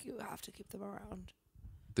 they're like, you have to keep them around.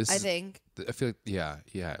 This I is, think. I feel like yeah.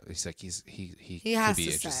 He's like he He has could be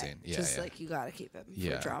to interesting. stay. Yeah, Just yeah. like, you got to keep him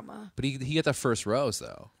Yeah. for drama. But he got the first rose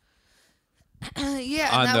though. Yeah,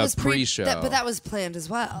 On and that the was pre-show. but that was planned as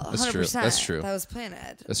well. That's 100%. true. That's true. That was planned.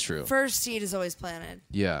 That's true. First seed is always planned.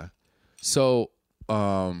 Yeah. So,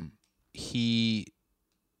 he,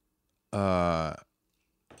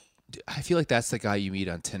 I feel like that's the guy you meet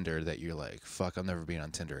on Tinder that you're like, fuck, I'm never being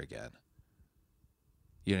on Tinder again.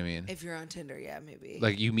 You know what I mean? If you're on Tinder, yeah, maybe.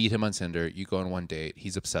 Like you meet him on Tinder, you go on one date,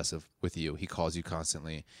 he's obsessive with you, he calls you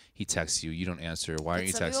constantly, he texts you, you don't answer. Why aren't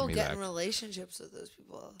you some texting people me get back? in relationships with those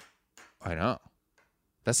people. I know.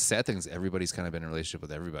 That's the sad thing is everybody's kind of been in a relationship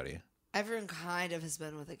with everybody. Everyone kind of has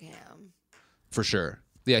been with a cam. For sure.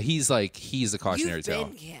 Yeah, he's the cautionary You've tale.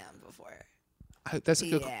 been cam before. That's a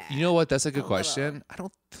good. Yeah. You know what? That's a good A question. little. I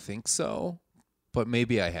don't think so, but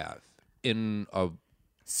maybe I have in a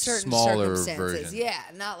Certain smaller circumstances. version. Yeah,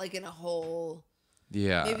 not like in a whole,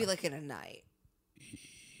 Yeah. maybe like in a night.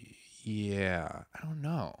 Yeah. I don't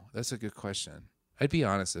know. That's a good question. I'd be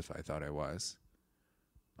honest if I thought I was.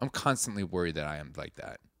 I'm constantly worried that I am like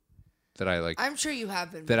that. That I like I'm sure you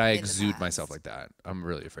have been. that I in the exude past. myself like that. I'm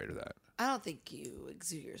really afraid of that. I don't think you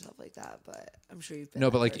exude yourself like that, but I'm sure you've been. No,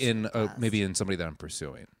 that but like person in the past. maybe in somebody that I'm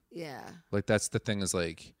pursuing. Yeah. Like that's the thing is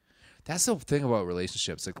like that's the thing about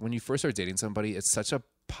relationships. Like when you first start dating somebody, it's such a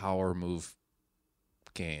power move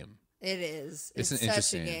game. It is. It's It's an such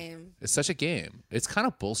interesting a game. It's such a game. It's kind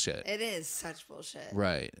of bullshit. It is such bullshit.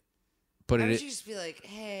 Right. But Why it don't you just be like,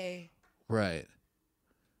 hey, right.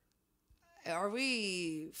 are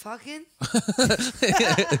we fucking?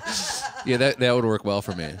 Yeah, that would work well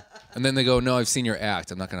for me. And then they go, "No, I've seen your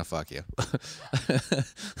act. I'm not going to fuck you."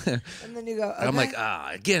 And then you go, okay. And I'm like,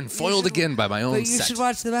 again, foiled should- again by my own but you set. should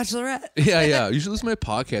watch The Bachelorette. Yeah. You should listen to my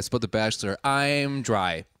podcast about The Bachelor. I'm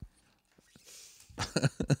dry.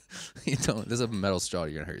 You don't. There's a metal straw.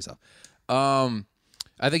 You're gonna hurt yourself.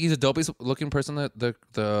 I think he's the dopest looking person in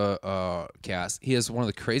the cast. He has one of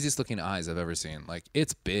the craziest looking eyes I've ever seen. Like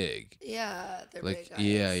it's big. Yeah, they're Like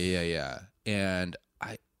big eyes. yeah. And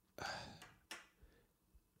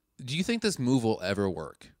do you think this move will ever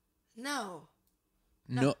work? No,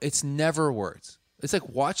 No, it's never worked. It's like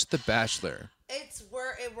watch The Bachelor. it's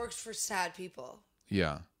where it works for sad people.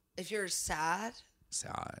 Yeah. If you're sad,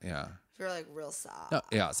 Sad. Yeah. if you're like real sad. No,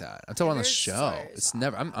 yeah, sad. I'm talking on the You're show. sorry, It's sad.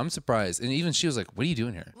 never. I'm surprised. And even she was like, "What are you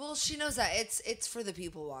doing here?" Well, she knows that it's for the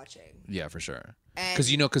people watching. Yeah, for sure. And- Because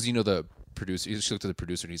you know the producer. She looked at the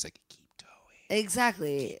producer and he's like, "Keep going."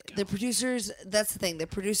 Exactly. The producers. That's the thing. The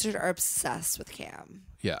producers are obsessed with Cam.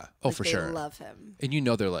 Yeah. Oh, Like, for they sure. love him. And you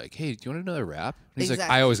know they're like, "Hey, do you want another rap?" And he's like,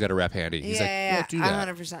 Exactly. "I always got a rap handy." He's like, yeah, do that."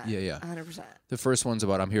 100%. Yeah, yeah. 100%. The first one's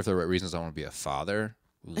about I'm here for the right reasons. I want to be a father.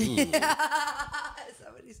 Ooh. Is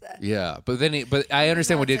that what he said? Yeah, but then but I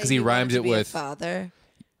understand what he did because he rhymed it with. father.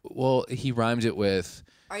 Well, he rhymed it with.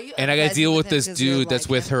 Are you? And I got to empathizing deal with him this 'cause you're dude that's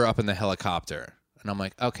like with him? her up in the helicopter. And I'm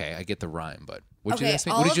like, okay, I get the rhyme, but what'd you Okay, ask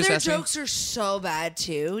me? all What did of you just their ask me? jokes are so bad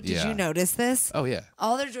too. Did Yeah. you notice this? Oh yeah,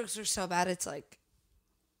 All their jokes are so bad. It's like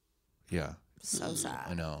yeah. so sad.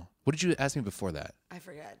 I know. What did you ask me before that? I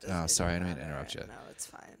forget. Oh, It sorry, I doesn't didn't mean to matter. interrupt you. No, it's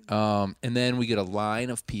fine. And then we get a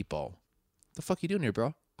line of people. The fuck you doing here,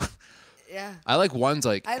 bro? Yeah. I like one's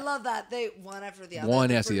like I love that. They one after the other. one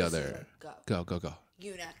The after the producers other. are like, Go. go.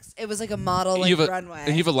 You next. It was like a model like you have a, runway. And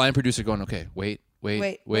you have a line producer going, okay, wait.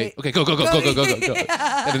 Wait. Okay, go.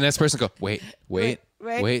 And the next person go, wait.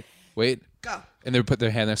 Go. And they put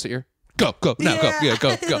their hand next to your go. Now go. Yeah,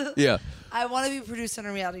 go. Yeah. I want to be produced on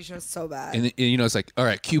a reality show so bad. And you know, it's like, all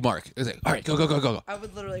right, cue Mark. It's like, all right, go. I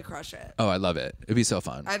would literally crush it. Oh, I love it. It'd be so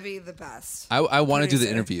fun. I'd be the best. I want to do the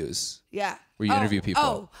producer. interviews. Yeah. Where you interview people.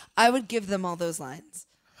 Oh, I would give them all those lines.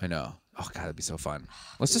 I know. Oh God, that'd be so fun.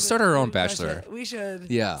 Let's just start our own Bachelor. We should.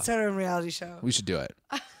 Yeah. Start our own reality show. We should do it.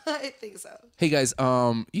 I think so. Hey guys,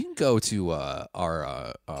 you can go to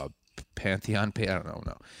our Pantheon page. I don't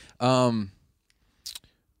know.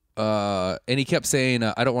 And he kept saying,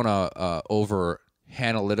 I don't want to over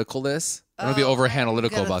analytical this. I don't want to be over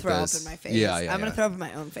analytical I'm gonna about throw this. Up in my face. Yeah. I'm gonna throw up in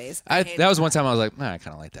my own face. That was one time I was like, nah, I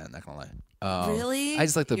kind of like that. I'm not gonna lie. Really? I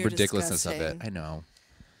just like the You're ridiculousness of it. disgusting. I know.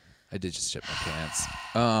 I did just shit my pants.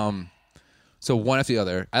 So one after the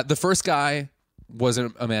other. The first guy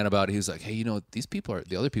wasn't a man about it. He was like, hey, you know,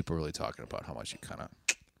 the other people are really talking about how much you kind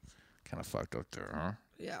of fucked up there, huh?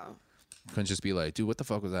 Yeah. Couldn't just be like, dude, what the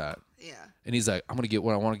fuck was that? Yeah. And he's like, I'm gonna get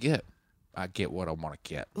what I want to get. I get what I want to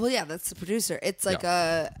get. Well, yeah, that's the producer. It's like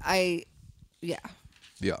Yeah. yeah.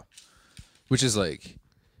 Yeah. Which is like,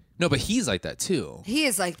 No, but he's like that too. He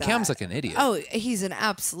is like that. Cam's like an idiot. Oh, he's an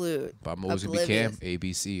absolute. But I'm always gonna be Cam.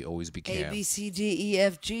 ABC, always be Cam. A B C D E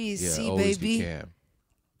F G Yeah, C always baby. be Cam.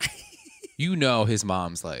 You know his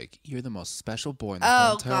mom's like, you're the most special boy in the Oh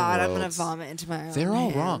whole entire God, I'm world. gonna vomit into my own They're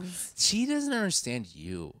all wrong. hands. She doesn't understand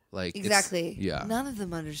you. Like it's- Exactly. Yeah. None of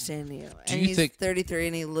them understand you. Do and you he's think- 33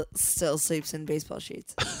 and he still sleeps in baseball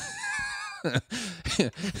sheets.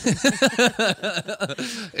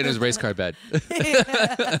 In his race car bed.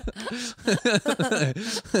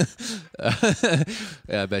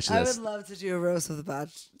 Yeah, I bet you I this. would love to do a roast of the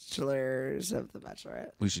Bachelors of the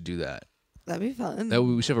Bachelorette. We should do that. That'd be fun.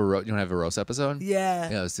 We should have a roast. You want to have a roast episode? yeah.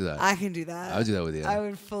 Yeah, let's do that. I can do that. I would do that with you. I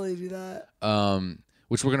would fully do that.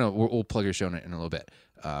 Which we'll plug your show in a little bit,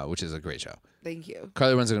 which is a great show. Thank you.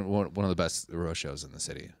 Carly runs one of the best roast shows in the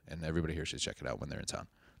city, and everybody here should check it out when they're in town.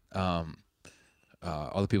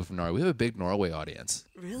 All the people from Norway. We have a big Norway audience.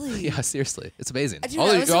 Really? Yeah, seriously, it's amazing. Dude,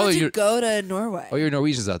 I was about to go to Norway. all your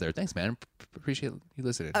Norwegians out there. Thanks, man. Appreciate you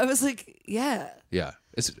listening. I was like, yeah. Yeah,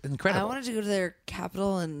 it's incredible. I wanted to go to their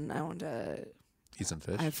capital and I wanted to. Eat some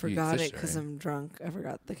fish. I You forgot eat it fish, because right? I'm drunk. I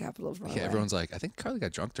forgot the capital of Norway. Yeah, everyone's like, I think Carly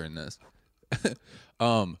got drunk during this.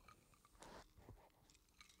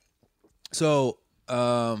 So,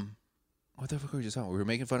 what the fuck were we just talking? We were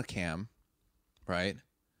making fun of Cam, right?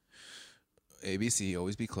 ABC,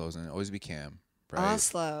 always be closing, always be Cam, right?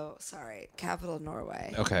 Oslo. Sorry. Capital of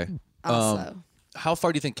Norway. Okay. Oslo. How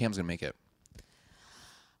far do you think Cam's gonna make it?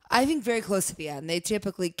 I think very close to the end. They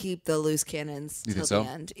typically keep the loose cannons You till think so? the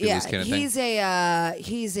end. The loose cannon thing?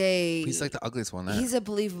 He's He's like the ugliest one there. he's a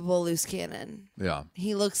believable loose cannon. Yeah.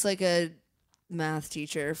 He looks like a math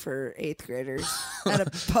teacher for 8th graders at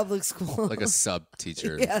a public school. Like a sub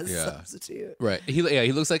teacher. yeah, Yeah. substitute. Right. He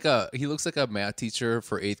looks like a math teacher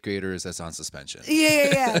for 8th graders that's on suspension.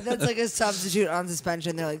 Yeah. That's like a substitute on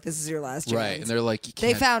suspension. They're like, this is your last chance. Right. And they're like, you They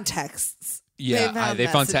can't. found texts. Yeah, they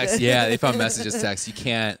found text. messages. Yeah, they found messages, text. You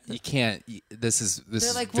can't. This is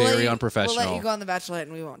They're like, very we'll unprofessional. let you go on the Bachelorette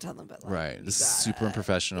and we won't tell them, but like, Right. you This is gotta- super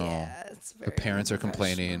unprofessional. Yeah, it's The very parents are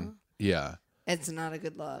complaining. unprofessional. Yeah. It's not a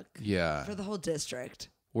good look Yeah. for the whole district.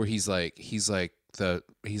 Where he's like the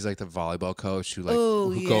volleyball coach who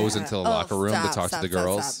Oh, who goes yeah. into the Oh, locker room stop, to talk stop, to the stop,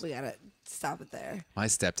 girls. Stop. We gotta stop it there. My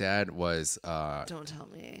stepdad was Don't tell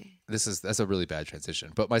me. that's a really bad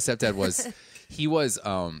transition. But my stepdad was he was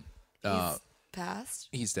He's passed.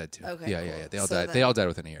 he's dead too. Okay, Yeah. cool. They all So died. then- They all died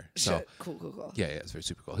within a year. So Shit. Cool. yeah, it's very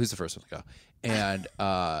super cool. Who's the first one to go? And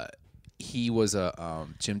he was a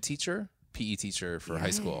gym teacher, PE teacher for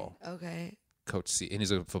high school. Okay. Coach C, and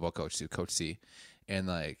he's a football coach too, Coach C. And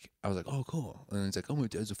like I was like, oh cool. And then he's like, oh my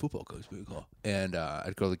dad's a football coach, very cool. And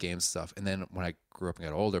I'd go to the games and stuff. And then when I grew up and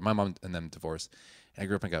got older, my mom and them divorced. And I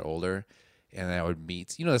grew up and got older, and then I would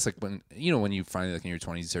meet. That's like when you finally like in your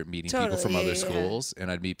 20s you start meeting people Totally, from other yeah. schools. And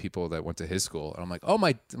I'd meet people that went to his school, and I'm like, oh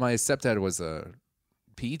my stepdad was a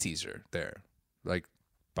PE teacher there, like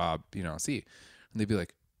Bob, C. And they'd be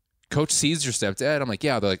like, Coach C's your stepdad? I'm like,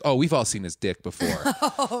 yeah. They're like, oh, we've all seen his dick before.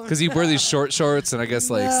 Because he'd wear these short shorts, and I guess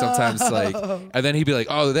like sometimes like, and then he'd be like,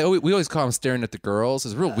 oh, we always call him staring at the girls.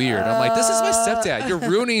 It's real weird. I'm like, this is my stepdad. You're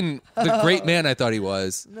ruining the great man I thought he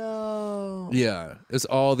was. No. Yeah. It's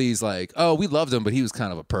all these like, oh, we loved him, but he was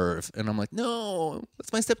kind of a perv. And I'm like, no,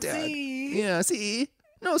 that's my stepdad. See? Yeah, see?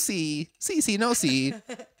 No see. See, no see.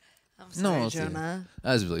 I'm sorry, No, see. Jonah.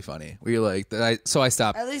 That was really funny. Where you're like, so I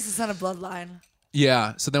stopped. At least it's not a bloodline.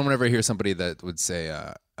 Yeah. So then whenever I hear somebody that would say,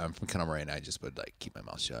 I'm from Kennemer, I just would like keep my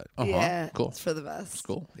mouth shut. Yeah. Cool. It's for the best.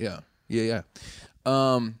 Cool. Yeah.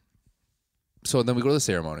 So then we go to the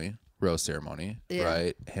ceremony, rose ceremony, Yeah.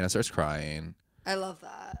 right? Hannah starts crying. I love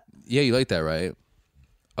that. Yeah, you like that, right?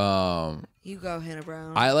 You go, Hannah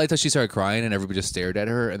Brown. I liked how she started crying and everybody just stared at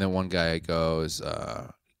her, and then one guy goes,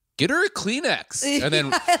 "Get her a Kleenex," and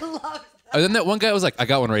then I love that. and then that one guy was like, "I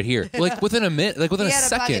got one right here," like within a minute, like within He a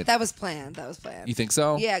had a pocket. second. That was planned. You think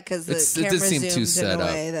so? Yeah, because the It camera did seem zoomed too in set a up.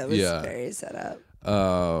 way that was Yeah. very set up.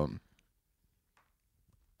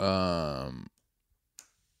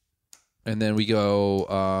 And then we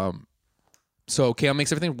go. So Cam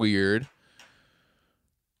makes everything weird.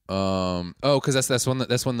 Because that's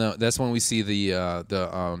when we see the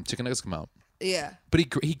chicken nuggets come out. Yeah. But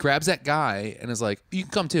he grabs that guy and is like, "You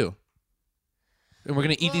can come too." And we're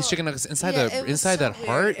gonna eat these chicken nuggets inside it was so that weird.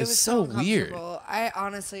 heart. It It's was so weird. uncomfortable. I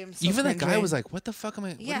honestly am so Even that guy cringing. was like, "What the fuck am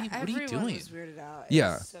I? yeah, what are you everyone doing?" was weirded out. It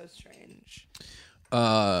Yeah. was so strange.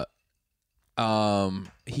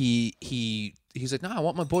 He's like, "No, I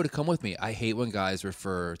want my boy to come with me." I hate when guys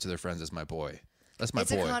refer to their friends as my boy. That's my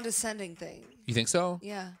It's boy. a condescending thing. You think so?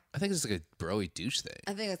 Yeah, I think it's like a broy douche thing.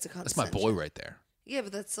 I think that's a That's my condescension. boy right there. Yeah,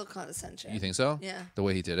 but that's still condescension. You think so? Yeah. The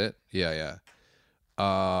way he did it? Yeah.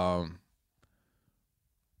 what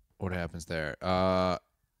happens there? Why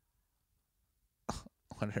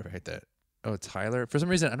did I write that? Oh, Tyler. For some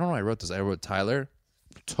reason, I don't know why I wrote this. I wrote Tyler,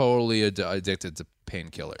 totally addicted to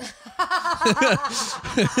painkillers.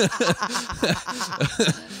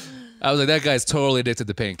 I was like, that guy's totally addicted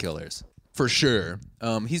to painkillers. For sure.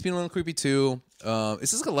 He's being a little creepy too.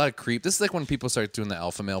 It's just like a lot of creep. This is like when people start doing the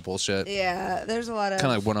alpha male bullshit. Yeah, there's a lot of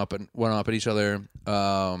Kind of like one up at each other.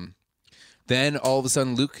 Then all of a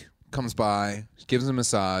sudden Luke comes by, gives him a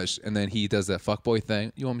massage, and then he does that fuckboy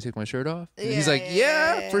thing. You want me to take my shirt off? And he's like,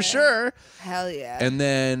 yeah, for sure. Hell yeah. And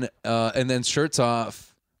then shirts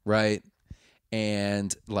off, right?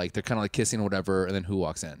 And like they're kind of like kissing or whatever. And then who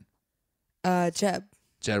walks in? Jeb.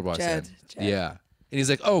 Jed walks in. Jed. Yeah. And he's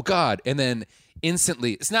like, oh God. And then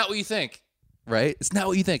instantly, it's not what you think. Right? It's not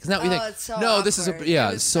what you think. It's not what you think. It's so no, awkward. This is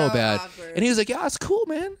it's so bad. Awkward. And he was like, yeah, it's cool,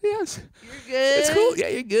 man. Yes. You're good. It's cool. Yeah,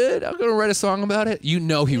 you're good. I'm gonna write a song about it. You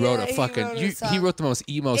know, he wrote a he fucking. wrote a song. He wrote the most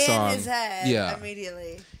emo song. In his head. Yeah.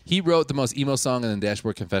 Immediately. He wrote the most emo song, and then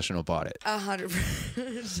Dashboard Confessional bought it,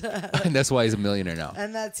 100%. and that's why he's a millionaire now.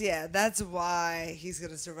 And that's why he's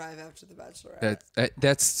gonna survive after The Bachelorette.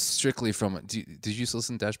 That's strictly from. Did you used to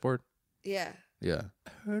listen to Dashboard? Yeah. Yeah.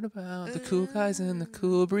 I heard about the cool guys and the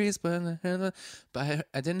cool breeze, but I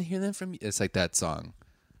didn't hear them from you. It's like that song.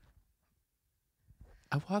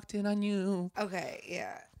 I walked in on you. Okay.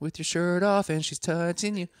 Yeah. With your shirt off and she's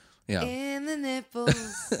touching you. Yeah. In the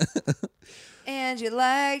nipples. And you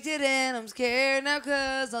liked it, and I'm scared now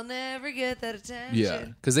because I'll never get that attention. Yeah,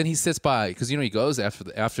 because then he sits by, because he goes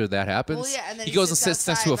after that happens. Well, yeah, and then he goes and sits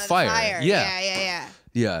next to a fire. Yeah.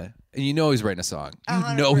 Yeah, and he's writing a song.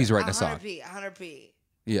 You know he's writing a song. 100p.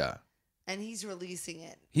 Yeah, and he's releasing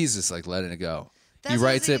it. He's just like letting it go. That's he what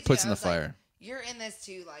I was writes it, thinking, puts too. in I the was like, fire. You're in this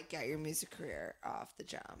to like get your music career off the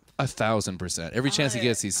jump. 1,000%. Every chance he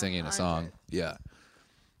gets, he's singing a song. Yeah.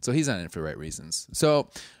 So he's not in it for the right reasons. So,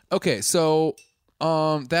 okay, so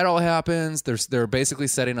that all happens. They're basically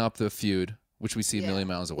setting up the feud, which we see a million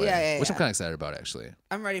miles away. Which I'm kind of excited about, actually.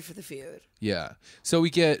 I'm ready for the feud. Yeah. So we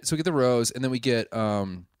get the rose, and then we get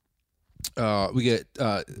Tyler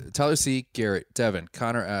C, Garrett, Devin,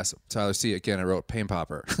 Connor S, Tyler C. Again, I wrote Pain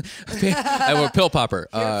Popper. I wrote Pill Popper.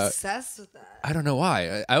 You're obsessed with that. I don't know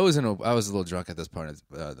why. I was a little drunk at this point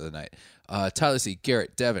of the night. Tyler C,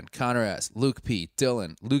 Garrett, Devin, Connor S, Luke P,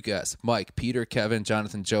 Dylan, Luke S, Mike, Peter, Kevin,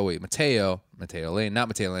 Jonathan, Joey, Mateo Lane, not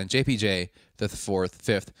Mateo Lane, JPJ, the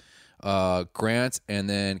fifth, Grant, and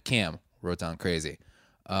then Cam. Wrote down crazy.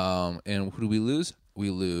 And who do we lose?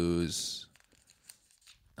 We lose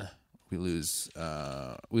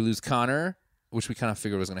Connor, which we kind of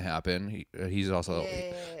figured was going to happen. He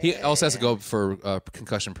also has to go for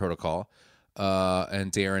concussion protocol,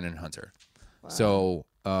 and Darren and Hunter. Wow. So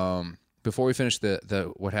before we finish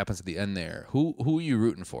the what happens at the end there, who are you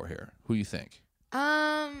rooting for here? Who you think?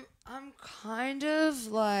 I'm kind of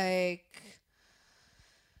like.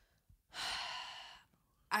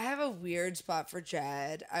 I have a weird spot for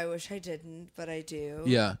Jed. I wish I didn't, but I do.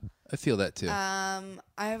 Yeah, I feel that too. I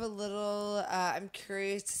have a little. I'm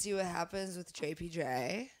curious to see what happens with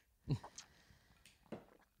JPJ.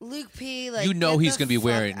 Luke P, like he's gonna be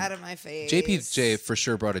wearing out of my face. JPJ for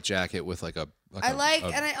sure brought a jacket with like a. And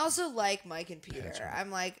I also like Mike and Peter. I'm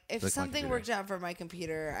like, if something worked out for Mike and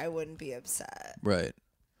Peter, I wouldn't be upset. Right.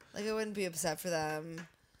 Like I wouldn't be upset for them.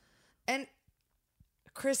 And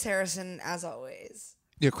Chris Harrison, as always.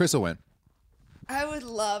 Yeah, Chris will win. I would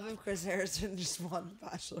love if Chris Harrison just won The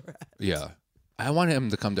Bachelorette. Yeah. I want him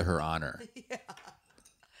to come to her honor. Yeah.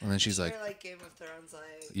 And then she's very like, like Game of Thrones,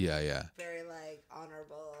 like yeah. Very like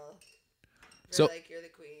honorable. Very So- like you're the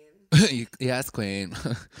queen. yeah, it's queen.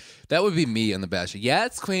 That would be me on The Bachelor. Yeah,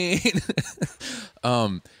 it's queen.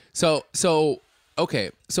 So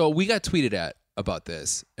okay. So we got tweeted at about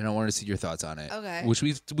this, and I wanted to see your thoughts on it. Okay. Which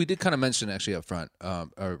we did kind of mention actually up front,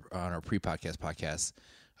 on our podcast,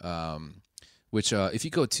 which if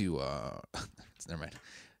you go to never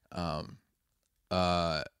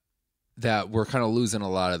mind, that we're kind of losing a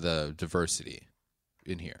lot of the diversity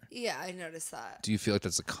in here. Yeah, I noticed that. Do you feel like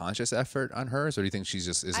that's a conscious effort on hers, or do you think she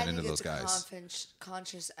just isn't into those guys?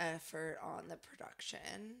 Conscious effort on the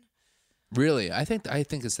production. Really, I think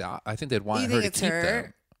it's that. I think they'd want her to keep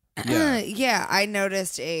them. Yeah. Yeah, I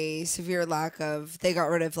noticed a severe lack of. They got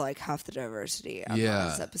rid of like half the diversity on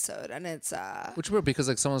this episode, and it's which weird because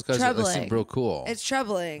like some of those guys troubling. seem real cool. It's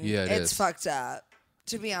troubling. Yeah, it's fucked up,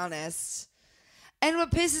 to be honest. And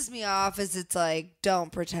what pisses me off is it's like,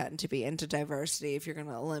 don't pretend to be into diversity if you're going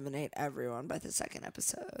to eliminate everyone by the second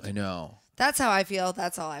episode. I know. That's how I feel.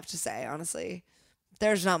 That's all I have to say, honestly.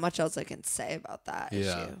 there's not much else I can say about that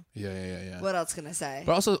Yeah. issue. Yeah. What else can I say?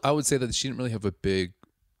 But also, I would say that she didn't really have a big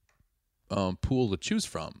pool to choose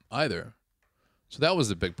from either. So that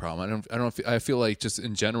was a big problem. I feel like just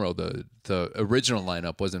in general, the original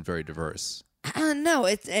lineup wasn't very diverse. No,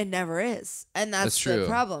 it never is, and that's true. the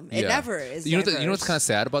problem. It Yeah. never is. You know what's diverse. kind of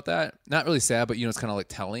sad about that? Not really sad, but it's kind of like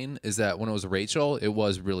telling is that when it was Rachel, it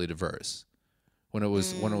was really diverse. When it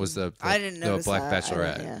was the I didn't the notice Black that.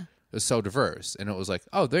 Bachelorette, Yeah. it was so diverse, and it was like,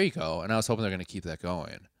 oh, there you go. And I was hoping they're going to keep that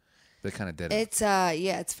going. They kind of didn't.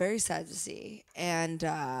 It's very sad to see, and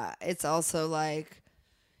it's also like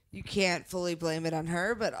you can't fully blame it on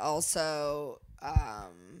her, but also,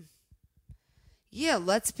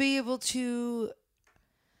 let's be able to,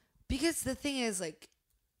 because the thing is, like,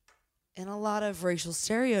 in a lot of racial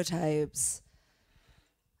stereotypes,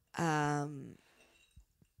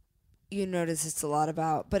 you notice it's a lot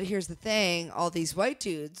about, but here's the thing, all these white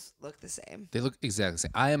dudes look the same. They look exactly the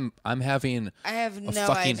same. I'm having I have a no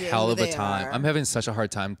fucking idea hell who of a they time. are. I'm having such a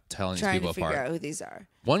hard time telling these Trying people to figure apart. out who these are.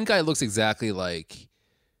 One guy looks exactly like,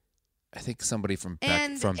 I think somebody from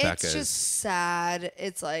And from it's Becca's. just sad.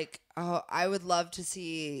 It's like, oh, I would love to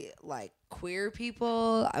see like queer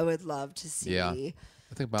people. I would love to see Yeah.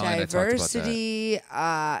 I think Molly and I talked about that. diversity.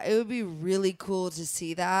 It would be really cool to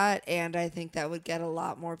see that, and I think that would get a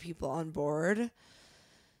lot more people on board.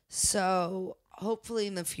 So hopefully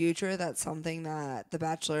in the future, that's something that the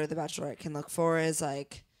Bachelor or the Bachelorette can look for, is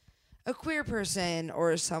like a queer person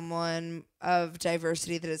or someone of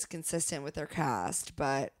diversity that is consistent with their cast.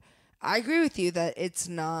 But I agree with you that it's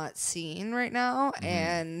not seen right now,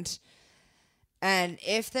 and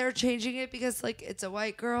if they're changing it because like it's a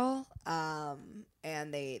white girl,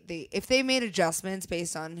 and they if they made adjustments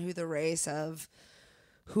based on who the race of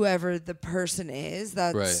whoever the person is,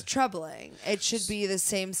 that's Right. troubling. It should be the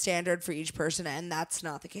same standard for each person, and that's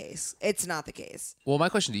not the case. It's not the case. Well, my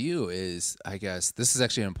question to you is, I guess this is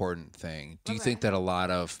actually an important thing. Do you think that a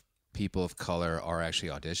lot of people of color are actually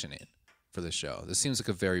auditioning for the show? This seems like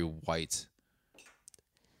a very white.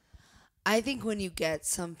 I think when you get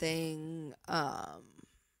something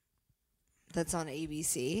that's on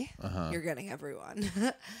ABC, you're getting everyone.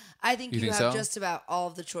 I think You you think have so? just about all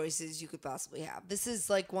of the choices you could possibly have. This is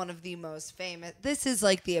like one of the most famous. This is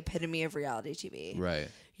like the epitome of reality TV. Right.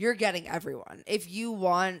 You're getting everyone. If you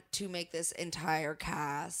want to make this entire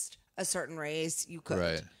cast a certain race, you could.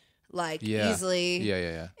 Right. Like Yeah. easily.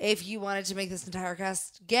 Yeah. If you wanted to make this entire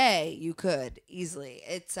cast gay, you could easily.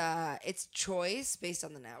 It's choice based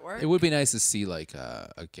on the network. It would be nice to see like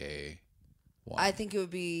a gay one. I think it would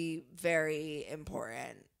be very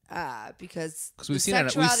important because Because we've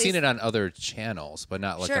seen it on other channels, but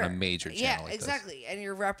not like on a major channel. Yeah, like this. exactly. And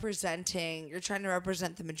you're trying to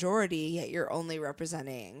represent the majority, yet you're only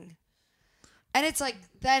representing. And it's like,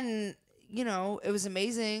 then, it was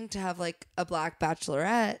amazing to have like a Black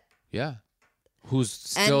Bachelorette. Yeah. Who's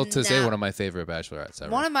still And to say now- one of my favorite bachelorettes ever.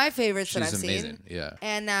 One of my favorites that She's I've amazing. seen. Yeah.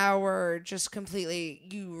 And now we're just completely,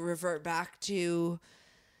 you revert back to,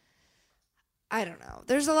 I don't know.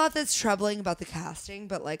 There's a lot that's troubling about the casting,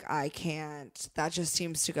 but like I can't, that just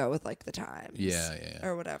seems to go with like the times. Yeah.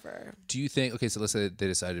 Or whatever. Do you think? Okay, so let's say they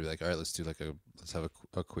decided to be like, all right, let's have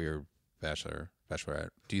a queer bachelorette.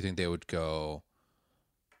 Do you think they would go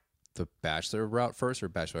the bachelor route first or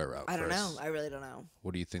bachelorette route? I don't know. first? I really don't know.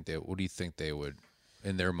 What do you think they would,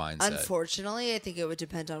 in their mindset? Unfortunately, I think it would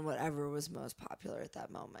depend on whatever was most popular at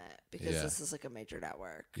that moment, because Yeah. this is like a major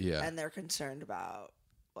network. Yeah. And they're concerned about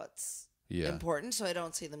what's Yeah. important, so I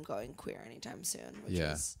don't see them going queer anytime soon, which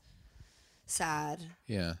Yeah. is sad.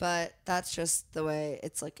 Yeah. But that's just the way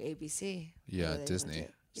it's like ABC. the Yeah. way they Disney. want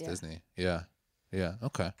to. It's Yeah. Disney. Yeah. Yeah.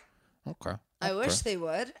 Okay. I wish they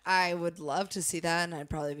would. I would love to see that, and I'd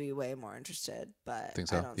probably be way more interested. But Think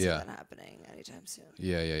so? I don't see Yeah. that happening anytime soon.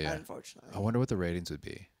 Yeah. Unfortunately, I wonder what the ratings would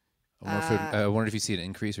be. I wonder if you see an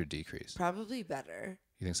increase or decrease. probably better.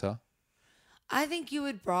 You think so? I think you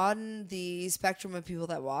would broaden the spectrum of people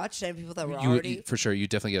that watched and people that were You already. for sure. You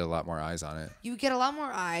definitely get a lot more eyes on it. You get a lot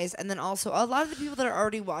more eyes, and then also a lot of the people that are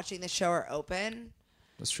already watching the show are open.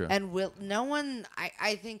 That's true. And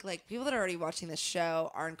I think like people that are already watching the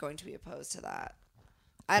show aren't going to be opposed to that.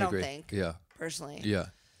 I don't agree. think. Yeah. Personally. Yeah.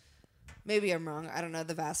 Maybe I'm wrong. I don't know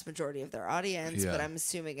the vast majority of their audience, Yeah. but I'm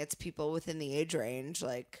assuming it's people within the age range.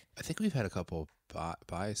 Like, I think we've had a couple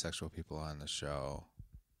bisexual people on the show,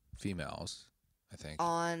 females. I think.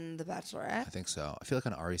 on The Bachelorette, I think so. I feel like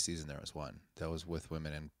on Ari's season there was one that was with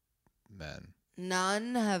women and men.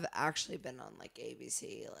 none have actually been on like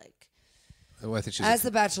ABC. Like, Oh, I think she's as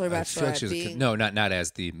the Bachelor, I feel like Bachelorette she's being no, not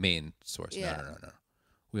as the main source. Yeah. No.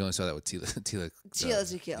 We only saw that with Tila. Tila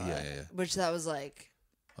Tequila, Yeah. which that was like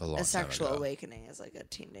a sexual ago. awakening as like a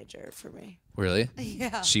teenager for me. Really?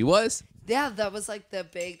 Yeah. She was? Yeah, that was like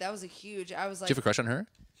that was a huge. I was Did like, you have a crush on her?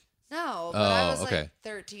 no, but I was okay. like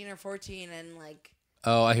 13 or 14 and like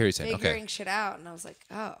Oh, I hear you saying. figuring Okay. shit out, and I was like,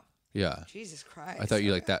 oh, Yeah. Jesus Christ. I thought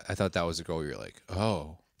you like that. I thought that was a girl where you're like,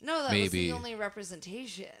 oh. No, that was maybe. the only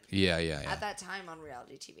representation Yeah. at that time on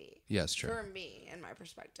reality TV. Yeah, it's true. For me and my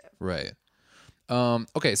perspective. Right.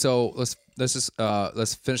 Okay, so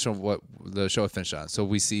let's finish on what the show finished on. So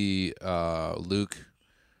we see Luke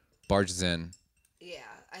barges in. Yeah,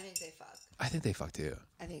 I think they fuck. I think they fuck too.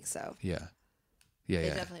 I think so. Yeah. They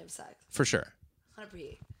Yeah. definitely have sex. For sure.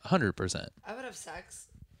 100%. 100%. I would have sex.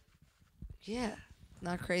 Yeah,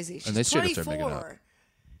 not crazy. She's And they straight up start making 24.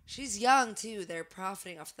 She's young too. They're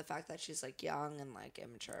profiting off the fact that she's like young and like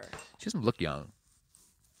immature. She doesn't look young.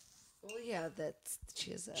 Well, yeah,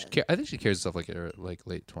 she is. I think she carries herself like her like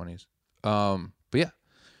late 20s. But yeah.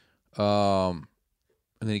 And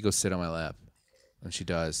then he goes sit on my lap, and she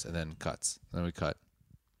does, and then cuts. And then we cut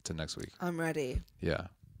to next week. I'm ready. Yeah.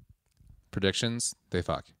 Predictions? They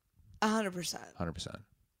fuck. 100%. 100%.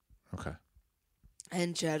 Okay.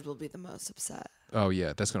 And Jed will be the most upset. Oh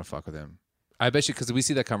yeah, that's gonna fuck with him. I bet you, because we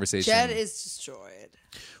see that conversation. Jed is destroyed.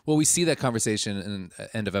 Well, we see that conversation in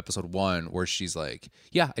the end of episode 1 where she's like,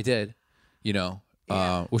 "Yeah, I did," you know,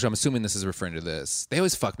 Yeah. which I'm assuming this is referring to this. They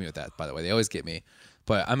always fuck me with that, by the way. They always get me,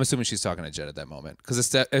 but I'm assuming she's talking to Jed at that moment because it's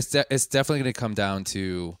definitely going to come down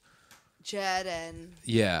to. Jed and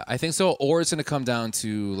Yeah, I think so. Or it's going to come down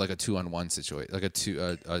to like a 2-on-1 situation, like a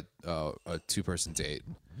 2-person date,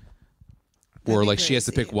 or That'd be like she has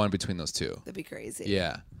to crazy. pick one between those two. that'd be crazy.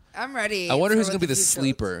 Yeah. I'm ready. I wonder for who's what going to be the future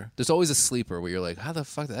sleeper. There's always a sleeper where you're like, how the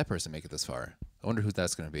fuck did that person make it this far? I wonder who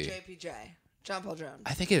that's going to be. holds. JPJ. John Paul Jones.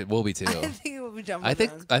 I think it will be too. I think it will be John Paul I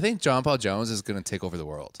Jones. think John Paul Jones is going to take over the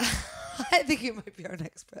world. I think he might be our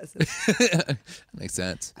next president. Makes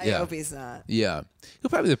sense. I hope he's not. Yeah. He'll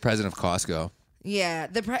probably be the president of Costco. Yeah,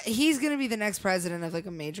 he's going to be the next president of like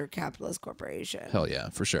a major capitalist corporation. Hell yeah,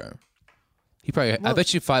 for sure. He probably. I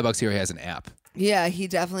bet you $5 here he has an app. Yeah, he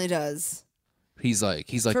definitely does. He's like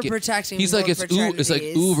For protecting He's like people it's like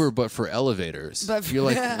fraternities. Uber but for elevators. But you're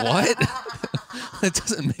like, what? That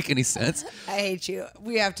doesn't make any sense. I hate you.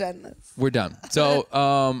 We have to end this. We're done. So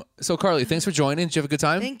so Carly, thanks for joining. Did you have a good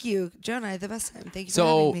time? Thank you, Jonah. I had the best time. Thank you for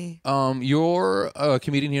So, having me. you're a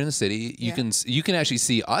comedian here in the city. You Yeah. you can actually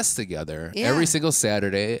see us together Yeah. every single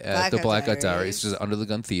Saturday at the Blackout Blackout Diaries, Diaries. which is Under the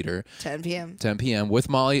Gun Theater, 10 p.m. 10 p.m. with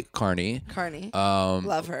Molly Carney, Carney.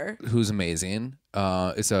 Love her. who's amazing.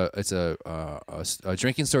 It's a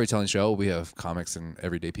drinking storytelling show. We have comics and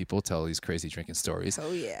everyday people tell these crazy drinking stories.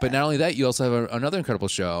 Oh, yeah. But not only that, you also have another incredible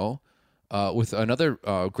show with another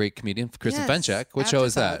great comedian, Kristen Yes. Fenchek. What show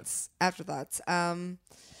is that? Afterthoughts.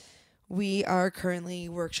 We are currently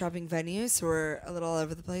workshopping venues, so we're a little all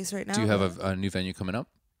over the place right now. Do you have a new venue coming up?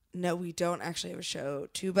 No, we don't actually have a show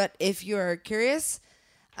too. But if you are curious,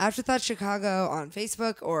 Afterthought Chicago on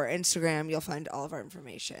Facebook or Instagram, you'll find all of our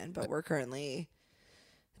information. But we're currently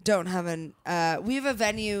don't have we have a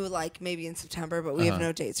venue like maybe in September, but we have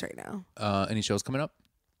no dates right now. Any shows coming up?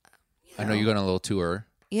 I know you're going on a little tour.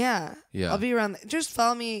 Yeah. Yeah. I'll be around. Just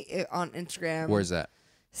follow me on Instagram. Where's that?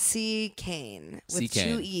 C Kane with C.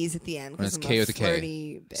 Kane. 2 E's at the end. And it's 'cause I'm K a with a K.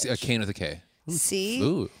 flirty bitch. Kane with a K. C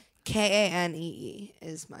Ooh. Kanee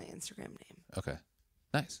is my Instagram name. Okay.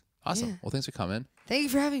 Nice. Awesome. Yeah. Well, thanks for coming. Thank you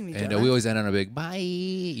for having me, And Jonah. we always end on a big bye.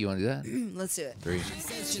 You want to do that? Let's do it. 3,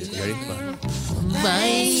 2, you ready?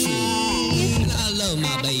 I love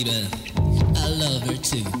my baby. I love her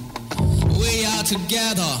too. We are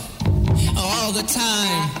together all the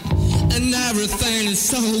time, and everything is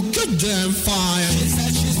so goddamn fine.